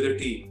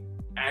visibility,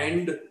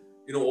 and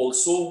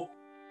also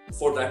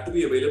for that to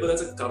be available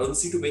as a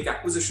currency to make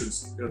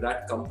acquisitions.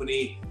 That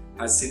company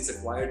has since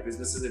acquired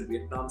businesses in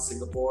Vietnam,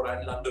 Singapore,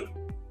 and London.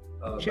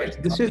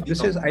 Right? This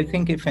is, I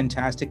think, a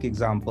fantastic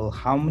example.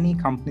 How many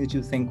companies do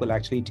you think will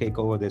actually take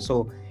over this?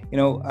 So,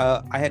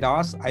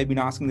 I've been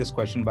asking this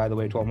question, by the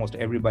way, to almost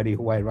everybody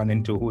who I run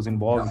into who's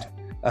involved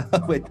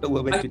with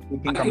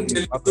taking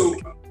companies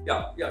public.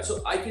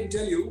 So I can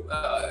tell you,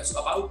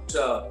 about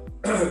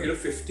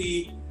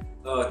 50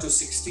 to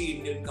 60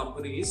 Indian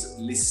companies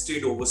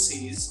listed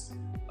overseas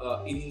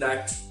in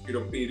that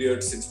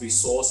period since we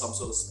saw some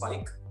sort of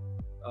spike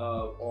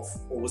of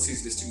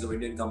overseas listings of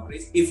Indian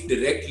companies. If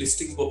direct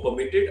listings were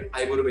permitted,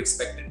 I would have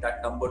expected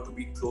that number to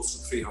be close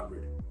to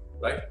 300,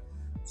 right?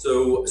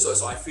 So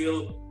I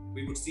feel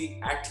we would see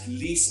at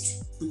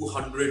least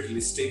 200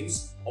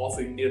 listings of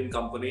Indian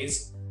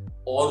companies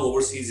on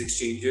overseas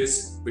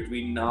exchanges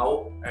between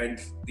now and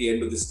the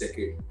end of this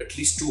decade. At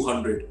least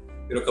 200,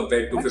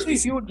 compared to 50.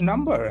 That's a huge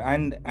number.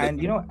 And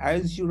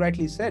as you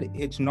rightly said,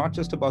 it's not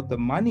just about the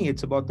money,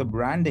 it's about the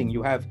branding.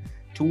 You have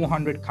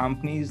 200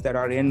 companies that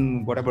are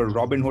in whatever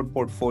Robinhood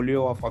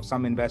portfolio of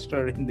some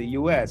investor in the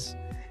US,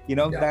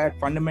 that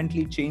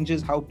fundamentally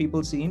changes how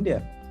people see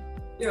India.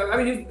 Yeah,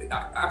 I mean,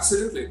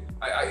 absolutely.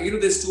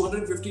 There's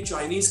 250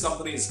 Chinese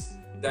companies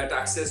that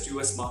accessed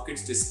US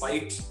markets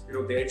despite,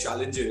 their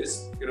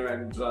challenges,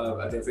 and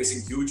they're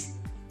facing huge,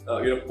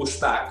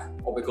 pushback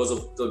or because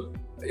of the,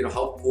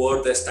 how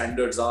poor their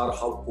standards are,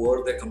 how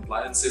poor their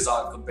compliances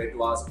are compared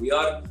to ours. We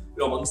are,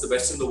 amongst the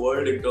best in the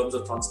world in terms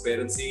of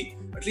transparency,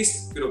 at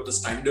least, the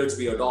standards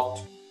we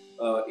adopt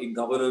in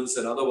governance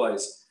and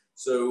otherwise.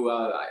 So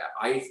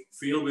I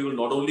feel we will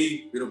not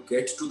only,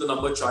 get to the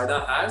number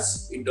China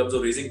has in terms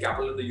of raising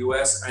capital in the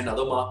US and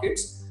other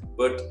markets,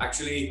 but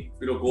actually,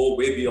 go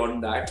way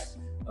beyond that.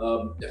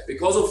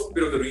 Because of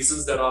the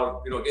reasons that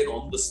are again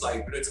on the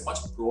slide, it's a much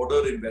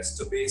broader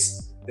investor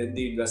base than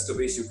the investor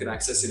base you can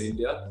access in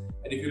India.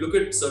 And if you look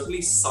at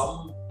certainly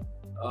some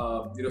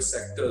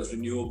sectors,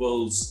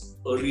 renewables,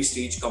 early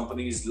stage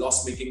companies,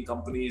 loss-making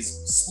companies,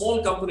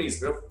 small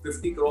companies,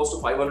 50 crores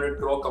to 500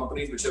 crore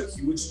companies which have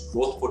huge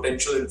growth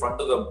potential in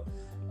front of them,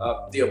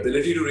 the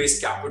ability to raise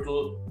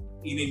capital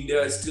in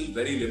India is still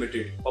very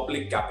limited,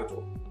 public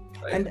capital.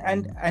 Right.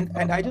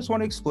 And I just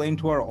want to explain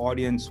to our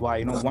audience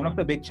why, one of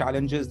the big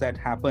challenges that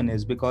happen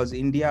is because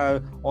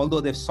India, although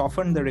they've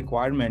softened the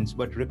requirements,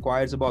 but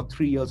requires about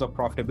 3 years of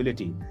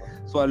profitability.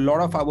 So a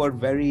lot of our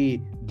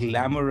very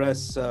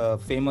glamorous,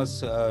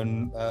 famous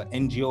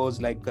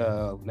NGOs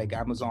like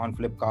Amazon,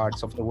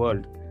 Flipkarts of the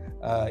world,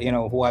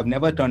 who have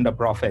never turned a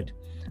profit,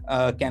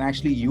 can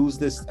actually use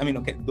this. I mean,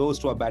 okay, those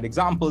two are bad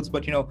examples,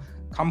 but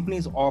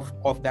companies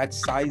of that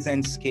size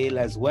and scale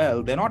as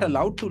well, they're not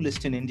allowed to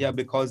list in India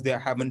because they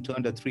haven't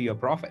turned a 3-year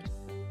profit.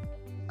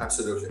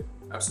 Absolutely.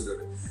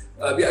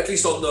 At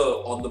least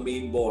on the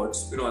main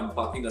boards, I'm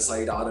parking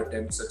aside our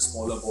attempts at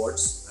smaller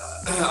boards.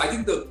 I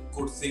think the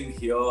good thing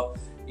here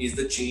is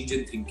the change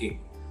in thinking.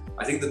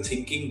 I think the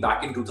thinking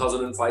back in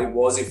 2005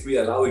 was if we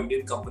allow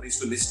Indian companies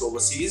to list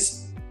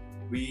overseas,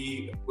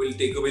 we will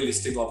take away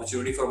listing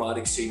opportunity from our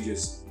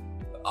exchanges,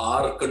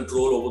 our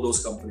control over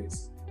those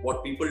companies.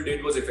 What people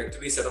did was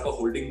effectively set up a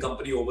holding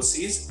company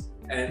overseas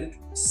and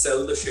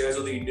sell the shares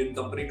of the Indian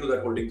company to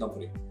that holding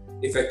company.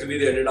 Effectively,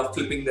 they ended up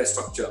flipping their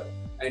structure.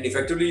 And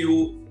effectively,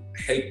 you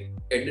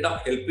ended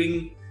up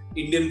helping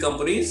Indian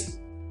companies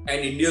and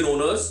Indian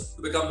owners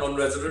to become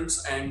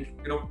non-residents and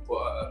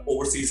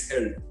overseas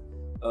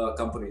held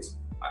companies.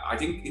 I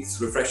think it's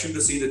refreshing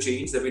to see the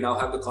change, that we now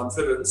have the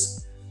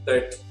confidence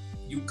that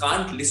you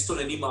can't list on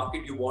any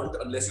market you want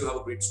unless you have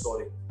a great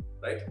story,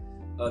 right?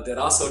 There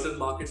are certain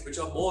markets which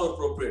are more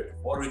appropriate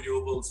for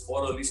renewables,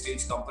 for early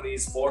stage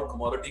companies, for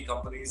commodity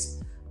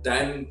companies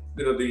than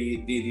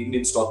the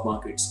Indian stock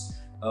markets.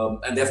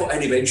 And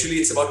eventually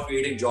it's about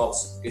creating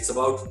jobs. It's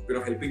about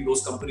helping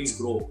those companies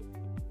grow.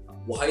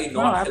 Why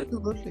not help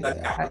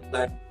that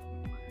capital?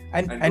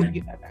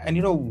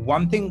 And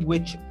one thing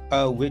which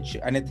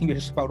and I think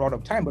it's about out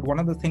of time, but one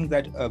of the things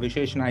that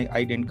Vishesh and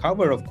I didn't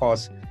cover, of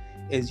course,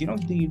 is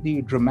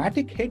the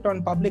dramatic hit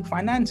on public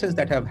finances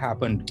that have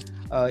happened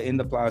in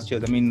the past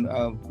years. I mean,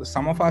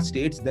 some of our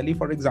states, Delhi,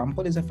 for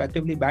example, is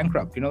effectively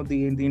bankrupt.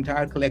 The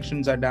entire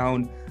collections are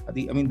down.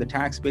 The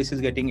tax base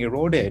is getting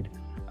eroded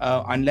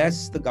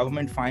unless the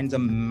government finds a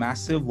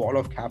massive wall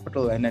of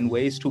capital and then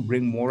ways to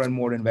bring more and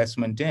more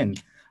investment in.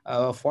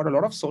 For a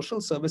lot of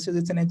social services,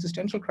 it's an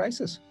existential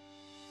crisis.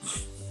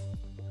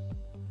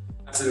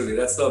 Absolutely,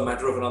 that's the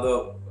matter of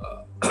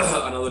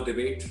another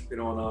debate.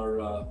 On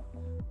our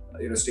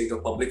state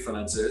of public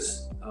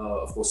finances.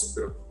 Of course,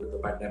 with the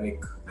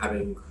pandemic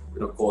having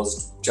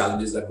caused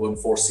challenges that weren't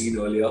foreseen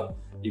earlier,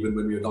 even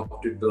when we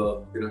adopted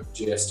the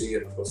GST,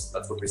 and of course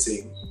that's what we're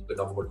seeing the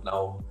government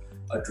now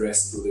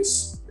address through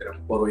this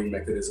borrowing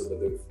mechanism that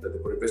they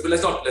put in place. But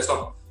let's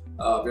not.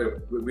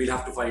 We'll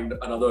have to find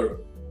another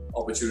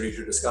opportunity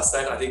to discuss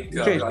that. I think.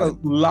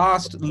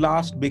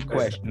 Last big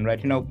question,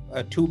 right?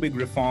 Two big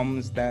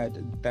reforms that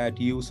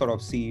you sort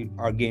of see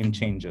are game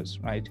changers,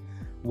 right?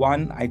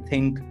 One, I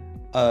think.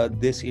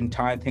 This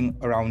entire thing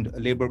around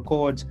labor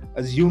codes,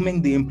 assuming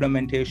the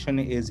implementation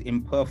is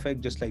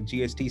imperfect, just like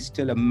GST,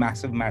 still a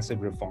massive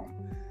reform.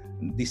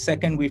 The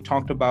second we've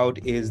talked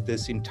about is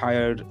this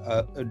entire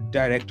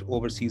direct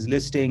overseas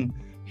listing,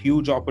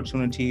 huge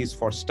opportunities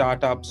for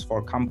startups,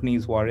 for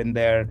companies who are in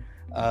there,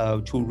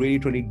 to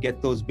really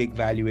get those big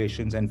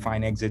valuations and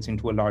find exits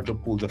into a larger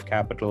pools of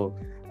capital.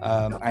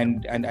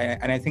 And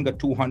I think a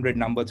 200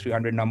 number,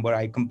 300 number,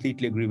 I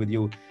completely agree with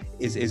you,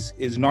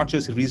 is not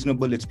just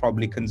reasonable, it's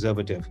probably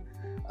conservative.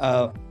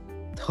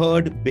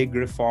 Third big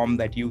reform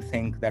that you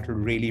think that will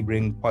really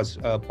bring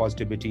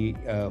positivity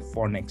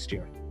for next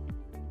year?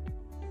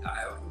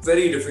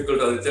 Very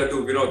difficult, Aditya,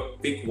 to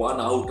pick one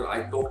out.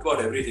 I talked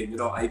about everything,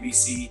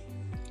 IBC,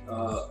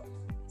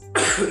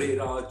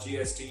 RERA,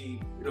 GST,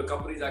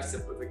 Companies Act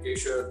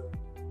simplification.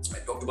 I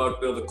talked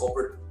about the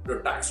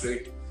corporate tax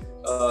rate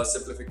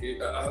simplification,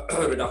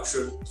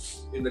 reduction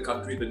in the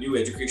country, the new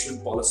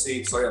education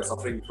policy. Sorry, I'm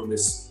suffering from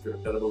this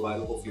terrible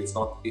viral. Hopefully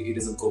it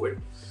isn't COVID.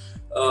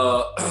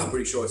 I'm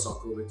pretty sure it's not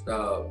COVID.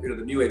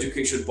 The new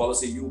education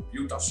policy,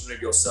 you touched on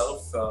it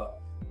yourself.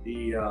 Do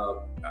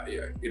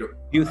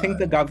you think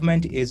the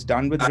government is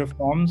done with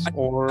reforms,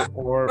 or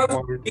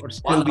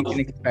still we can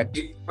expect?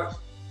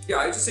 Yeah,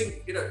 I just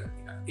think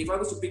if I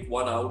was to pick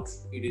one out,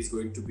 it is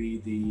going to be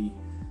the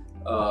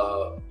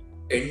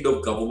end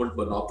of government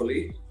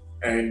monopoly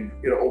and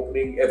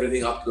opening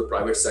everything up to the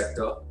private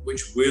sector,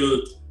 which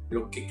will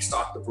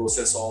kickstart the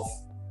process of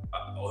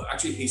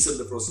actually hasten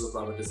the process of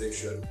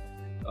privatization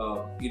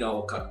in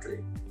our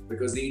country,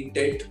 because the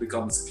intent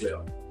becomes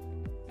clear.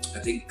 I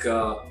think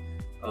that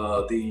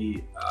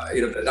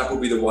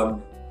would be the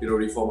one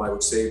reform I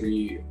would say.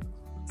 We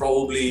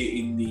probably,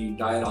 in the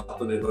entire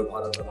Atmanirbhar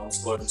Bharat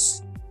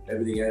announcements,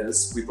 everything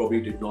else, we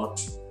probably did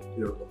not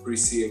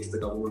appreciate the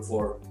government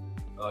for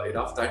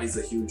enough. That is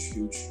a huge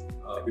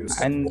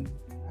step.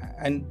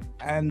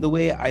 And the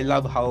way I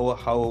love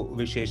how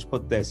Vishesh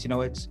put this,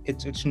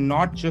 it's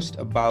not just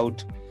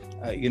about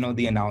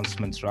the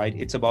announcements, right?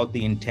 It's about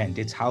the intent.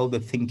 It's how the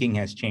thinking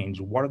has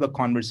changed. What are the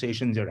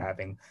conversations you're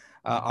having?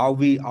 Are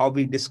we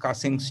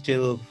discussing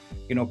still,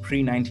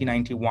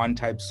 pre-1991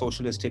 type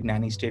socialistic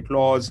nanny state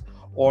laws,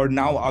 or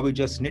now are we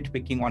just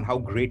nitpicking on how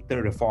great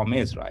the reform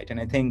is, right?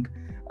 And I think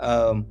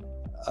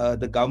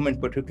the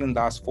government, particularly in the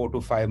last 4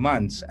 to 5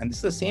 months, and this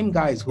is the same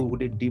guys who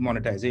did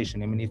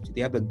demonetization. I mean, if they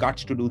have the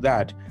guts to do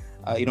that,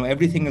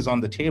 everything is on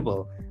the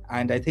table.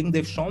 And I think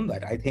they've shown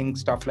that. I think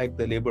stuff like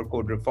the labor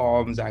code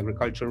reforms,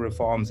 agriculture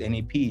reforms,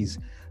 NEPs,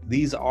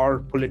 these are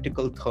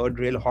political third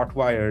rail hot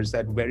wires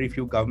that very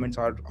few governments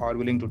are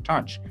willing to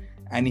touch.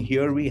 And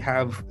here we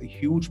have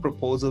huge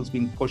proposals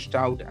being pushed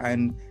out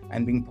and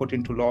being put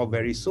into law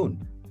very soon.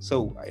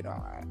 So I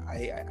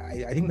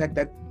think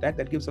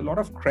that gives a lot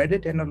of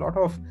credit and a lot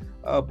of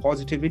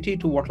positivity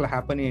to what will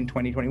happen in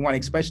 2021,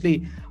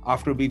 especially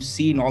after we've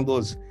seen all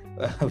those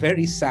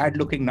very sad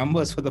looking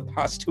numbers for the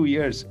past 2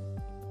 years.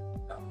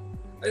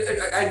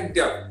 And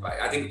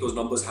I think those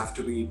numbers have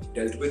to be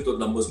dealt with. Those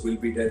numbers will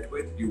be dealt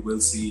with. You will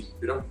see,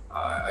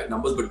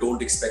 numbers, but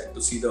don't expect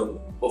to see them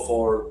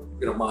before,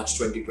 March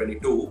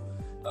 2022.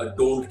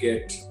 Don't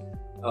get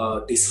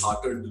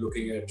disheartened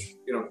looking at,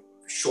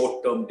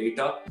 short-term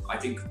data. I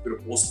think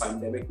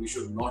post-pandemic, we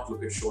should not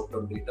look at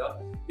short-term data.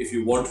 If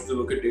you want to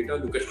look at data,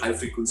 look at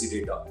high-frequency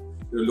data.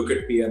 Look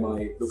at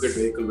PMI, look at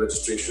vehicle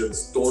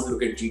registrations. Don't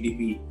look at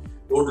GDP.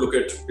 Don't look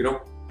at,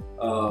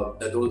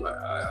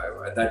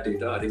 that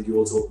data. I think you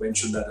also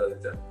mentioned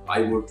that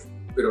I would,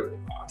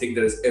 I think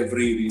there is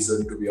every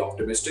reason to be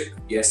optimistic.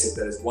 Yes, if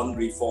there is one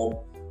reform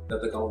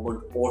that the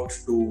government ought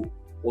to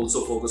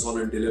also focus on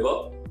and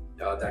deliver,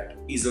 that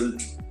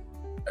isn't,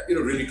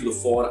 really to the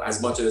fore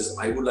as much as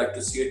I would like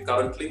to see it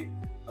currently,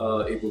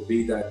 it would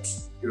be that,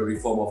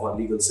 reform of our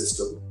legal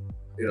system.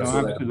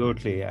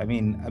 Absolutely. I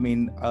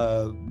mean,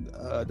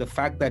 the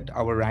fact that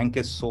our rank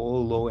is so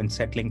low in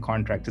settling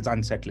contracts, it's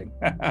unsettling.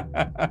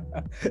 I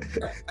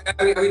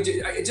mean,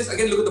 just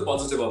again, look at the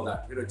positive of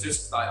that.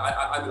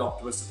 I'm an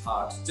optimist at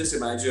heart. Just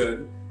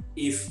imagine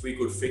if we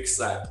could fix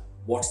that.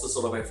 What's the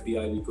sort of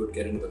FDI we could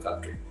get into the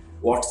country?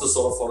 What's the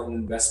sort of foreign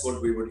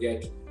investment we would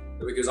get?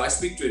 Because I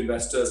speak to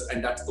investors,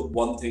 and that's the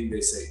one thing they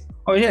say.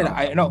 Oh yeah,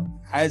 I know.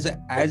 As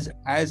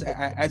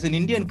an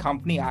Indian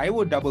company, I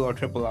would double or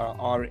triple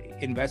our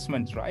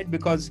investments, right?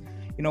 Because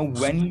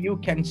when you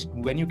can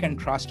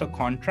trust a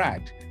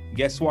contract,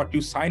 guess what?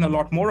 You sign a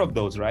lot more of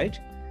those, right?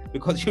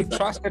 Because you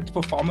trust that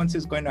performance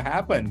is going to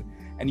happen,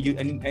 and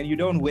you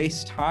don't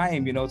waste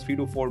time. 3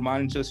 to 4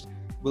 months. Just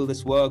will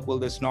this work? Will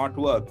this not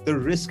work? The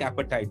risk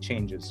appetite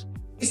changes.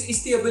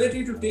 It's the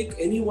ability to take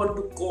anyone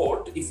to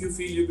court if you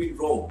feel you've been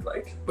wronged,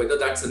 right? Whether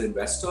that's an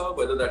investor,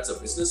 whether that's a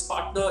business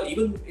partner,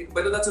 even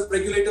whether that's a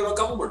regulator or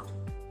government,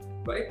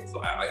 right? So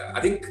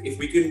I think if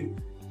we can,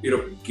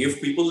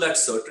 give people that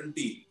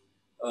certainty.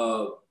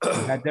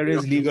 That there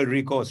is legal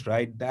recourse,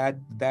 right? That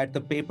the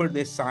paper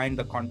they sign,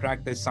 the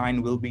contract they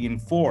sign will be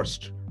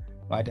enforced,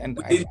 right? And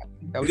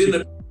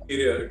within a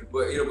period,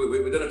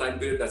 within a time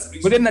period, that's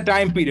reasonable. Within the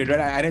time period,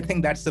 right? I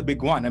think that's the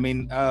big one. I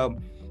mean,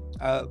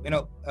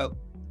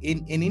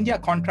 in India,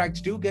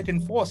 contracts do get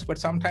enforced, but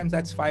sometimes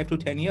that's 5 to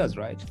 10 years,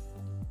 right?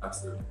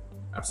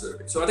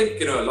 Absolutely. So I think,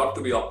 a lot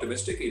to be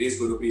optimistic. It is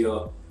going to be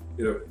a,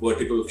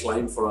 vertical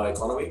climb for our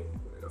economy.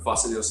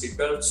 Fasten your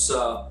seatbelts.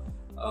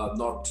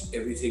 Not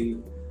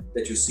everything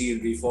that you see in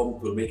reform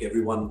will make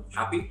everyone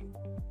happy.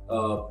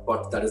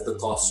 but that is the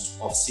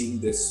cost of seeing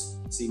this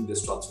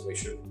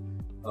transformation.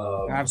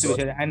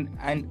 Absolutely. And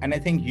I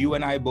think you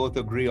and I both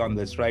agree on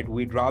this, right?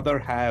 We'd rather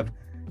have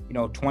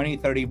 20,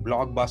 30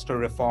 blockbuster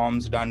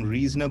reforms done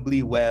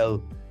reasonably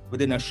well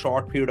within a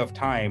short period of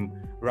time,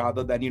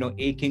 rather than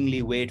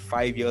achingly wait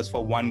 5 years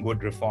for one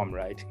good reform,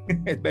 right?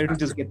 It's better to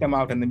just get them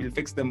out and then we'll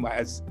fix them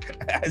as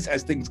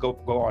things go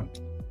on.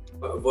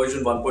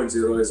 Version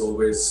 1.0 is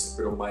always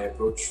my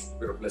approach.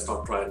 Let's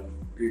not try and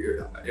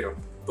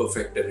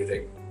perfect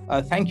everything.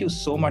 Thank you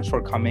so much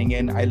for coming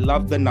in. I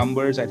love the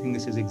numbers. I think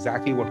this is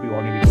exactly what we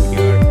all need to do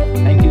here.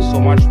 Thank you so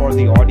much for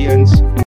the audience.